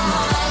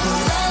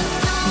 Let's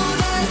do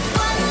this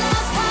one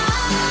last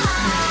time.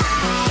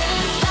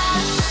 Can't stop.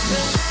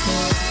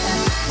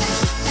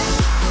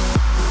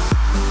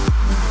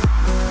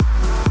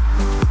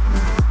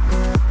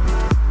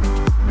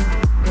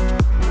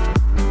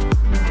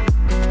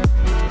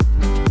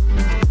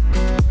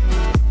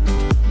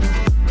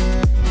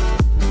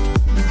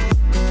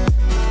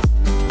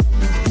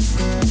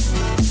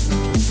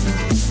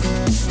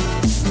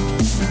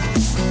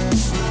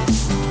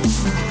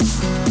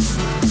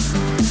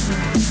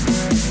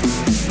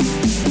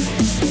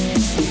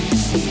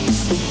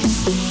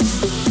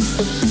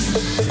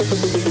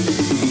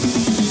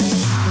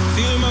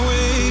 Feeling my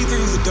way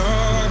through the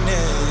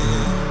darkness,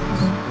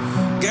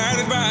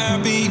 guided by a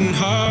beating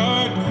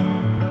heart.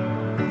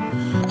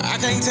 I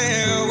can't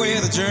tell where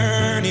the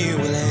journey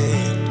will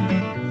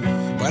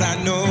end, but I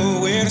know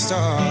where to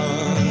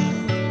start.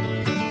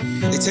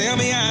 They tell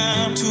me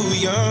I'm too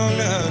young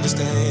to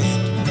understand.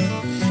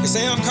 They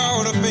say I'm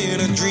caught up in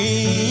a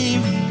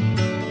dream.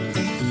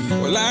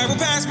 Well, life will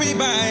pass me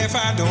by if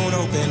I don't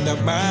open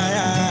up my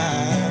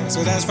eyes,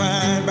 so that's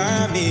fine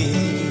by me.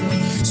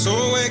 So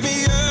wake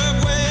me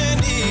up when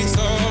it's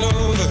all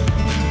over,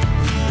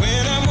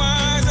 when I'm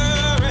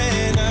wiser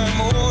and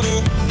I'm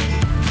older.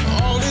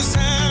 All this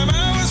time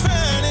I was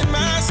finding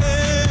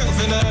myself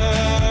and I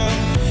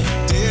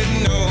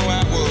didn't know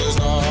I was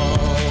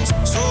lost.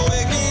 So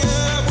wake me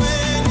up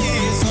when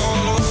it's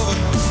all over,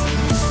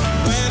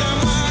 when I'm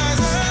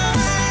wiser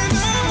and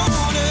I'm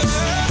older.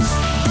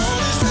 All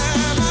this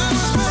time I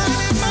was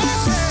finding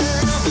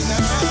myself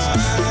and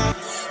I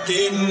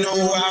didn't know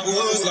I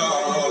was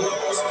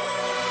lost.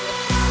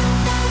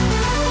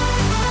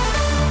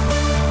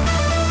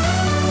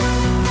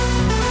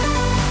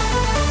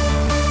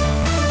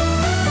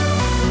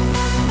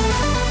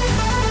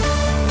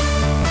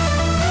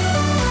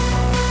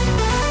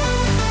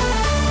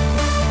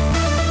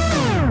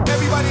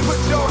 Everybody put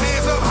your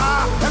hands up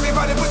high.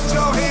 Everybody put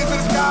your hands in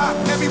the sky.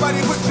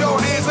 Everybody put your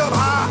hands up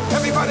high.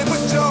 Everybody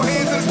put your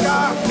hands in the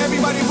sky.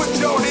 Everybody put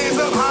your hands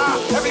up high.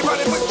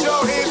 Everybody put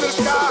your hands in the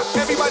sky.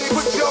 Everybody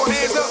put your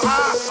hands up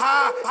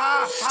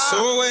high.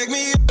 So wake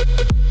me up.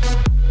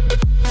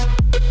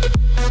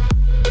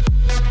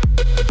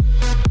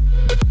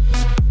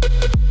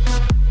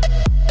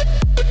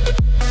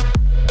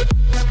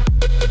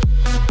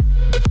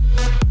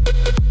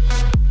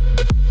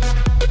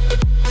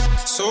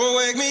 So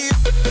wake me up.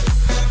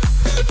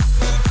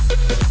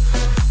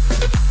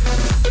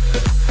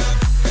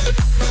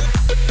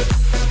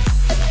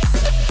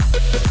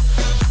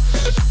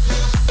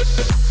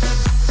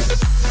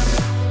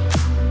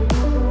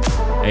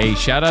 Hey,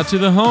 shout out to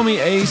the homie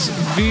Ace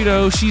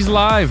Vito. She's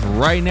live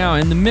right now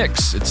in the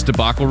mix. It's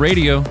Debacle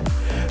Radio.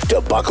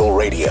 Debacle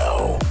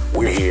Radio.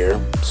 We're here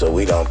so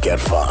we don't get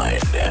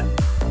fined.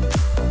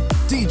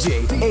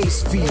 DJ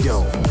Ace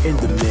Vito in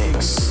the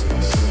mix.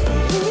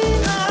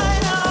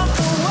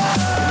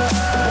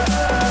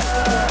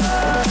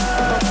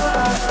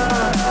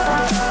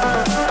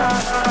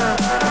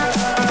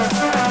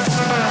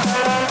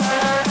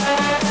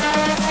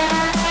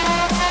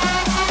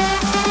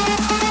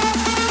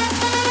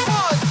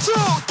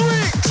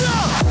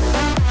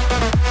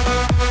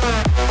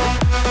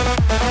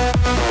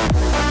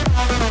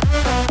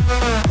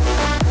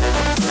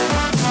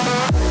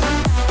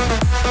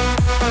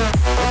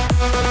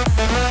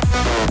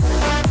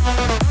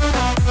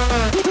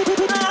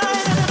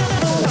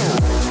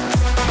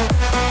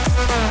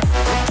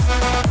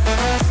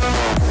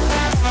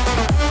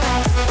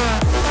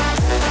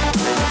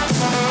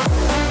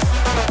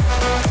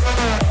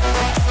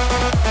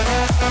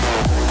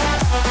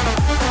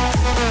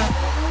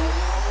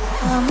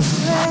 I'm a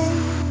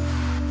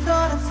slave,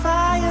 Lord of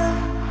fire.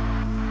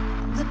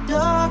 I'm the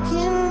dark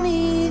in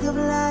need of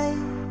light.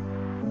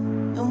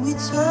 And we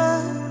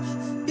touch,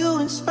 you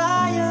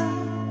inspire.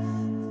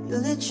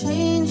 Feel it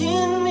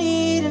changing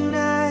me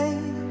tonight.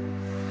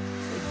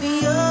 Take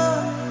me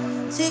up,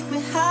 take me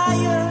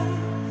higher.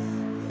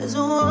 There's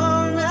a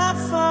world not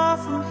far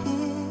from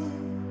here.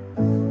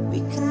 We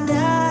can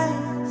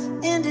dance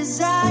in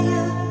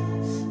desire,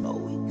 or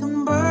we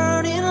can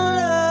burn in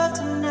love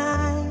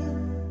tonight.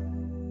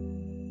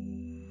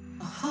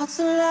 Our hearts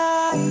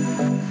alive,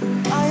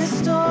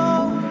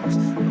 firestorms,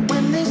 and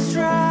when they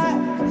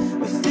strike,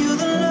 we feel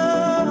the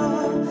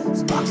love.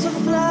 Sparks will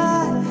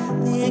fly,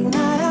 they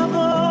ignite our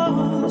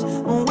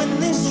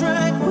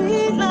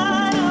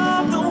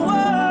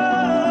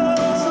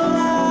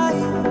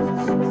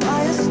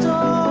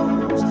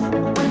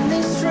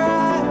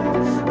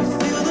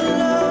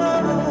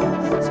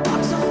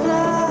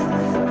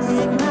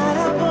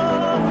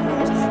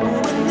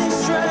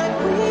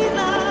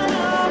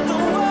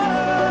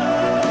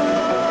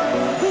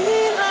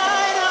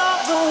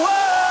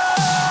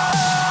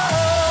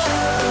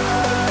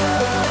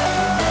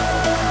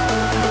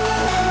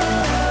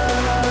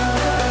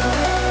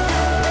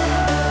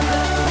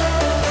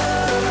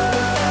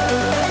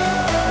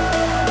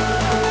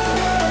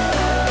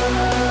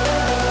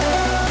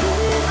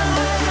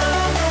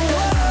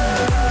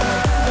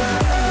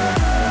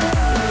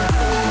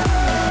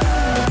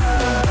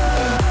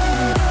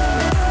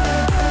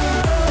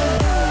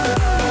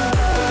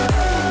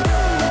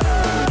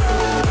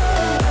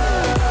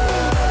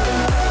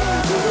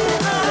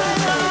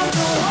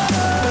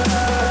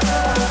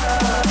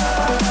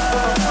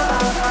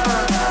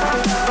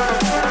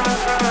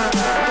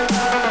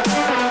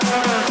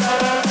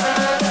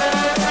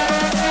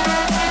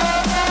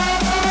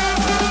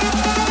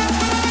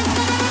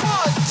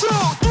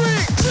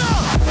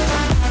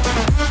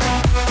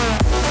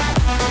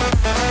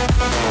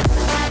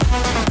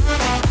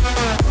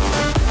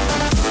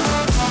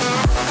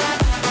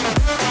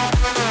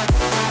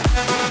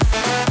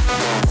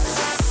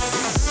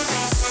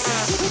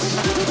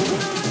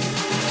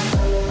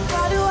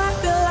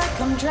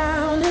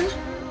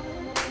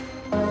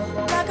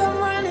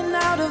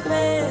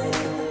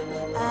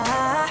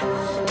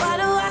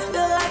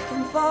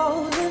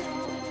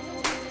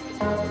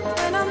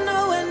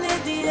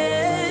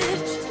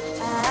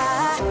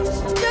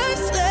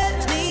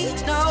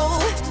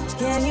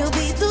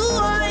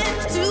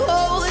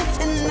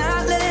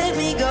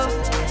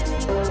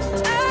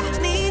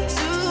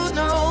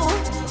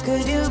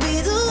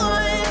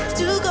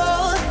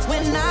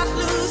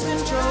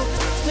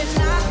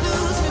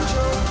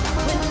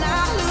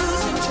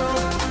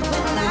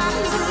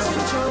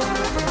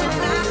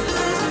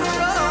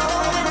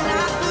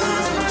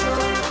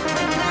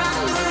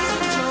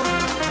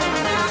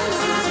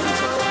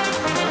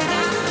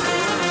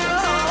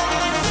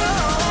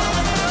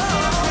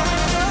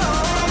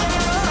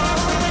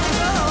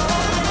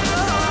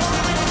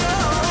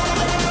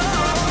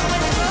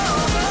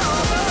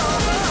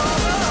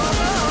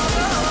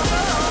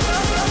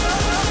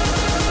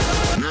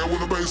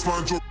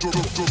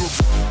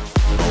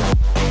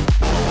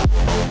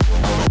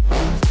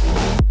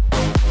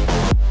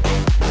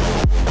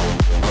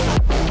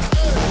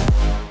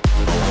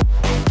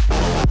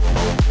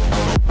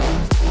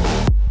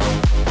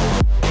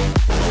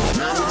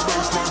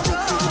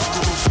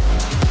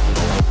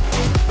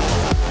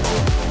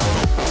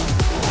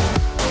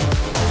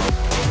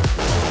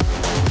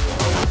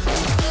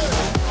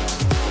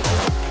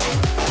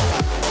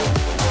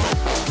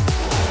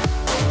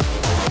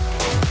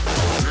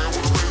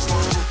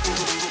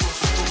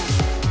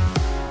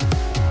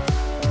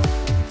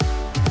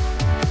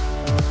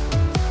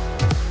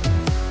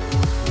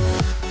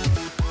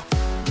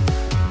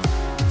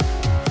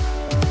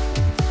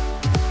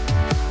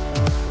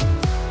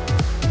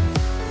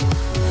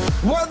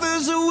Well,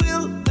 there's a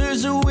will,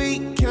 there's a way,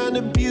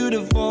 kinda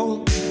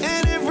beautiful.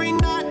 And every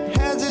night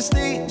has its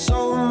day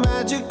so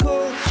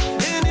magical.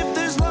 And if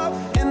there's love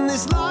in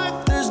this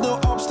life, there's no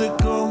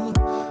obstacle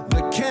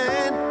that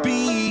can't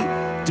be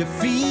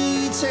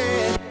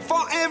defeated.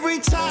 For every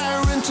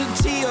tyrant, a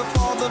tear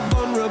for the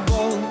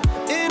vulnerable.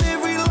 In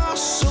every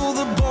loss, so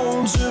the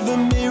bones of a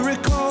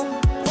miracle.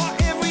 For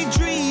every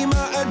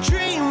dreamer, a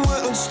dream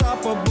we're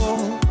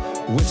unstoppable.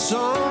 With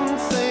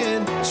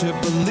something to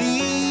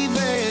believe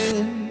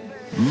in.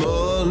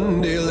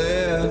 Monday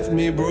left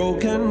me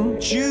broken.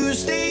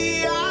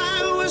 Tuesday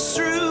I was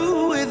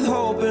through with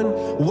hoping.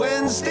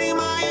 Wednesday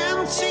my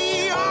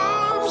empty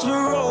arms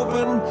were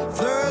open.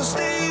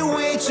 Thursday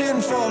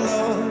waiting for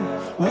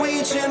love,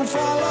 waiting for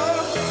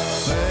love.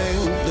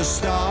 Thank the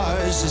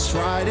stars it's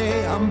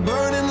Friday. I'm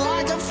burning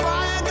like a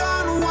fire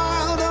gone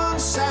wild on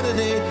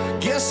Saturday.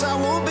 Guess I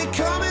won't be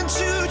coming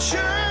to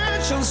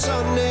church on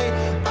Sunday.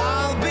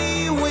 I'll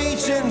be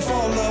waiting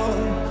for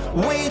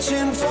love,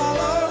 waiting for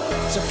love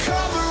to come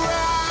around.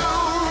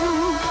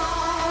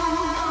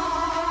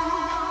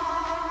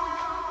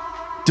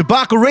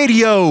 Debacle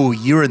Radio,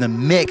 you're in the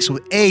mix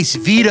with Ace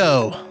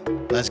Vito.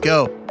 Let's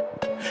go.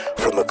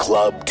 From the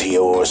club to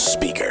your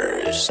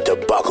speakers,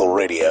 Debacle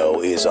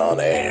Radio is on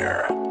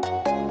air.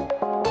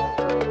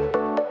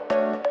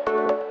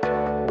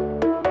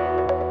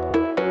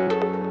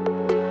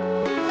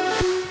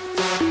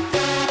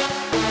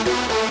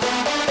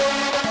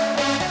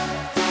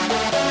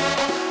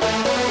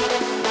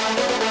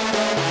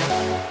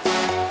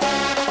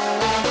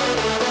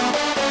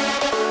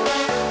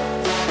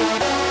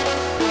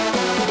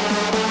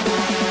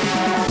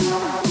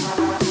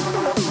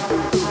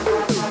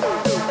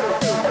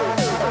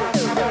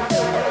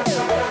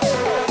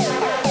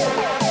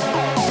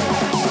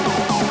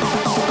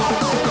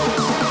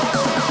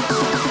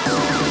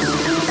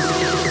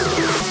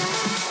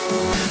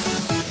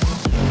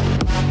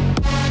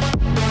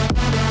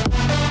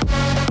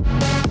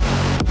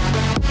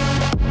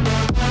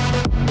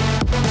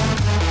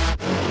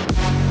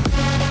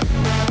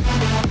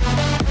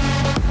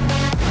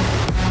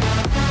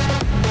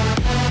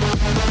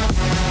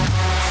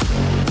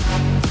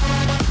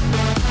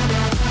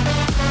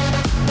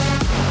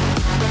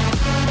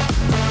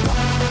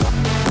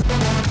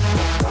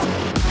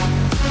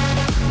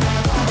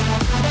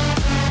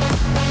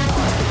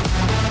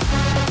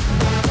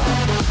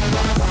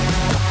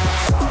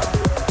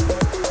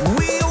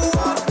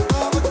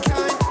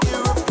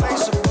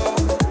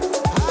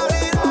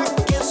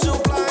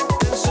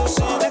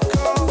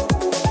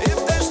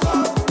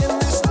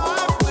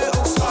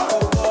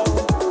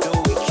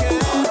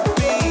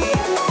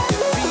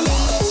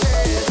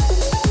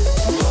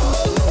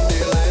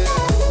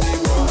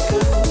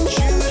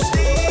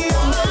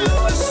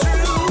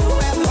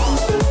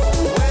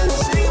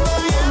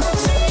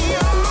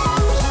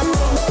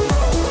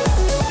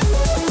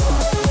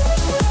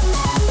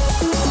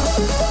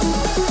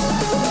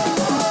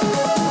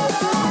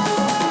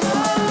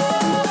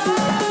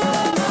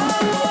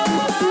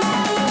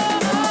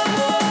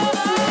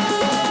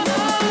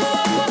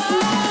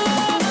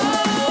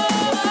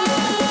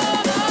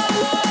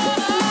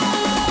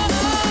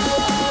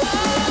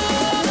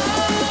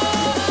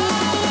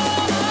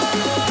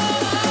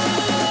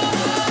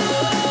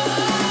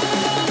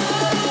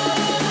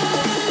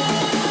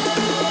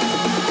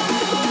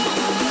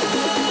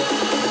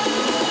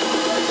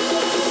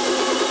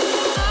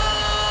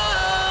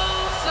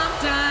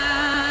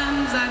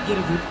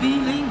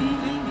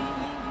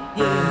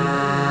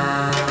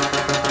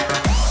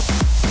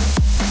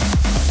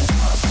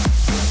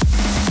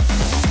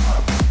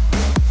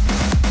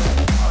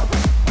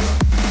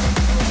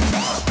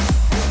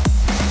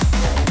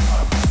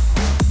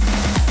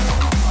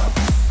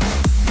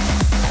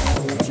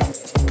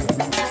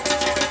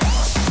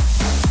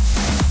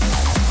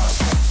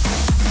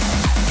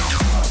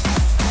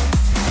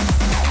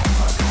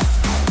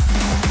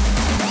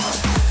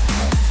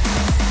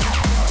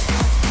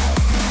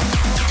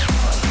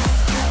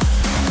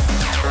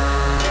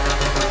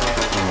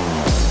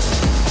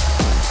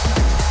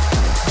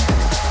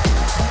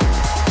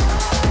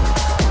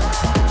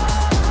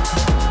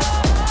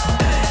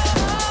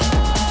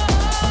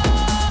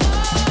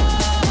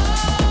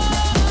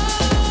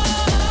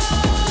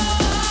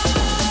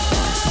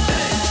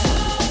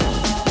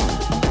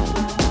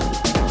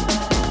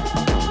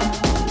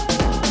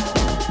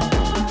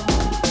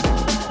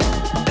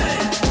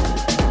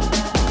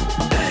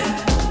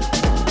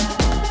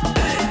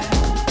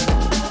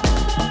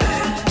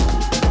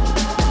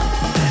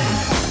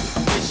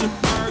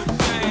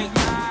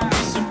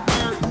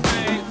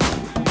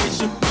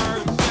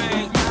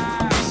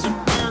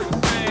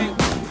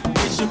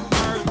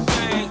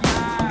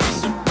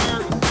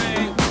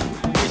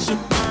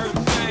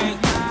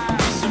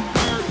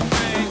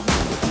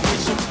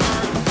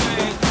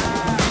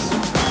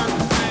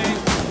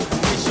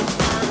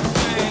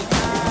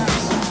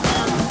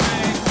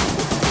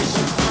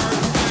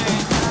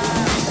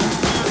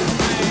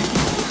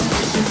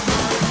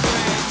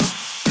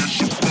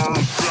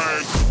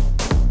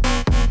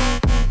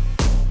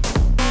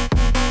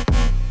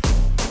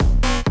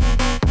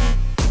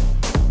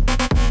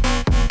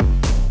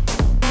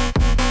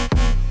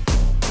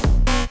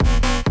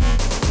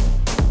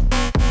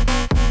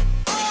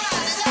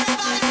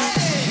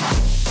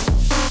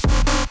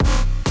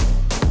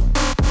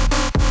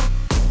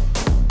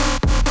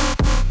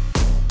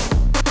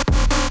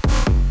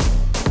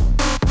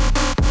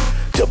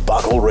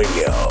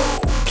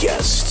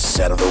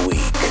 of the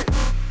week.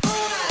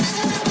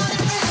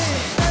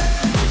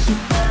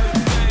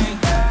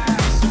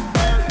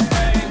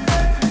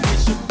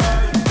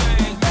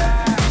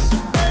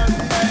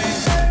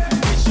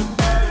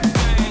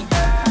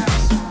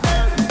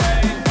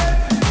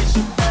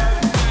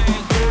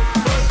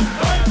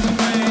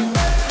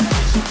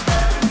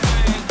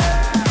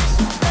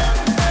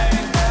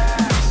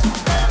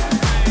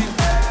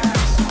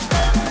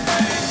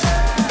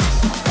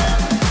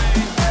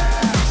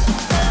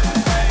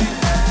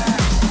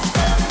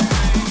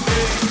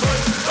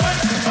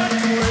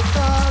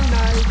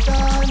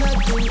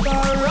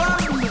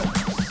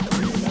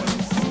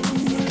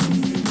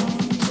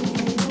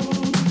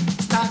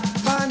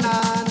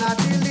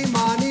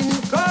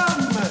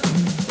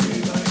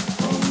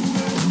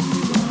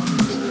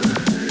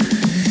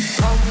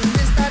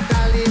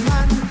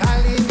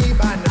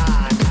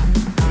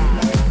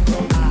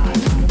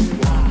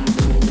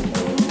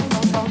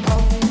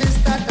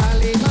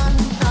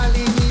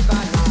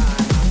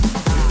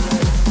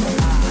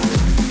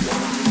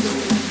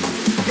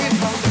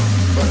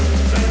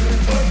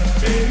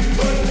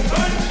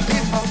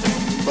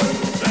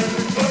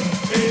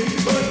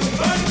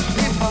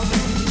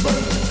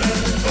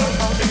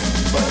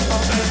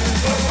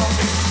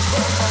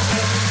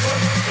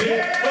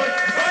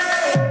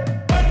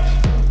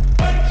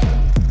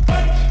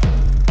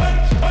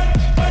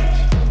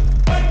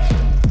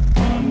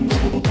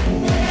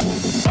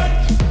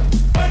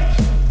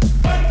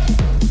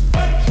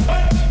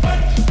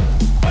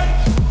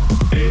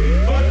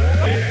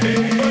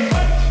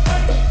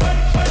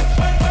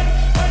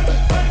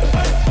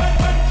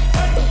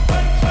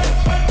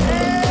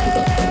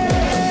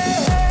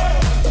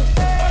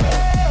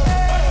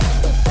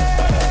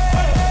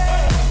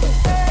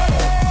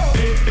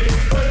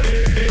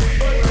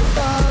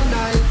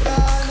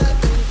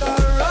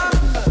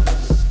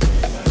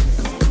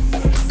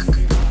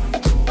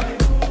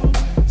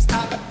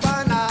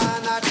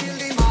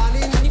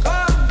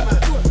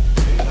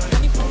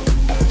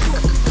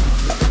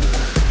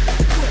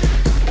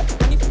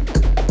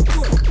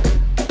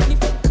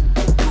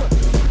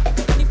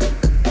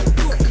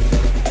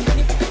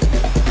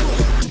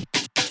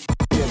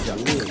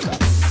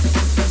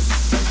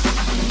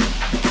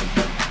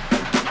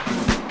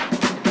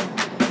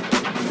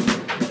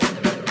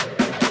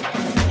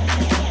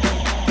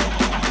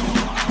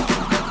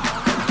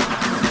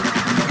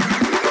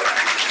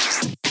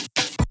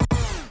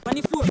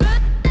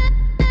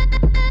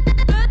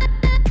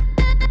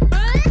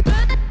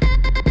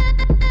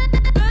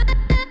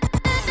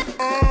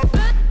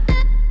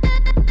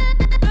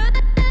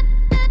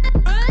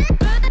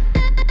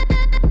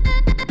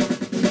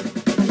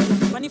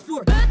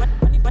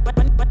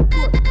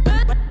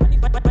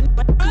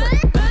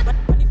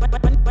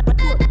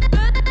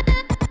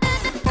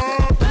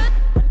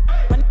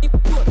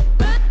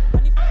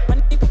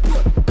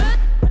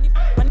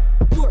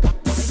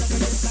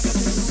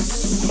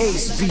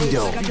 Ace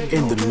Vito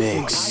in the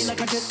mix.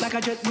 Like a jet, like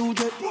a jet, blue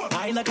jet.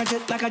 I like a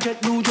jet, like a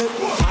jet, blue jet.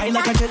 I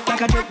like a jet,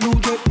 like a jet, blue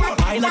jet.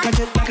 I like a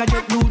jet, like a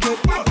jet, blue jet.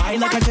 I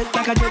like a jet,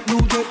 like a jet,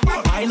 blue jet.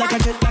 I like a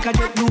jet, like a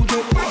jet, blue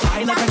jet. I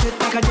like a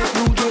jet, like a jet,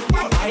 blue jet.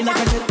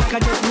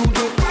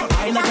 I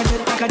like a jet,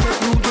 like a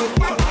jet, blue jet.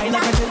 I like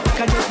a jet, like a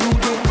jet,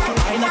 blue jet. I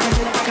like a jet,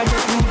 like a jet, blue jet.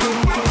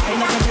 I like a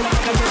jet, like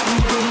a jet, blue jet.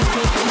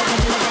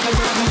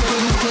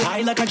 I like a jet, like a jet, blue jet.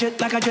 I like a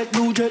jet, like a jet,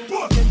 blue jet.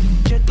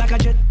 Jet like a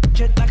jet,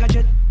 jet like a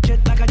jet,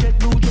 jet like a jet,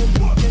 blue jet.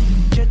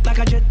 Jet like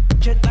a jet,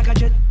 jet like a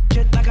jet,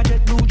 jet like a jet,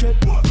 blue jet.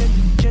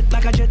 Jet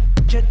like a jet,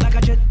 jet like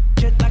a jet,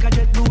 jet like a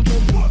jet, blue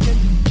jet.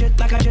 Jet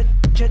like a jet,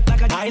 jet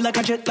like a jet. I like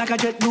a jet, like a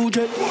jet, blue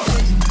jet.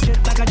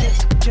 Jet like a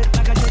jet, jet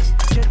like a jet,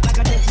 jet like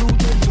a jet, blue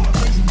jet.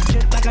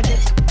 Jet like a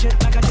jet,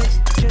 jet like a jet,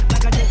 jet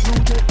like a jet,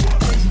 blue jet.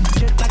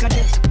 Jet like a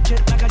jet,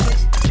 jet like a jet,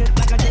 jet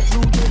like a jet,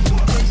 blue jet.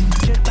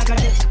 Jet like a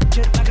jet,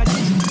 jet like a jet.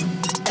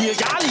 Dear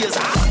Jolly is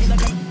high.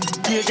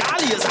 Dear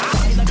Jolly is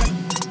high.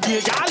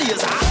 Dear Jolly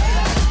is high.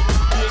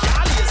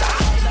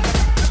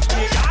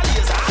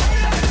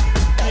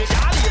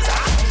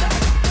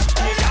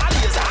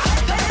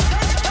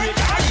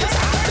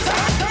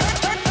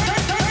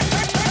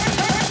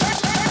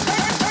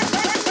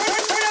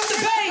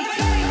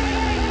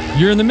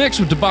 You're in the mix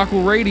with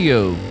Debacle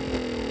Radio.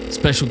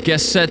 Special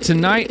guest set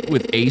tonight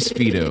with Ace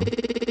Vito.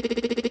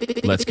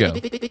 Let's go.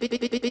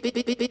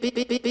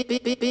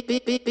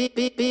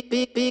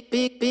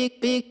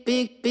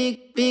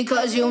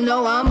 Because you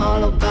know I'm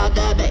all about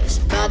that bass,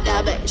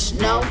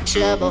 no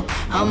trouble.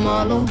 I'm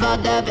all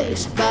about that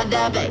bass,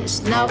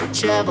 no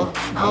trouble.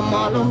 I'm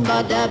all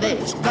about that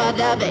bass,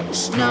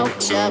 no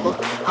trouble.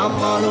 I'm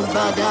all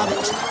about that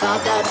bass.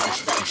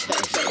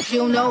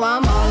 You know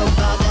I'm all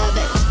about that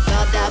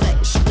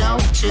bass, no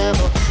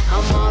trouble.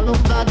 I'm all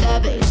about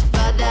that bass,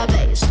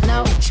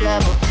 no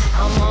trouble.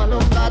 I'm all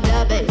about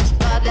that bass,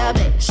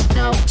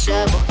 no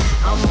trouble.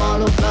 I'm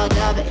all about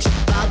that bass,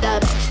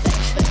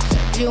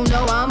 You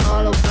know I'm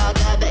all about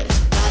that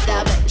bass,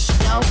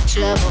 no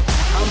trouble.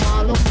 I'm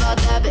all about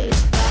that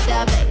bass,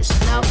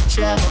 no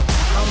trouble.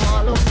 I'm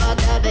all about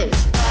that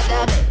bass,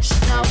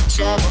 no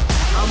trouble.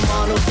 I'm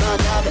on a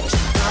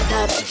database.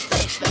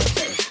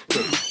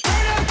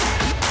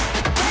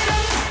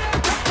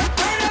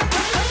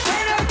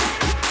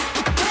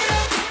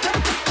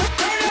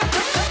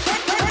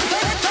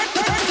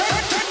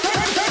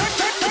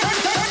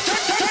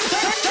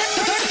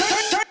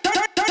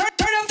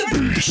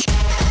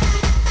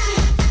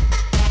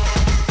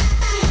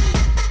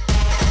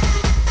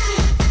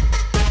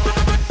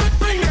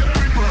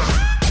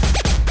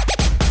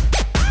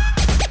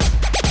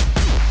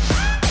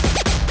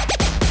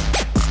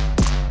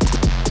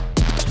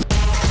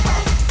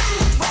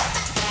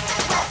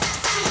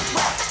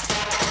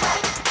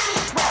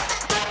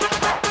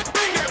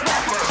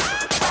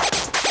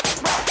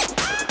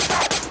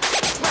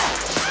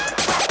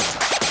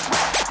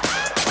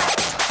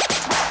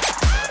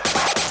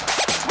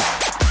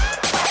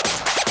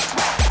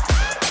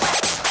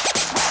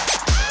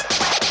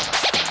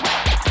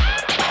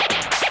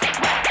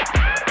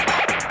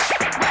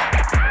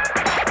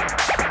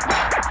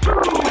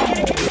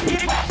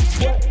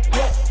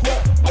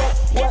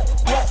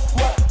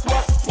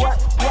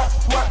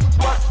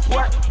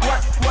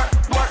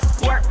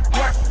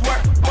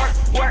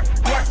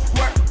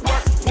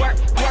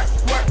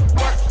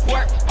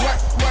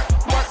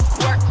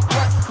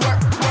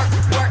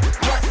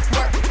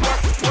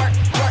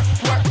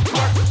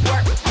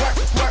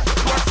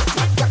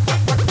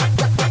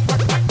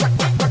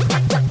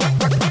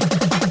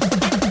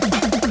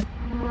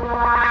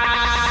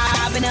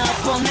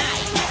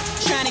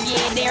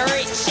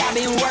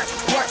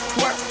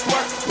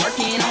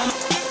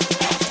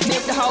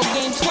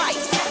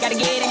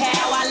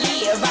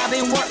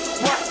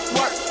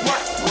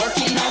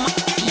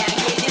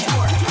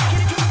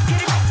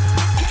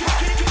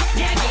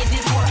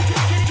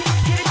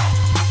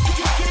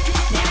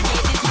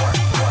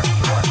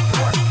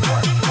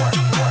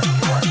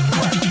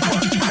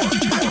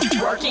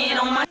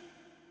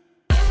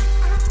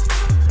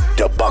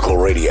 Debacle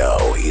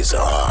Radio is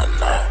on.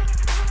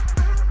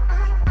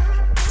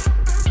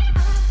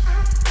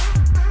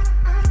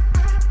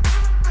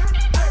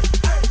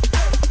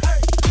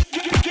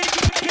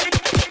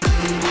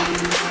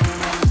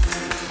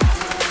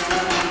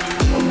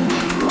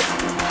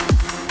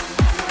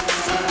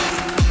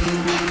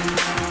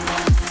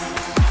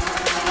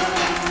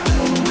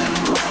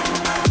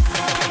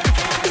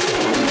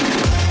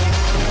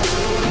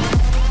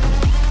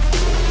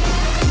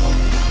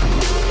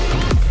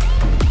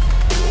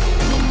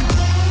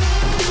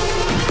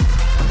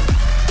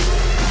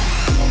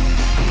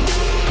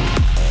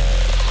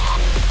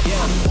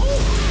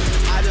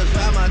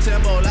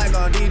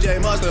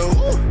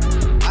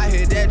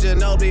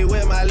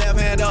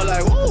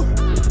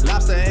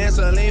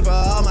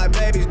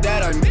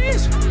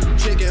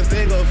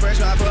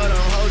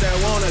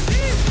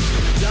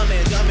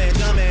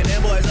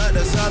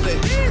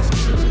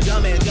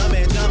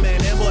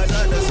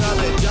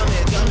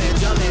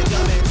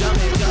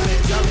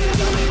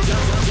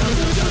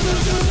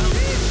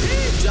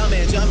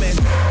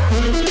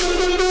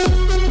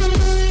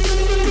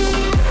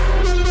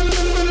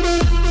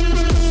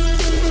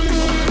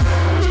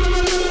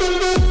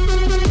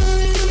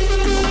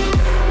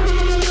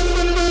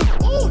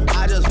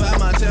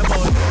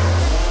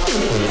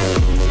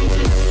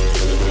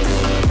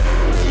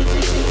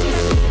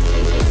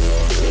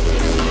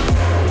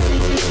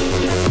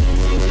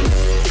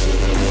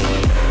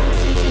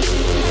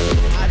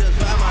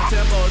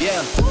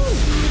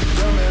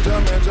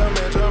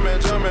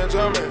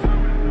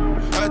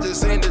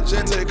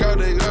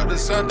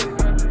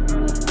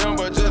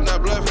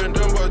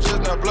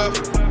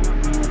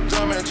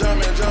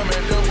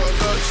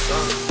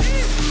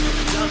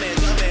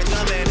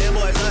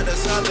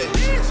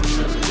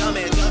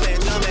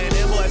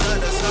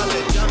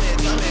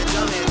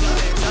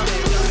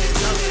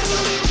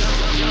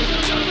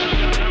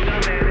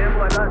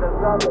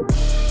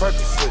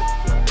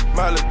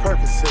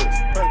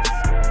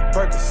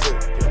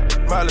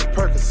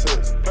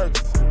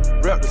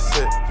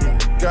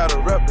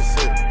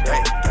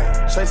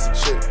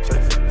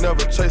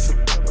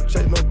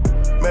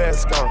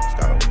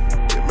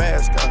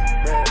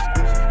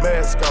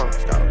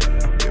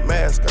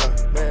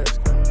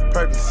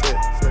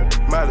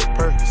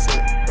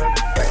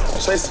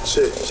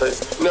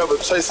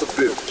 Chase a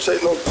bitch,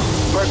 shake no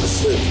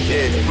Percocet,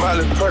 yeah,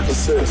 Miley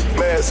Percocet,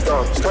 mask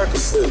on,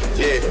 Percocet,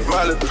 yeah,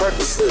 Miley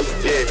Percocet,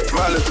 yeah,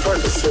 Miley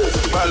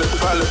Percocet, Miley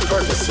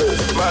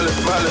Percocet, Miley.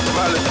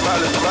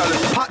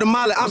 Pop the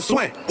Miley, I'm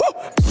swing.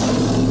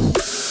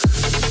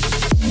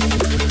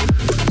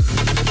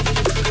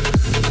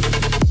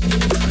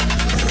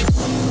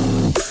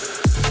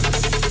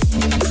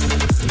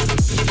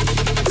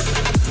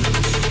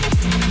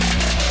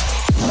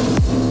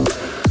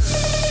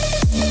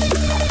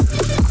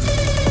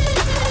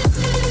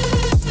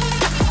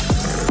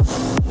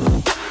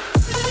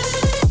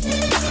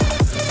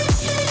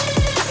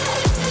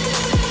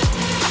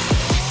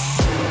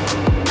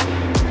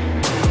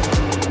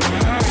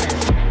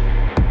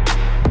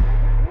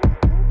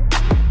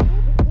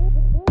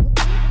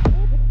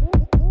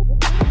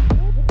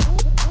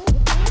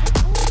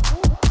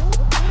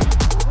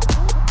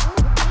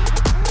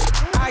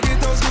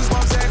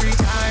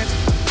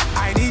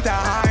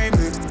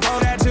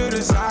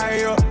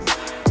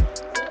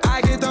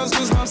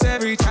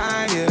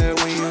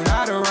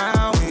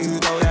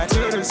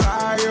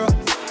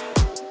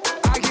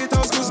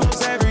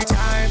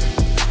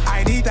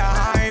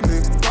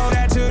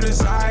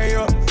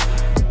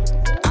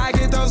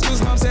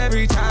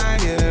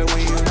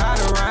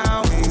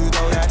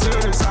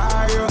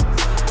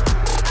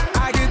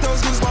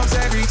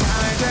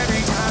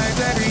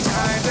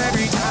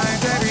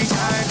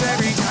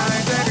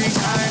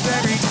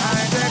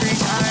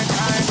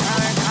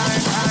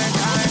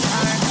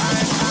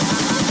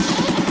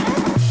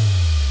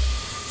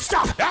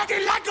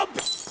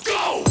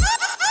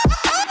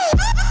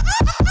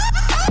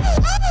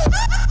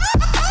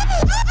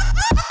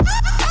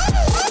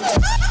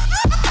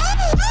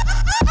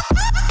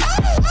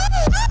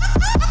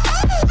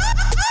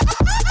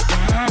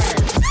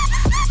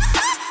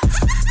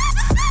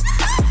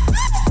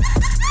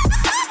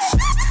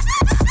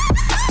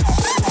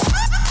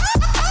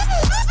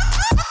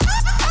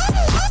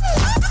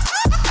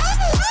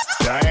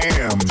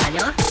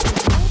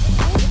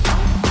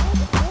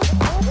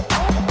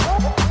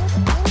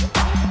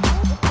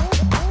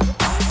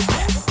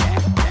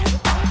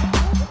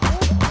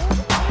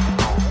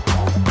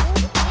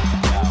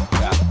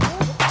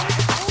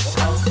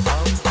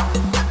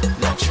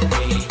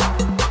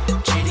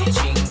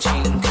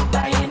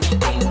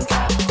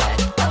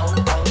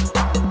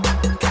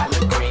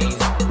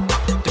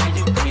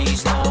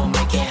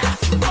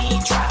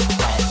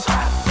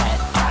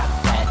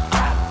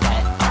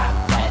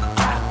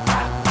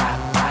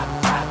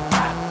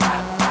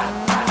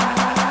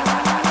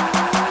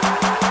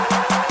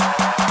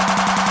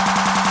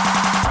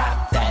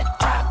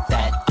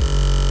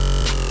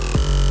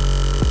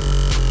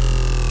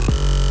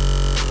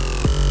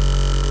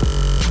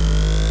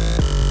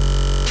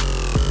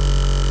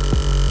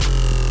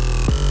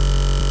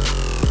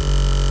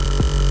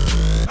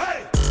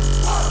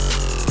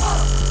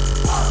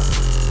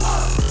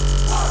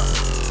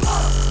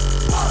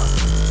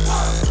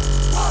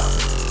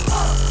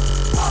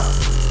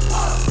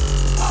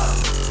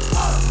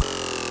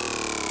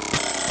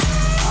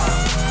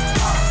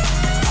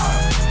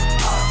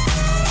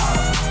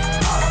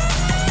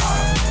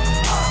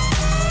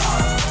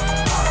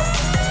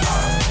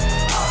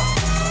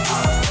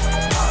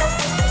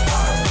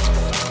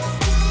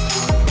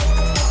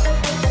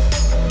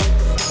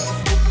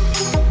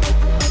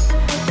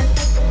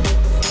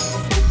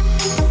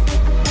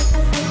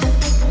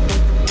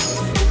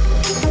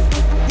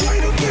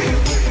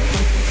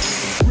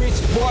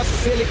 boy,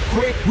 silly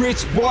quick.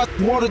 Rich boy,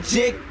 water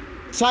jig.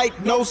 Tight,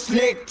 no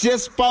slick.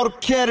 Just bought a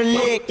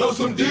Cadillac. Throw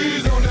some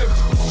D's on that.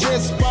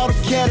 Just bought a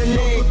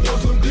Cadillac. Throw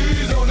some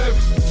D's on that.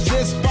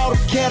 Just bought a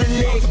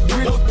Cadillac.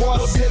 Rich boy,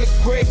 silly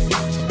quick.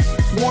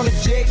 Wanna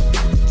jig.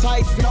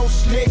 Tight, no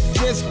slick.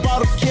 Just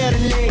bought a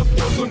Cadillac.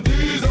 Throw some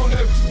D's on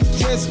that.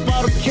 Just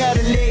bought a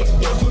Cadillac.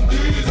 Throw some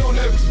D's on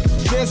that.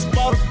 Just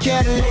bought a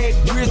Cadillac.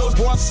 Rich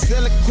boy,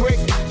 silly quick.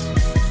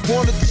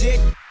 Wanna jig.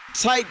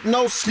 Tight,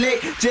 no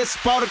slick.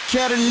 Just bought a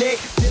Cadillac.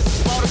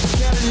 Just bought a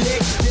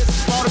Cadillac.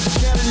 Just bought a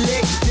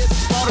Cadillac.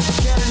 Just bought a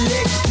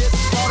Cadillac. Just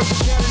bought a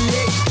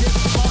Cadillac.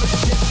 Just bought a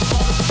Cadillac.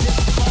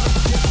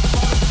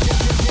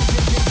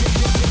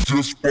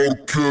 Just bought a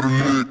Cadillac.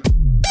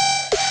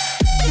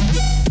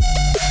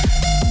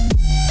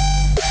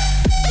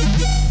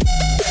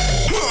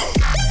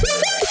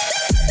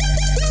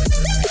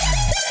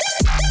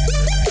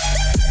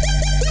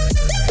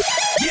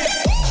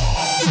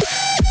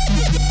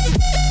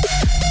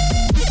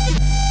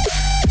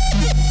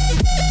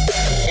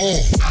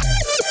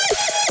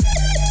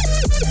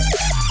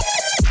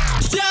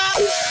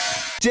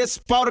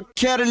 Just bought a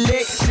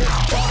Cadillac.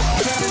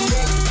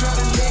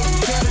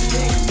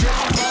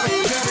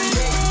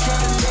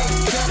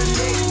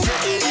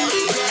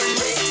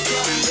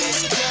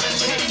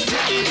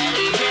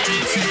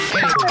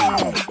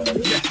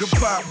 The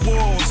pop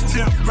walls,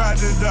 temp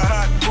rider, the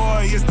hot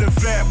boy is the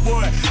fat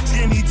boy.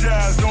 Skinny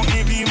ties, don't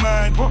envy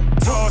mine.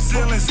 Tall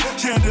ceilings,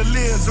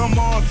 chandeliers, I'm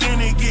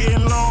authentic,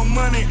 getting long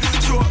money.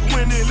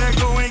 Short-winded, let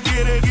go and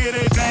get it,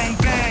 bang,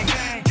 bang.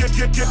 Catch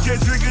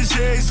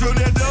ricochets from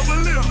that double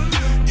lip.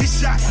 Get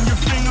shot in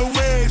your finger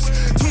waves.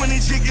 20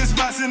 chicken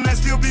spots and I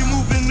still be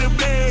moving the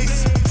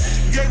base.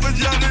 Gave a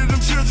job to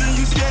them children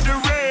you scared to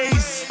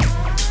raise.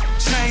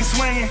 Chain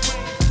swinging,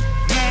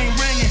 name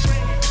ringing,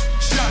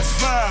 shots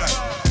fired.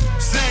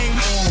 Same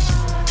move.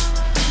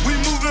 We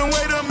moving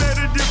weight, I'm at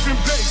a different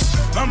pace.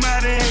 I'm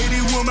out of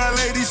Haiti with my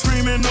lady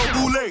screaming no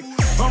boule.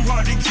 I'm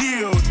hard to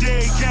kill,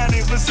 Day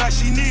County,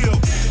 Versace Neal.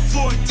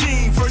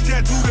 14, first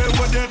tattoo that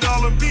was that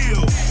dollar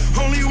bill.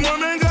 Only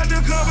woman got the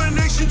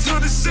combination to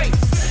the safe.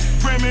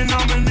 Grammy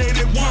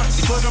nominated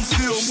once, but I'm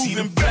still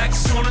moving back.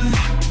 On a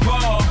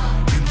ball,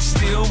 and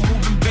still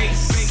moving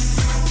bass.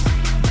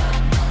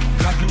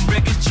 Got the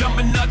record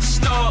jumping out the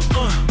star,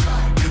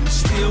 and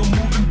still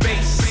moving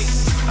bass.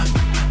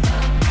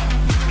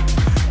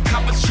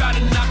 Copper try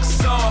to knock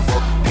us off,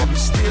 and we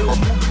still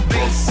moving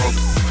bass.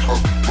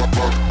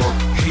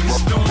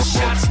 Haters throwing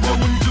shots,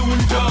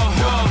 doing dog.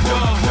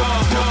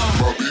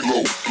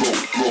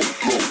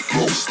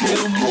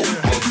 Still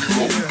moving.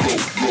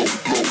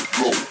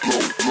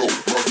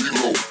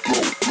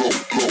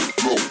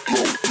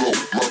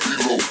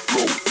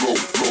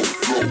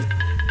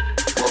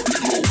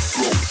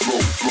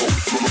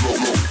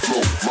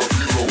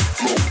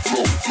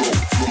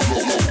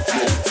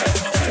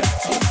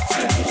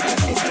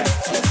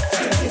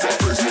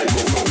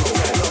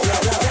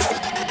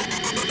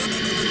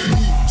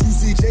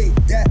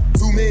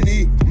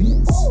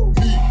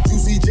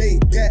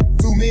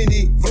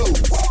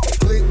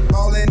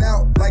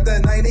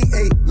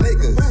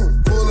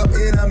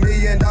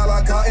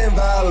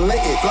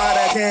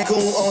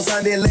 On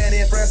Sunday, land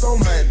in France on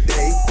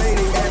Monday.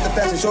 Fading at the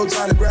fashion show,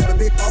 trying to grab a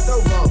bit off the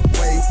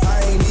runway.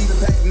 I ain't even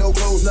packed no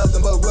clothes,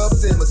 nothing but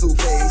rubbers in my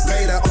suitcase.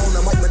 Made her on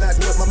the mic, but not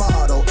with my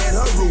motto and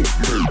her roommate.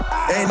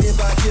 And if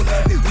I kill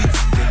her, then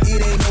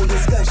it ain't no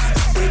discussion.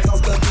 It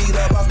costs a beat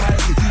up off my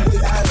nigga, you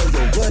way out of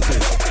your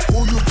budget.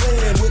 Who you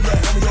playing with, the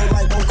homie, your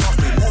life won't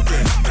cost me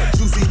nothing.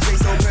 Juicy J,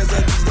 so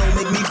presidents don't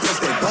make me press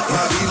that button.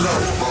 My beat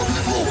low,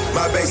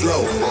 my bass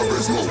low,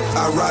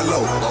 I ride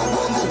low,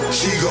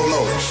 she go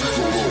low.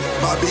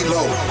 My beat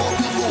low,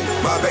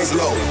 my bass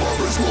low,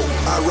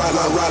 I ride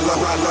low.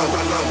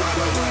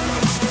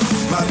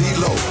 My beat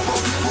low,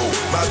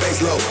 my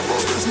bass low,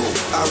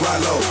 I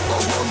ride low,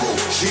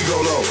 she go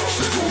low.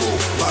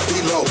 My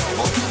beat low,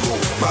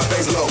 my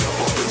bass low,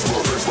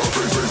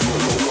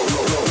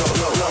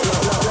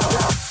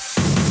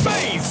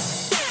 bass.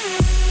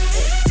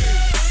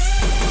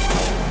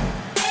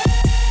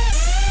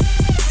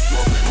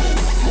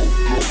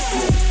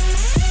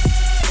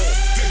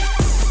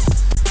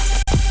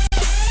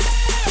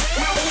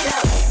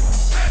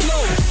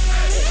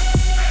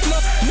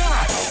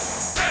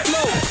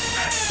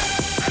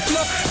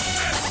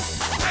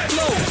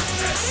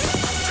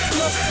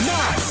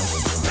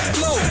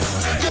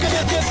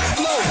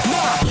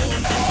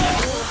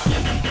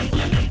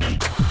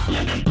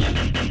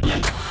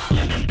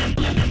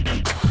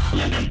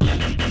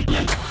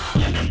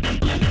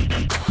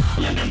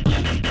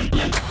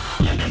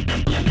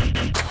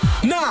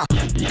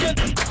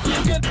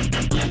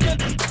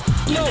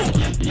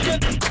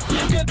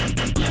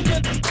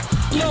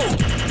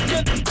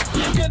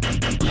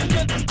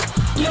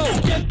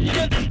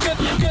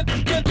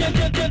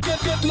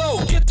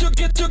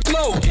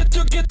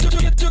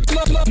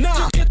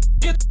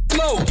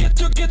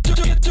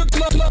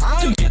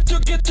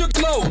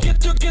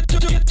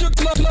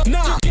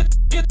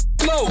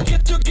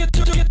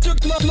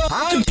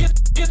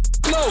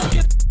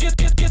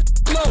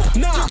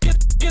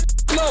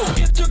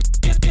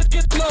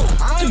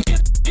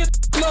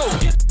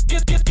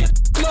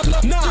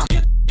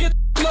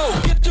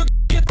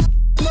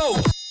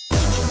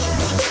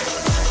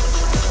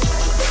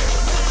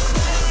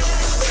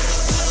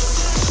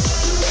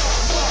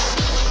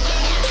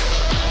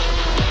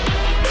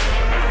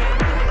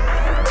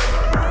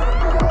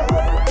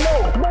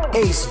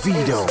 Ace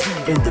Vito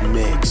in the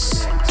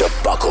mix.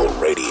 Debacle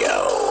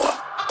Radio.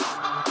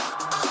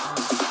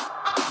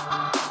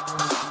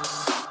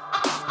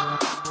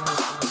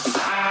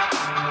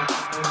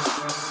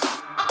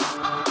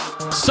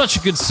 Such a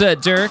good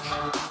set, Derek.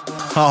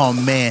 Oh,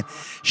 man.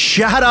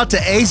 Shout out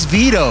to Ace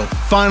Vito,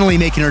 finally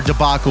making her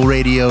Debacle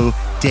Radio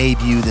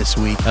debut this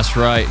week. That's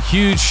right.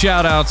 Huge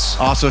shout outs.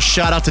 Also,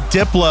 shout out to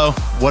Diplo.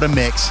 What a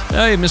mix.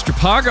 Hey, Mr.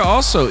 Paga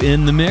also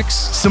in the mix.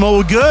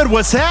 Samoa Good,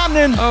 what's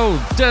happening?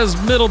 Oh, Des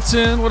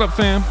Middleton. What up,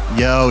 fam?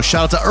 Yo,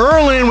 shout out to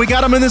Erlin. We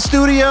got him in the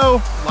studio,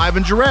 live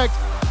and direct.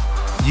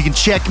 You can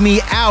check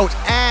me out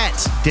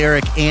at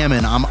Derek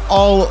Ammon. I'm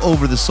all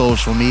over the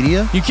social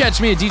media. You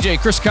catch me at DJ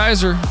Chris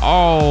Kaiser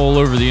all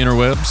over the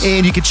interwebs.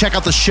 And you can check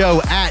out the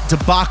show at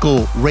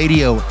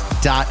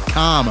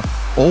debacleradio.com,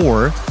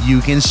 or you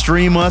can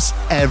stream us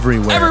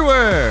everywhere.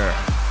 Everywhere!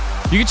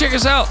 You can check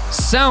us out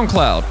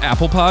SoundCloud,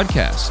 Apple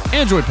Podcast,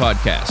 Android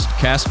Podcast,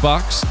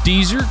 CastBox,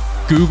 Deezer,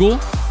 Google,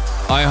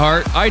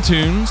 iHeart,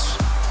 iTunes,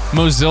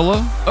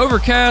 Mozilla,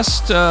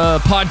 Overcast,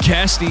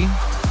 Podcasty,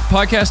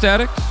 Podcast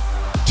Addict,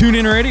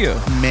 TuneIn Radio.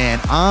 Man,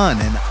 on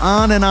and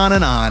on and on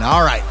and on.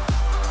 All right,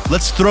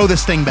 let's throw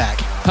this thing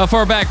back. How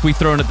far back we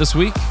throwing it this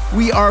week?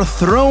 We are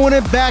throwing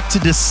it back to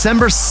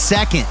December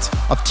 2nd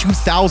of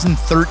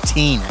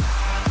 2013.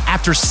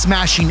 After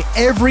smashing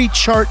every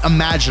chart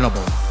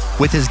imaginable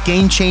with his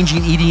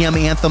game-changing EDM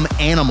anthem,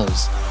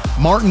 Animals,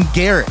 Martin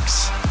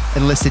Garrix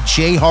enlisted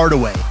Jay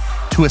Hardaway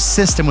to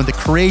assist him with the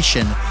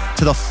creation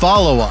to the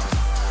follow-up,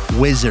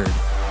 Wizard.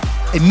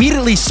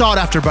 Immediately sought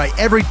after by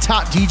every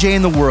top DJ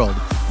in the world,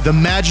 the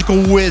Magical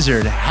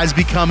Wizard has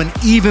become an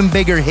even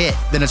bigger hit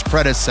than its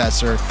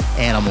predecessor,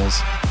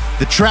 Animals.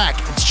 The track,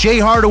 it's Jay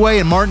Hardaway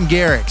and Martin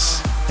Garrix,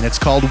 and it's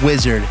called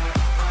Wizard.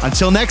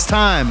 Until next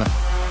time,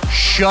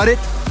 shut it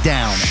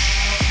down.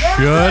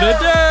 Shut it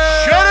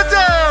down. Shut it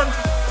down.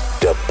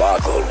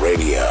 Debacle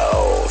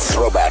Radio,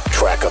 throwback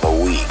track of the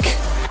week.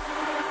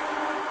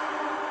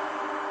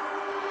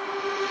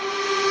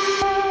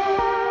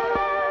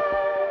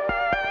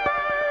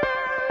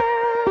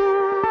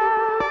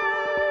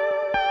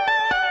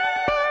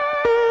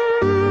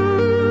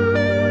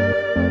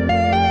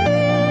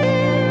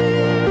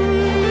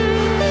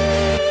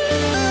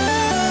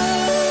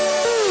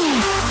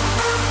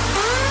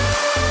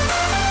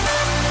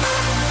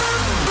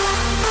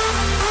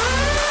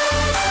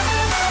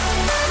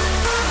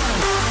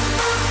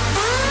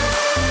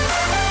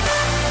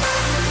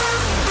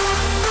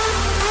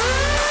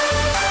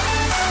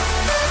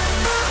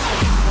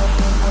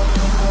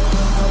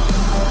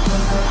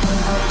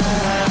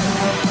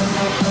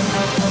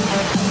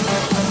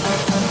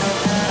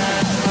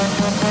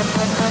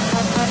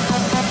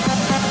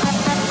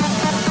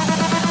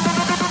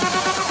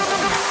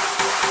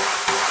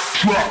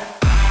 Drop.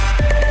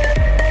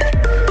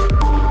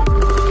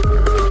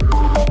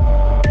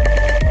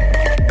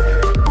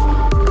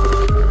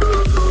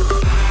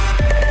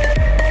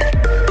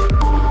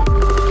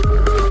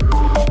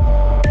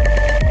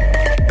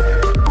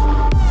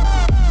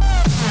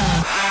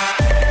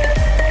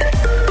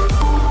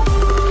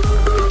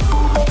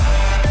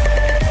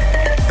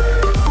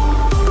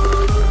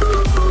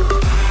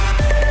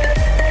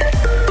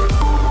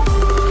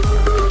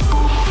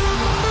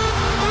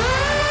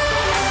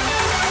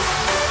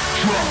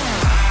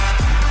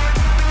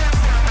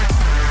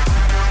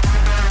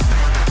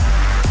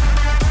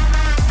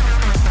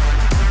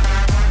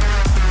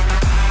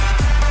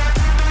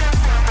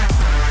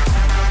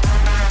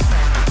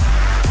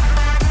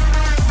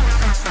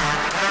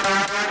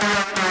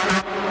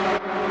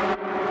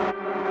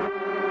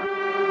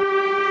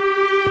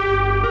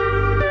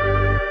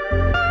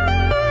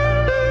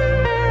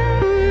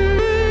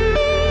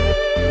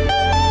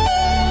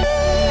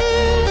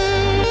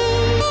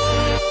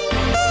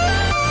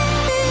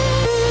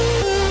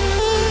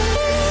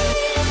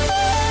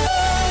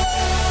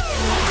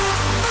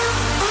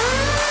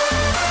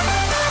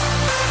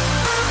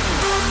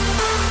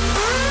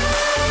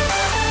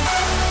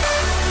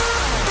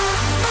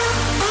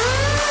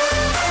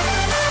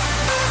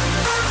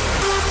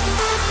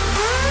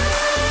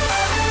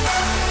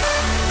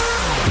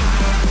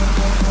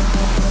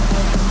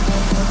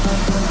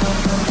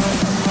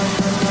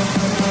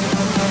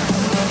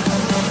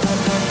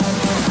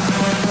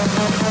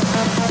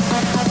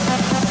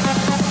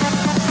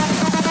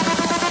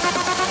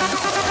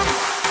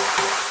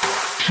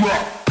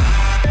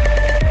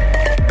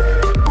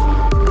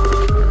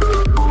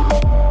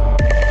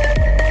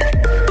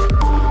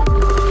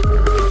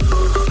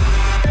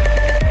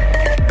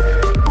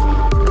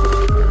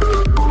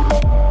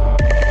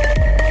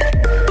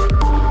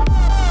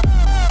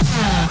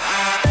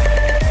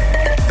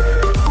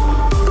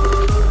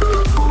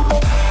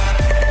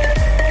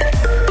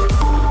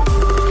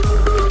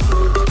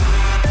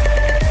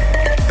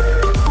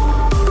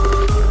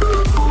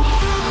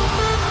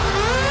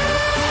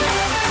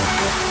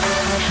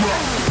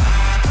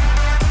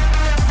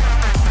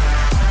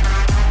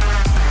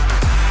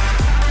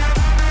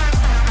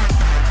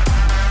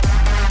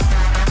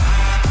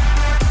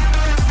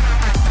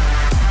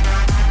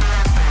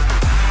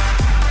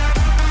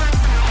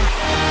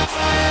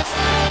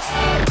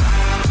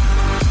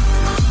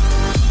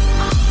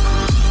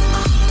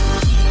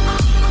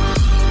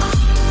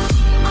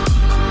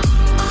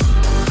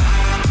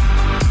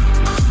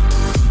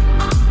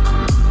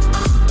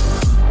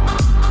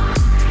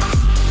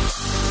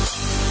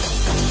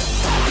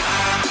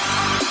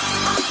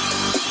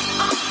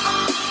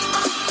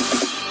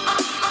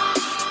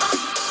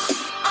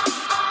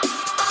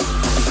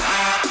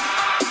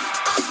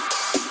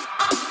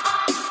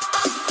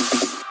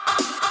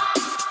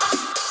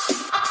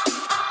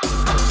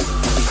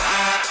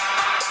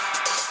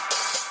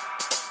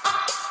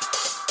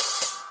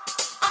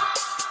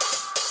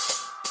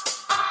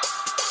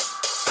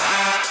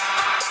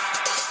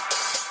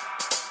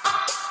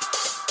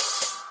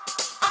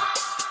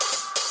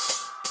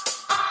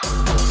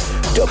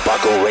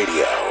 Debacle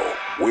Radio.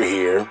 We're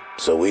here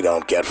so we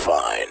don't get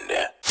fined.